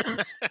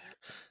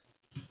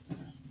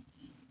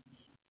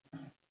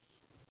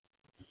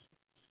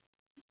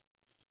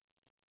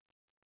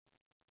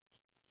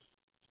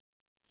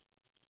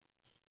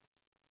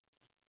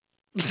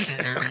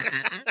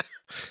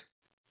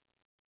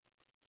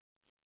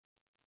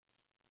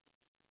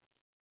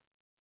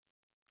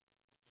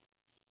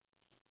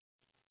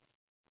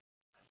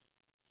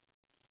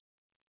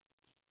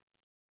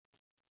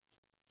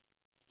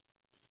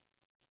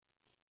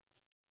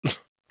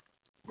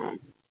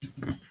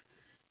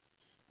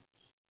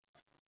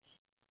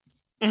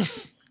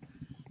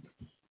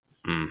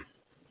 Mm.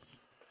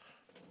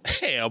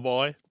 Hell,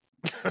 boy.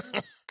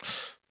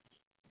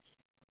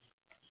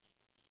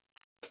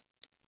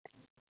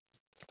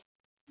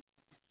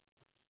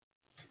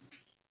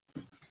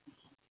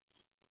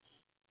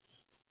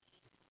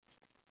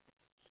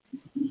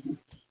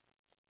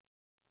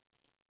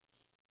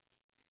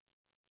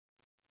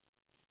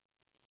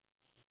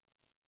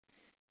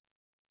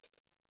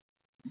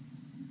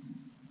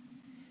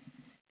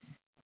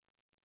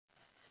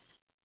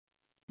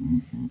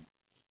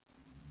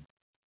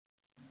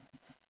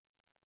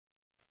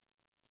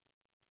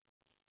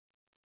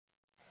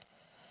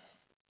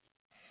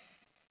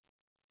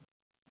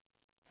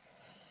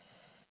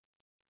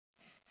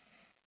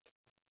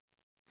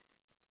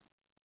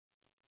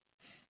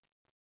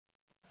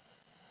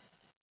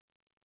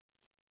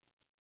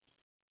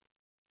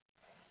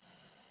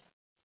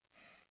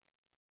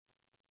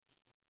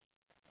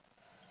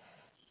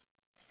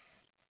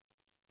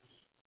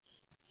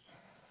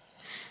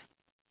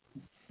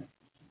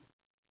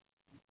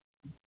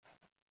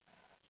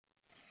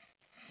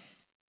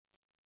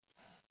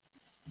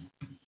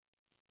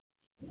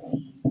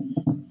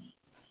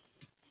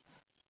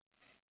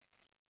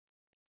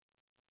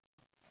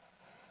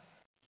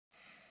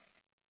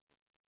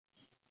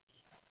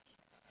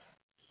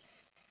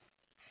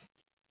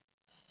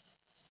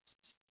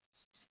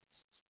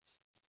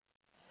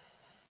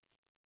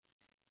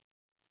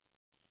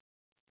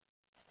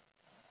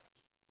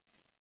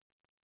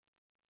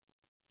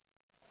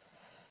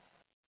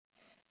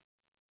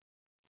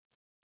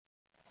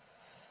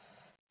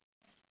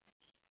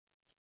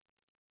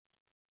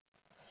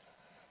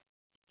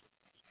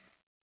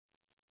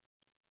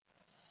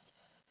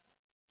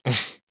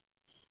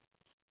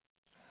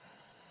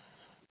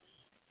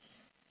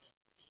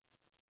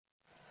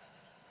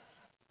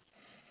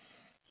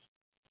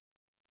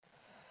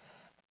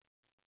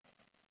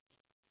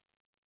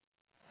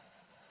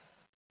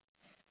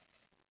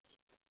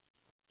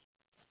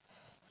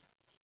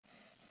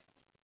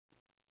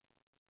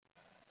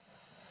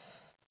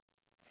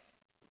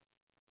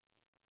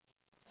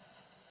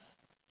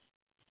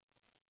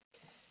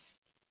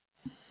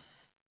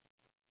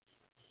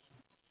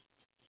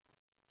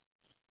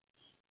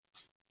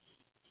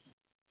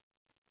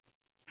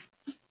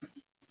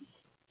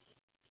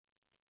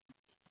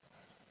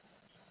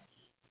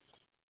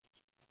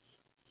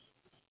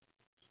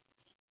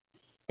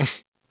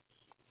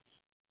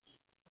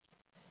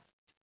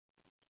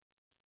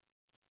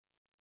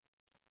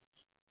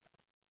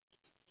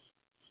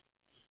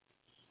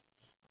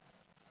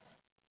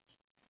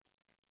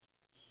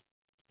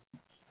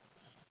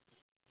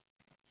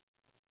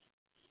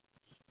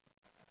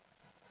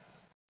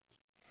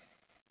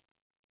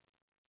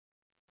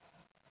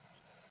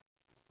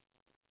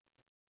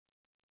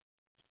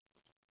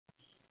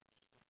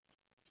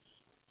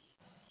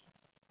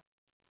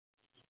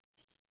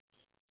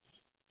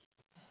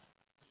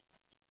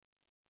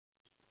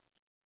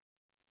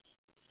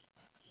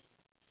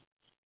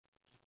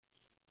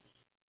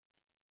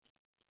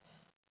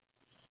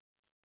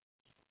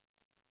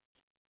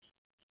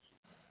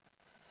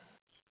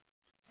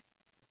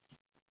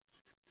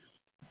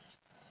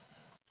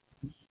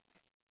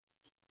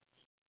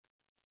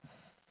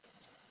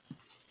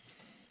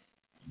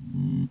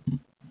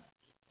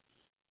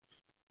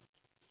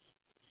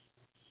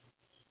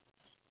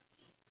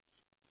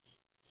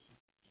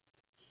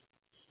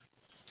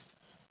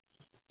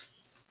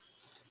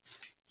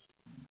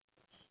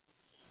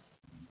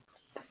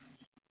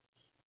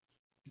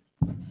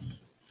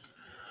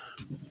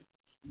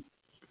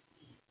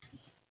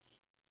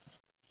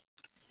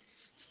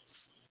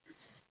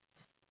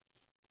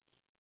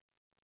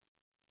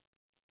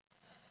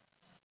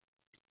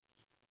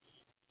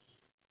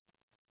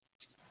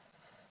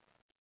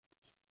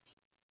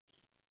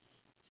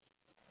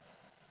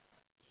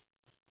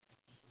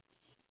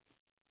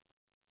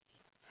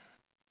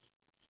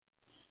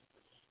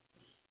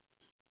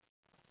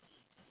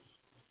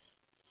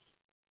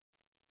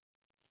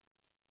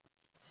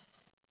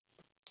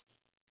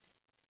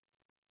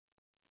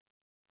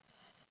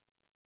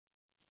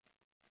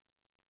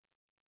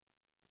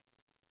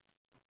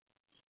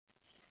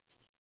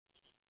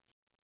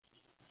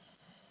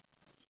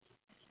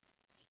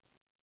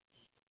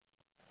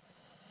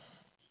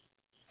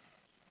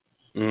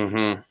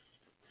 Mm-hmm.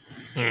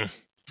 Hmm.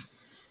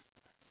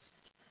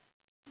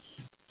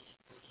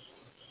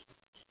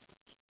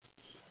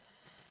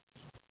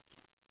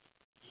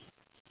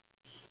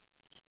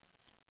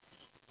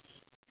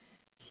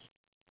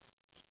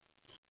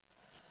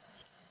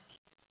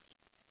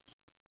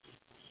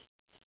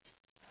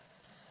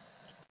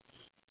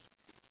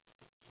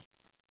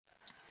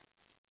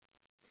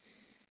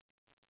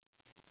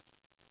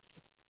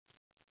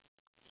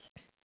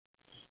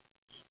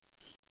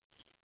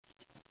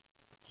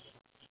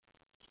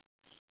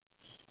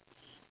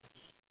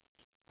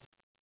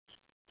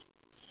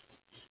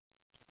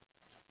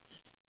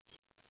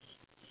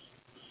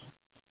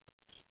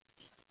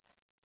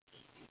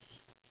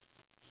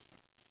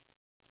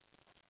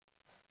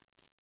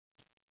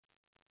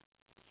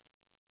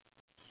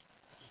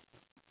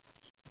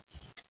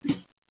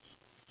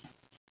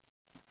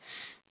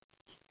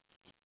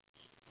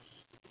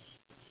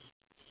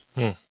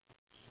 Hmm.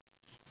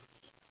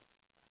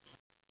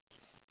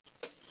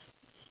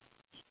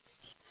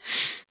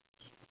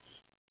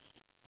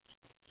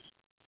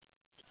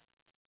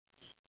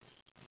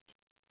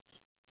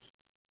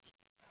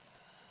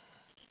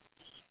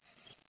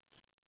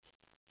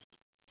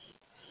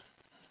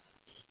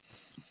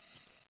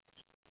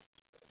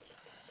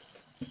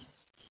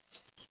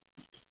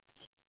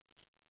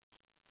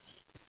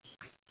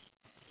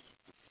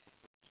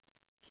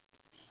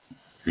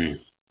 Hmm.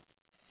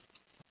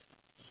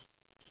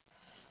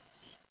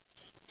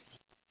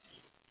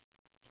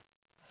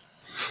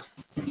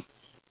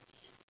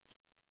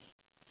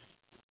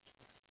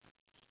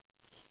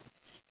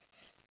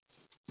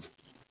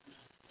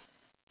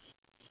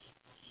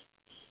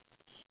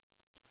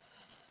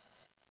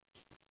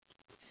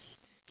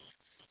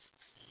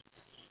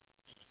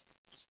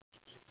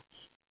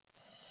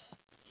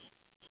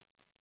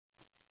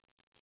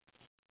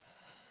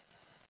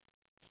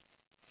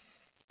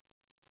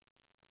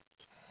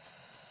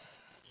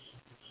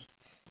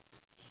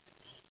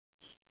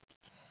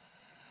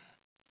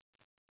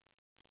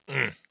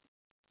 Hmm.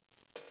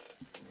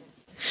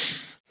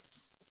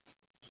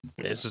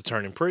 This is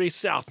turning pretty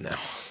south now.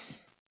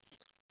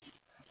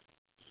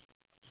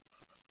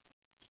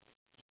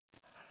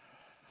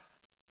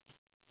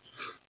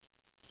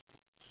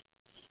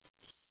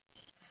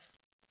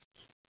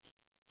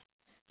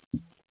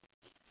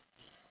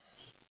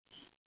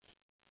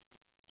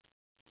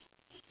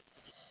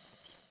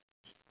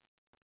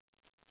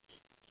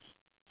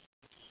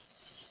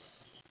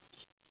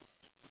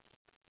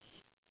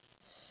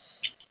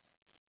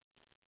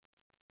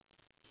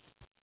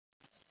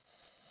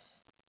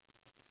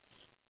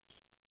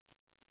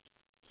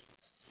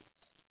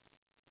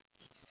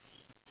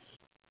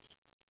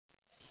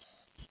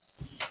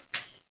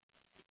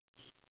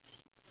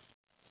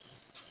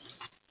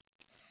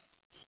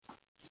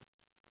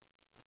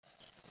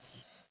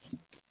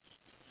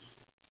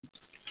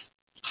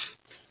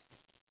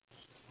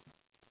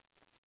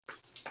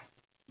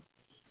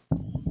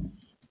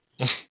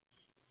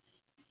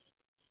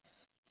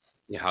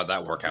 Yeah, how'd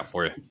that work out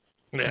for you?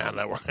 Yeah,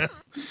 that worked.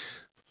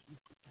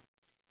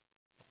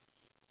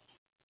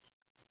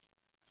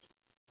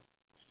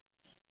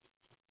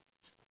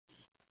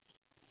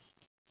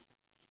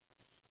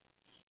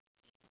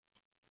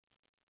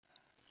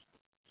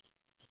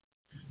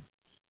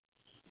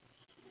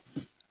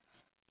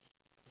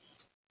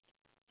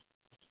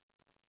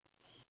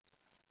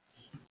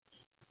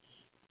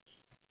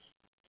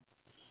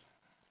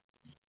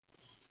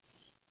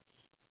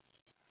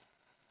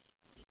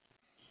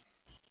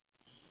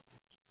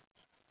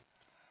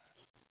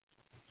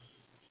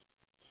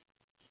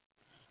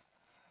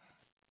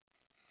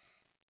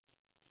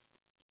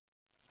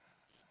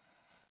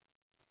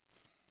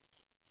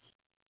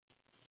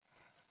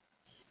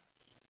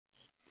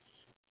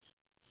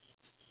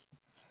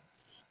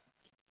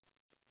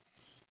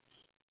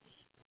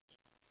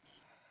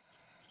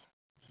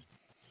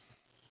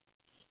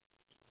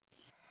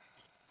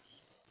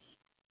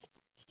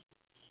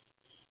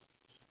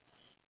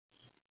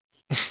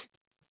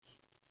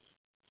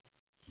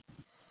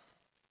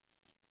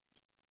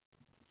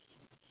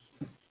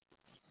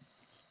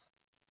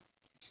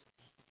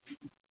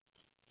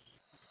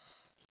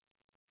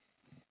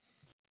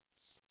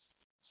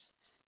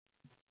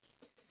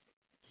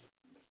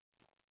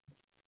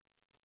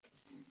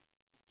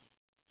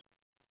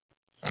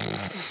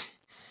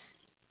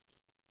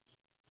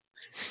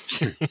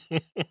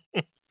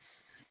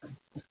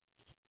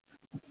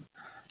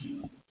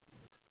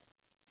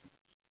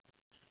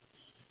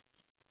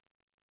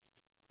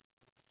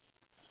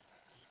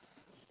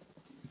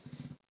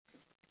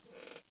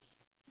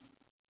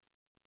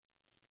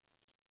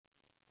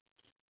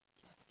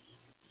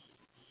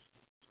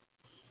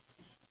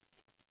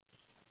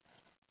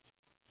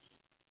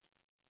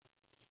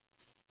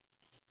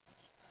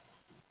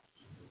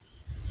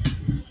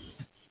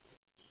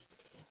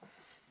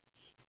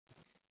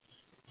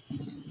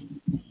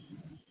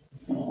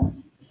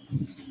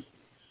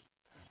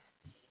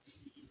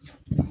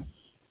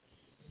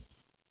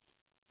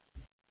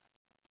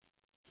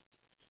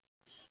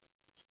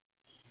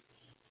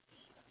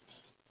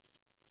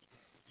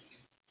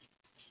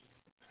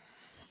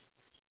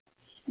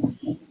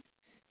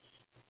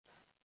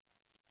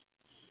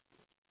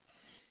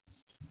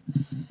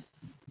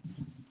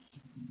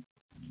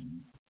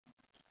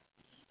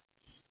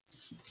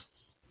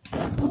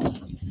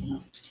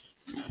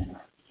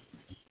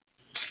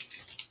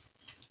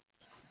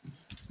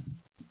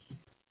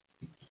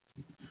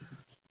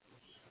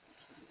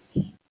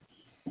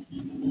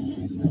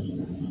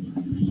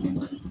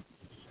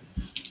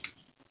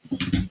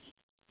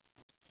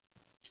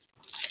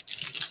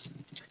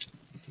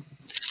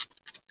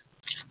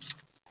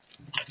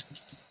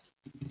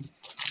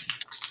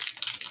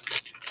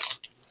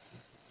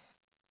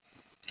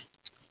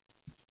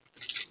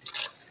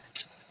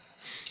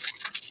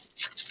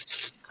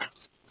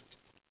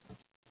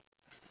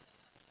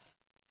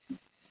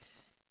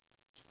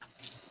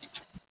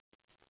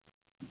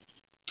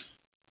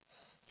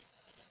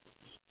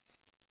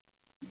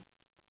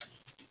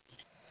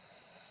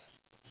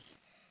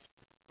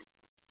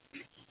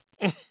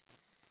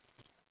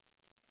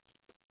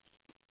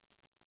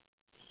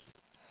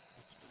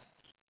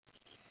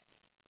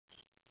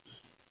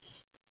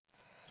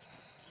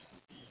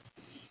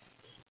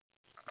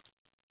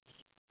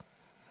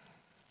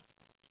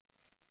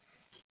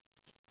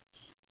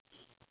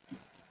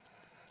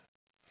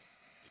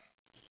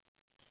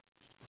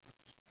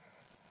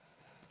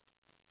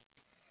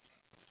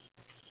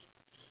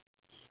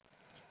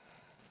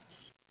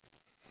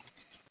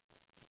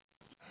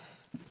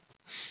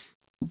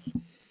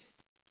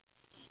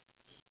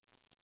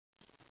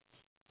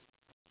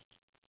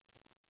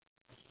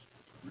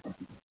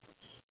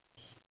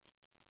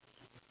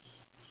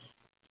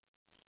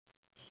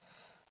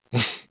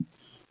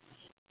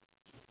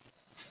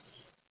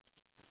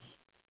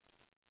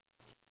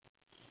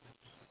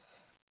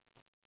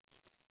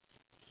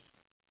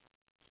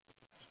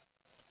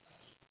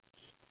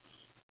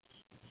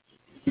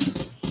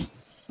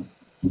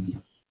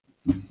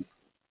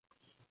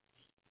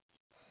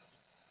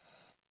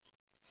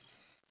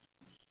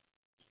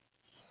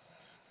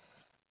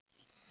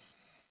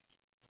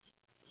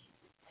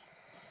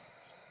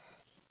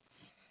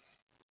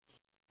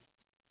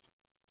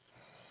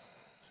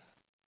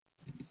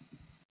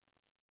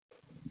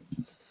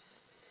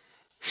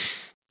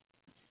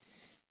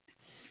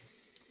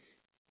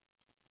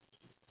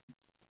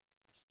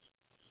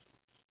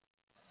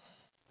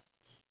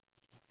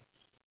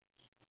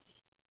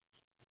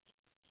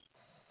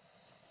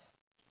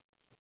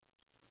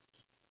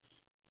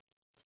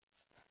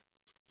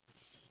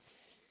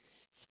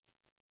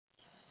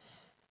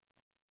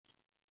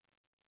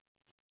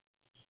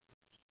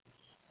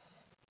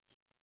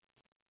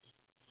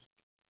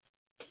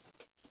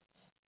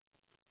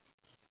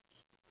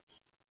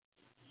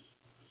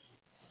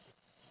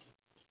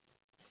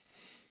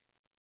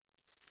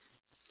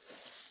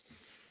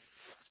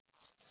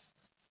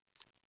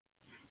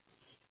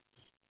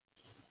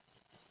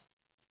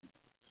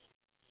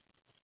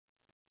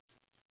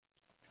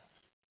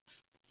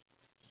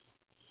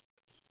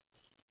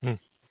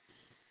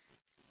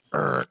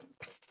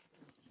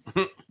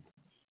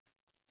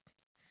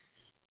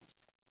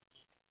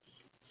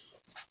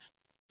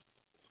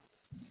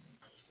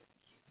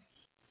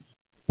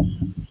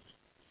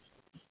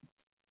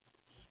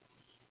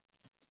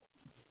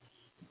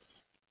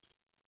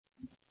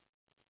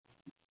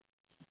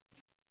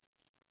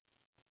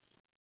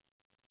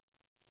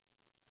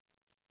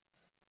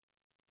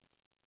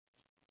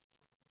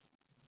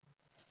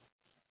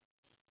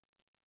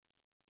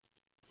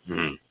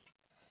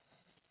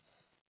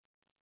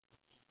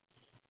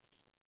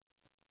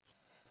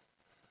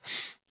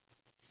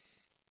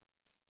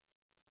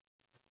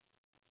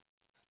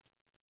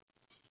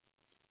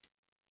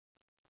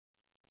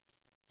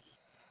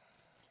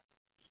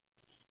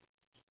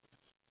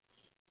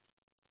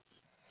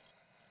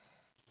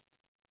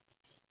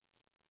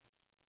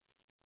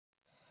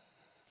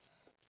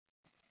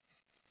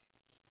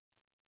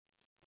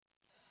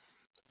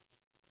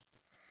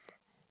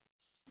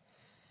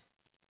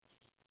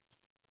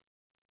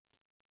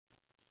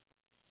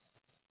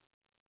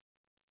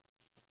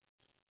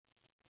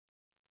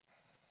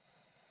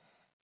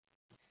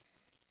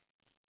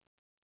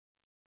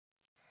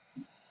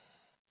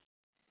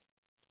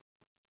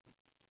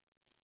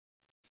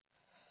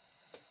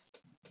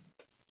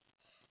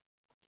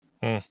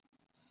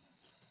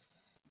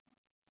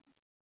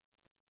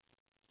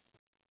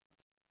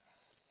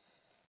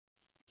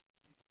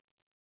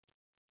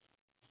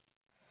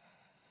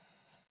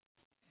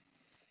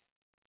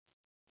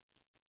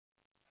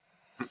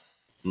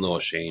 Little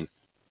Shane.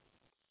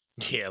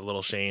 Yeah,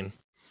 little Shane.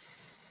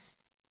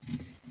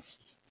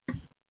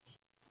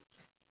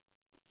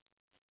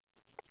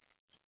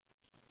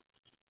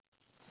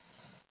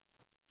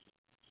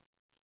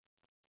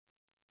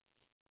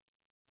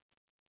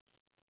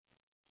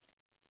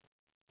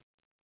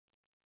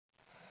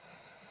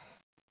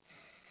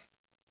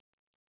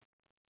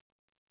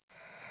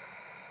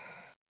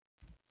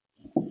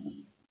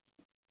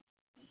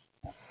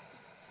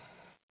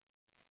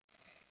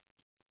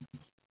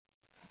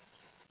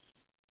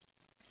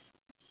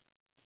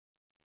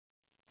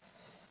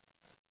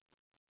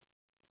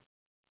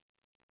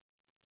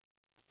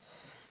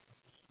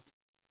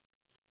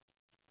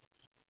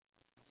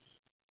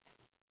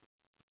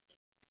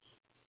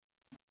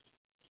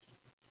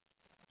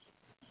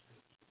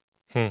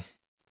 Hmm.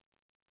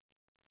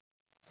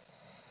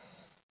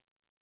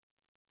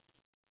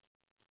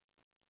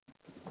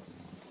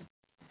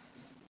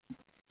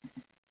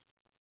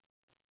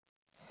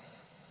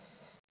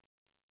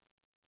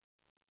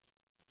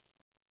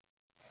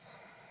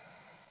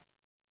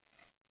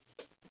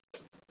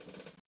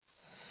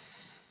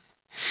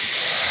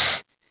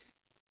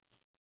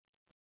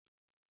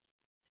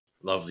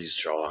 Love these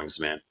drawings,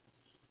 man.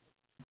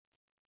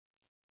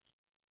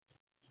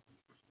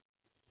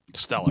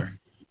 Stellar.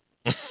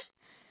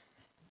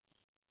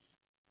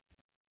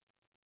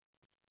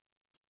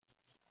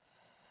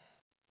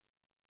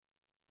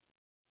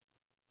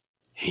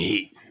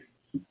 Heat.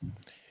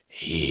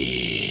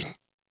 Heat.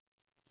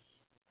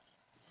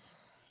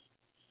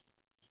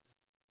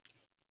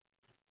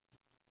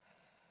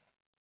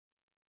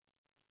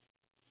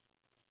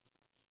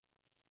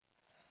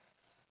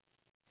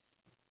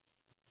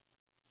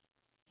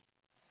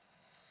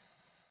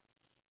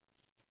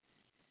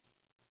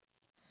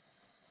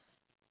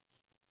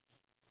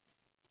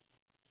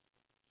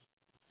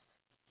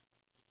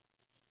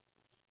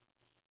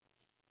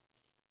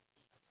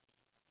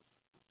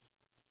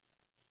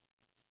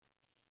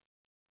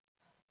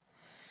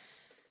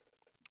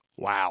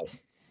 Wow.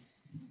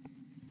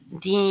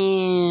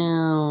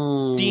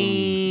 Damn.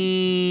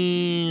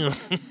 Damn.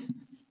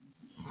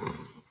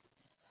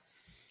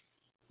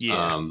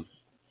 Yeah,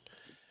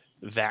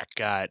 that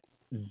got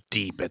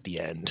deep at the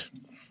end.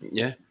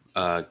 Yeah.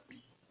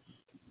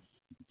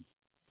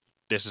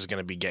 This is going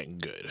to be getting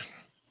good.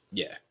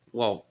 Yeah.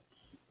 Well,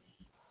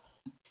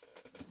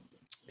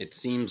 it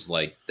seems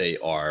like they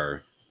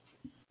are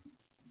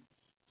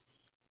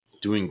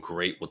doing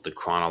great with the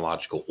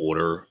chronological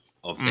order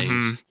of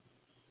things.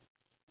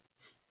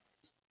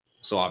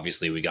 So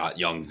obviously we got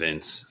young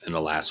Vince in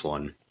the last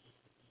one,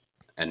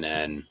 and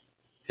then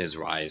his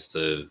rise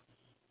to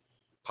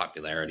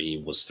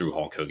popularity was through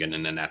Hulk Hogan,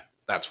 and then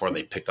that's where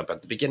they picked up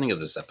at the beginning of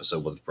this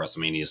episode with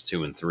WrestleManias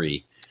 2 and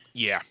 3.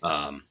 Yeah.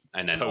 And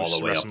then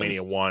Post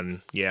WrestleMania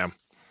 1. Yeah.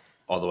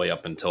 all the way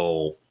up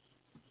until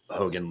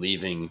Hogan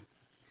leaving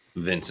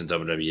Vince and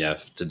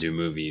WWF to do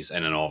movies,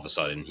 and then all of a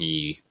sudden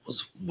he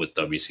was with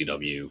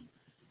WCW,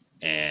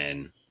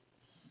 and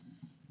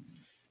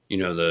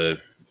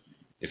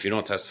if you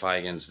don't testify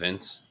against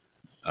Vince,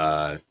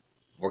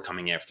 we're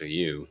coming after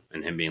you,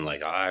 and him being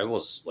like, I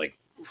was like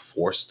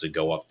forced to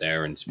go up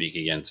there and speak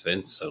against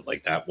Vince, so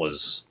like that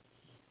was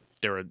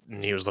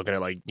He was looking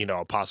at like,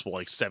 a possible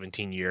like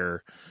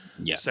 17-year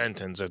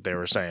sentence that they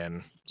were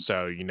saying.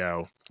 So,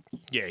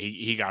 yeah,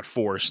 he got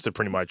forced to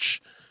pretty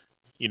much,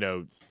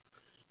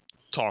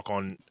 talk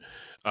on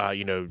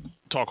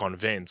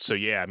Vince. So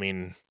yeah, I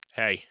mean,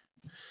 hey,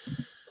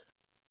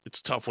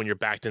 it's tough when you're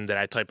backed into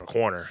that type of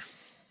corner.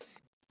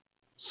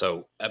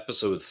 So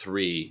episode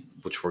 3,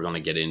 which we're going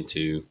to get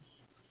into,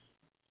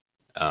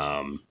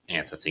 Anth,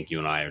 I think you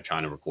and I are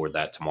trying to record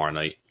that tomorrow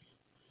night.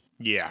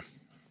 Yeah.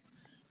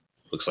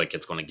 Looks like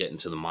it's going to get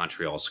into the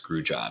Montreal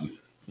screw job.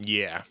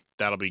 Yeah,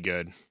 that'll be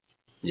good.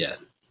 Yeah,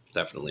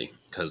 definitely.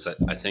 Because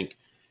I think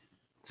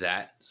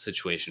that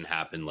situation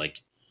happened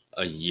like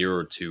a year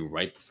or two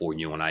right before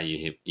you and I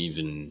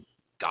even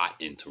got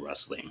into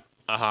wrestling.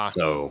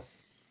 So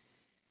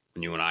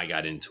when you and I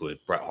got into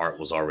it, Bret Hart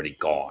was already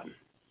gone.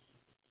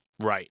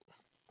 Right.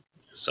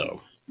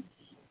 So.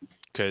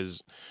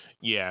 Because,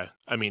 yeah,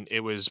 I mean, it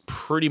was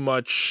pretty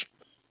much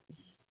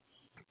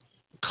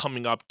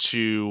coming up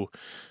to,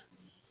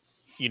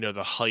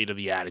 the height of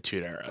the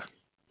Attitude Era.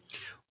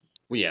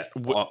 Well, yeah.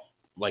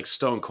 Like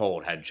Stone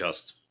Cold had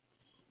just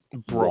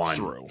broke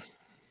through.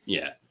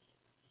 Yeah.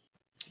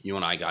 You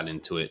and I got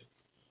into it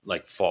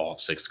like fall of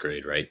 6th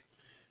grade, right?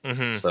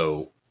 Mm-hmm.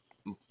 So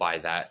by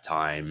that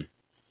time,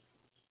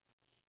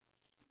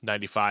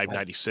 95,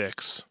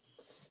 96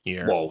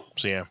 year. Well,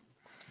 so yeah.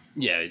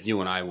 Yeah, you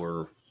and I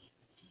were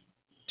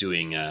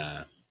doing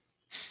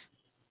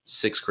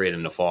 6th grade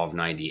in the fall of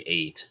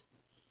 98.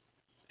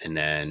 And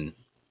then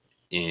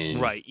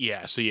Right,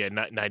 yeah. So yeah,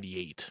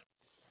 98.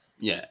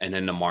 Yeah, and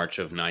then the March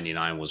of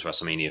 99 was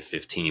WrestleMania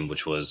 15,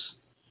 which was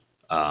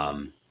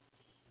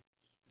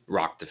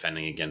Rock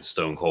defending against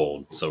Stone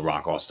Cold. So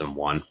Rock Austin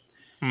won.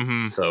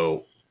 Mm-hmm.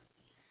 So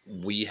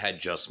we had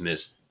just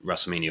missed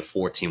WrestleMania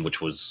 14,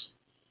 which was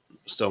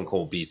Stone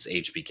Cold beats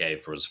HBK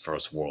for his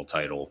first world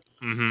title.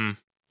 Mm-hmm.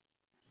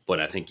 but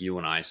I think you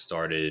and I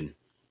started.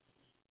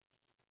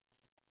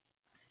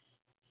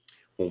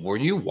 Well, were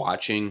you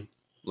watching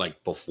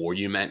like before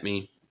you met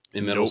me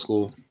in middle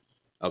school?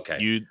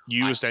 Okay.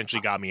 You essentially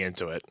got me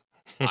into it.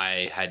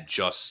 I had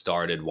just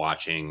started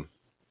watching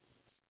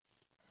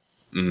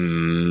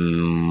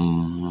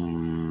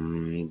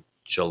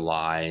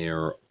July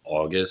or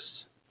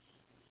August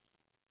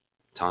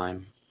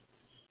time.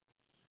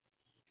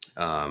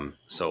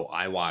 So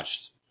I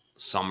watched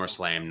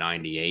SummerSlam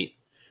 98,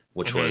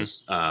 which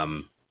was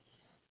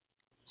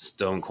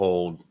Stone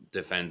Cold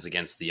defends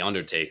against The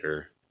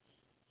Undertaker.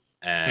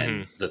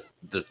 And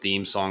the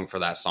theme song for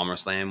that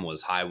SummerSlam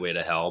was Highway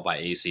to Hell by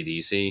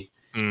AC/DC.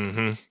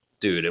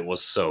 Dude, it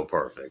was so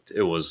perfect.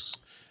 It was.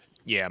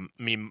 Yeah,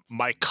 I mean,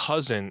 my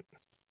cousin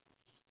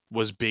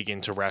was big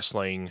into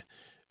wrestling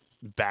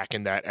back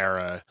in that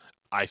era.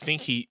 I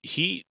think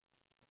he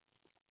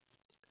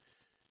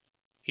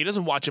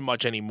doesn't watch it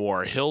much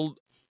anymore. He'll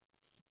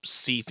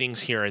see things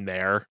here and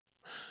there,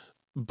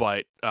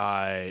 but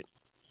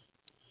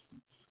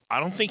I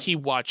don't think he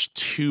watched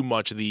too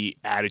much of the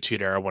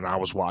Attitude Era when I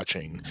was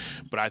watching,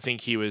 but I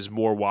think he was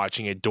more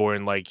watching it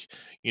during, like,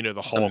 you know,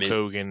 the Hulk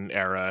Hogan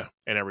era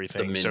and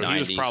everything. So he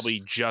was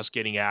probably just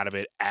getting out of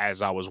it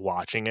as I was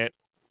watching it.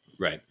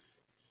 Right.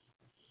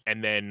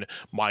 And then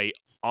my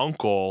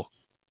uncle,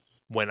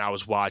 when I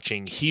was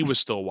watching, he was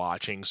still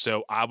watching.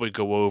 So I would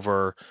go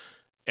over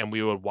and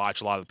we would watch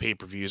a lot of the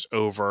pay-per-views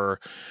over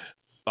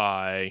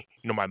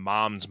my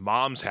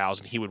mom's house,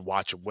 and he would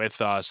watch it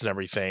with us and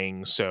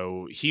everything.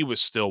 So he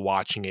was still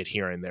watching it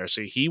here and there.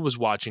 So he was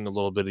watching a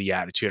little bit of the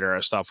Attitude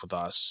Era stuff with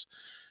us.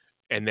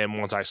 And then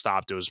once I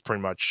stopped, it was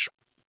pretty much,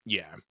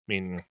 yeah, I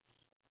mean,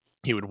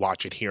 he would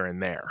watch it here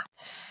and there.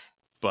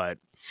 But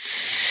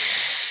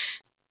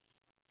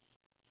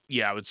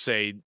yeah, I would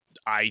say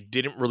I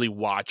didn't really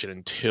watch it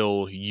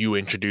until you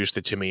introduced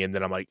it to me. And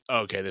then I'm like,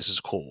 okay, this is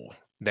cool.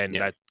 Then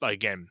that,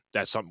 again,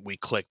 that's something we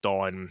clicked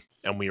on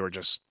and we were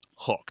just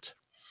hooked.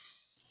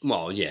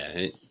 Well,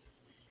 yeah,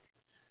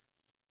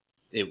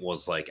 it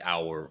was like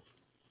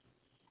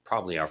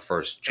probably our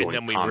first joint.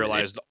 And then we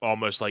realized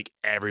almost like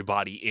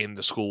everybody in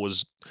the school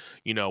was,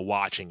 you know,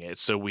 watching it.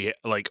 So we're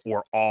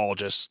all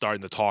just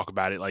starting to talk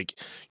about it, like,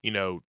 you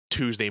know,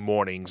 Tuesday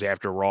mornings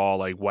after Raw,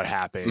 like what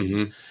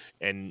happened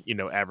and, you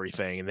know,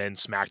 everything. And then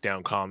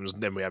SmackDown comes,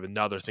 and then we have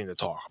another thing to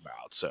talk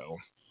about. So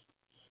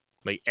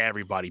like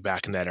everybody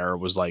back in that era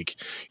was like,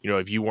 you know,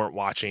 if you weren't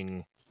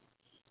watching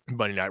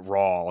Monday Night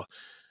Raw,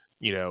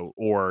 you know,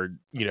 or,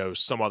 you know,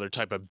 some other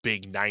type of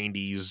big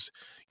 90s,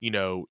 you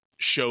know,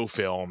 show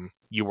film,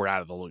 you were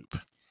out of the loop.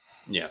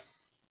 Yeah.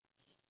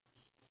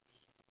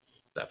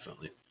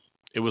 Definitely.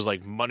 It was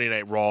like Monday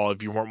Night Raw.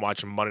 If you weren't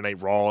watching Monday Night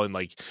Raw and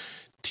like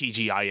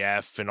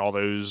TGIF and all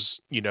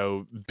those, you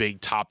know,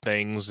 big top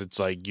things, it's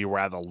like you were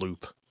out of the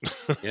loop.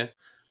 Yeah.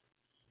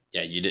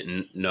 Yeah, you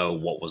didn't know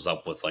what was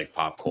up with like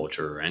pop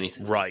culture or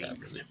anything right. like that,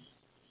 really.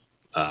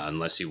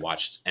 Unless you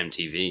watched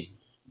MTV.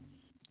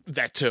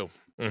 That too.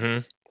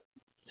 I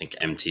think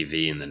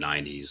MTV in the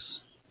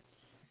 90s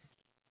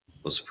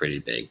was pretty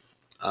big.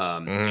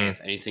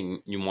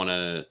 Anything you want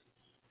to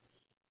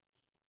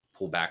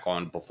pull back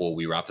on before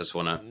we wrap this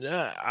one up?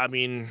 Yeah, I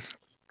mean,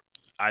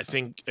 I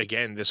think,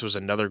 again, this was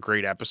another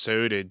great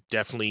episode. It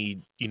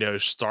definitely, you know,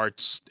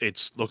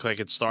 looked like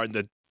it's starting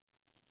to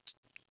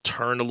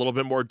turn a little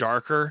bit more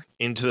darker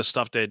into the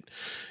stuff that,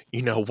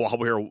 you know, while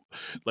we were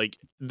like,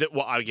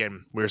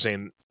 again, we were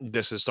saying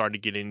this is starting to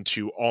get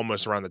into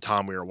almost around the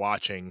time we were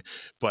watching,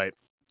 but,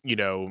 you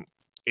know,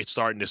 it's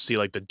starting to see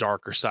like the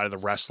darker side of the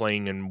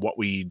wrestling and what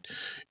we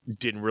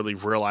didn't really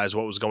realize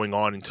what was going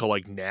on until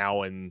like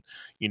now. And,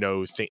 you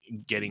know,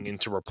 getting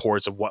into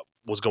reports of what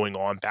was going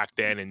on back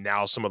then. And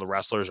now some of the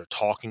wrestlers are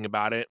talking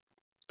about it.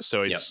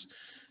 So it's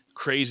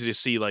crazy to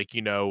see, like,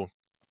 you know,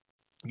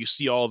 you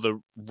see all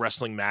the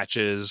wrestling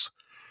matches,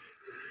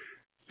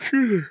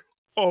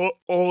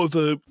 all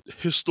the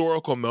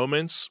historical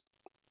moments.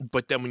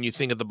 But then when you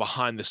think of the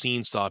behind the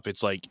scenes stuff,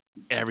 it's like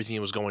everything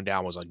that was going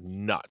down was like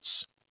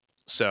nuts.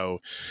 So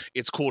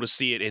it's cool to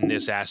see it in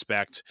this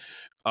aspect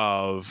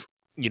of,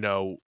 you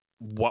know,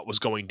 what was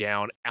going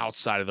down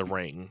outside of the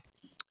ring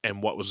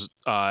and what was,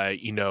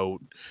 you know,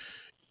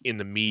 in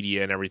the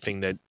media and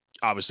everything that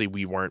obviously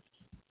we weren't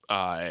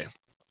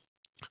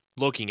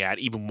looking at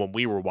even when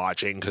we were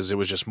watching, because it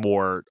was just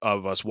more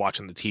of us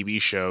watching the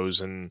TV shows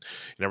and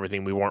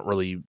everything. We weren't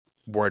really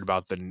worried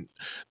about the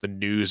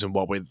news and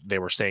what they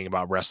were saying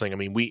about wrestling. I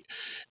mean,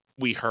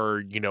 we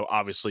heard, you know,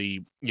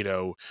 obviously, you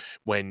know,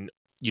 when,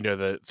 you know,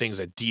 the things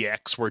that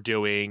DX were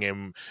doing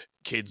and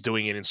kids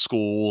doing it in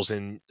schools,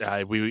 and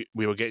we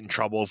would get in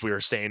trouble if we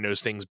were saying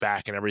those things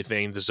back and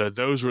everything. So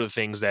those were the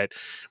things that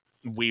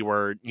we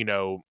were, you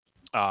know,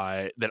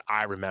 that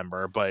I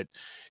remember. But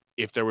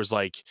if there was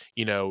like,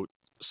 you know,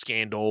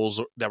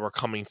 scandals that were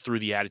coming through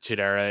the Attitude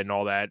Era and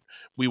all that,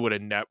 we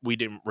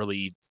didn't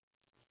really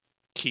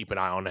keep an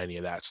eye on any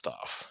of that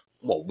stuff.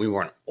 Well, we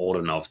weren't old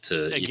enough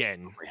to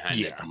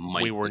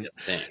we were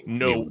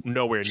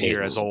nowhere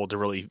near as old to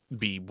really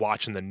be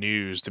watching the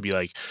news to be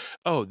like,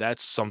 oh,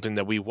 that's something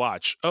that we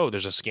watch. Oh,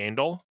 there's a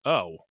scandal.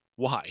 Oh,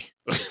 why?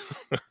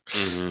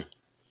 Mm-hmm.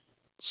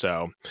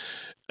 So,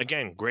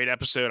 again, great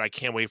episode. I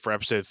can't wait for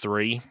episode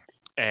 3.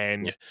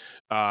 And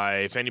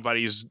if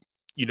anybody's,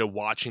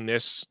 watching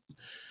this,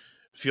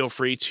 feel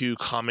free to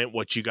comment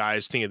what you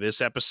guys think of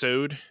this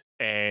episode.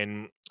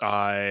 And,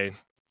 we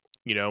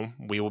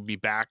will be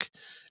back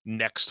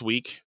next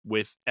week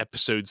with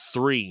episode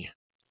 3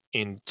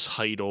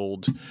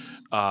 entitled,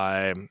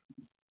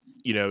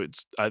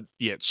 it's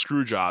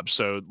screw job.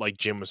 So like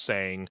Jim was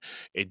saying,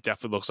 it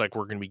definitely looks like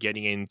we're going to be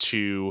getting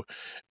into,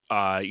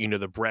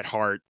 the Bret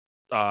Hart,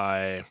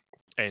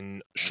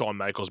 and Shawn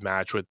Michaels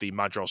match with the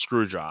Montreal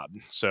screw job.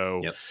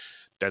 So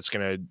that's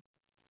going to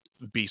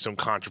be some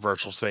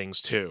controversial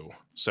things too.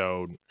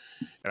 So,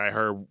 and I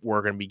heard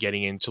we're going to be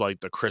getting into like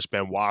the Chris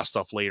Benoit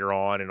stuff later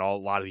on and a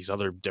lot of these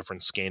other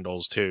different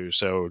scandals too.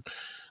 So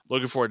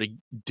looking forward to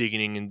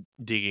digging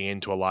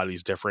into a lot of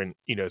these different,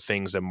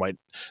 things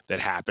that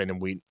happen.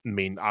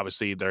 And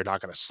obviously they're not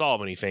going to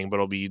solve anything, but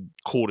it'll be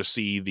cool to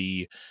see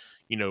the,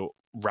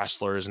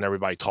 wrestlers and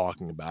everybody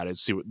talking about it,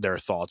 see what their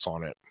thoughts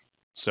on it.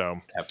 So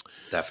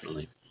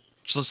Definitely.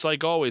 Just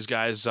like always,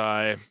 guys,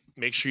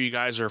 make sure you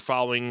guys are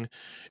following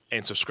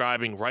and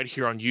subscribing right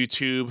here on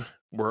YouTube.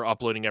 We're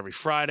uploading every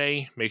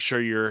Friday. Make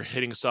sure you're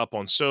hitting us up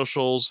on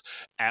socials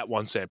at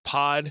One Set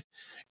Pod.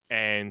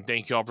 And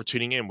thank you all for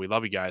tuning in. We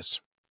love you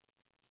guys.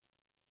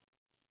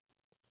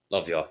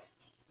 Love y'all.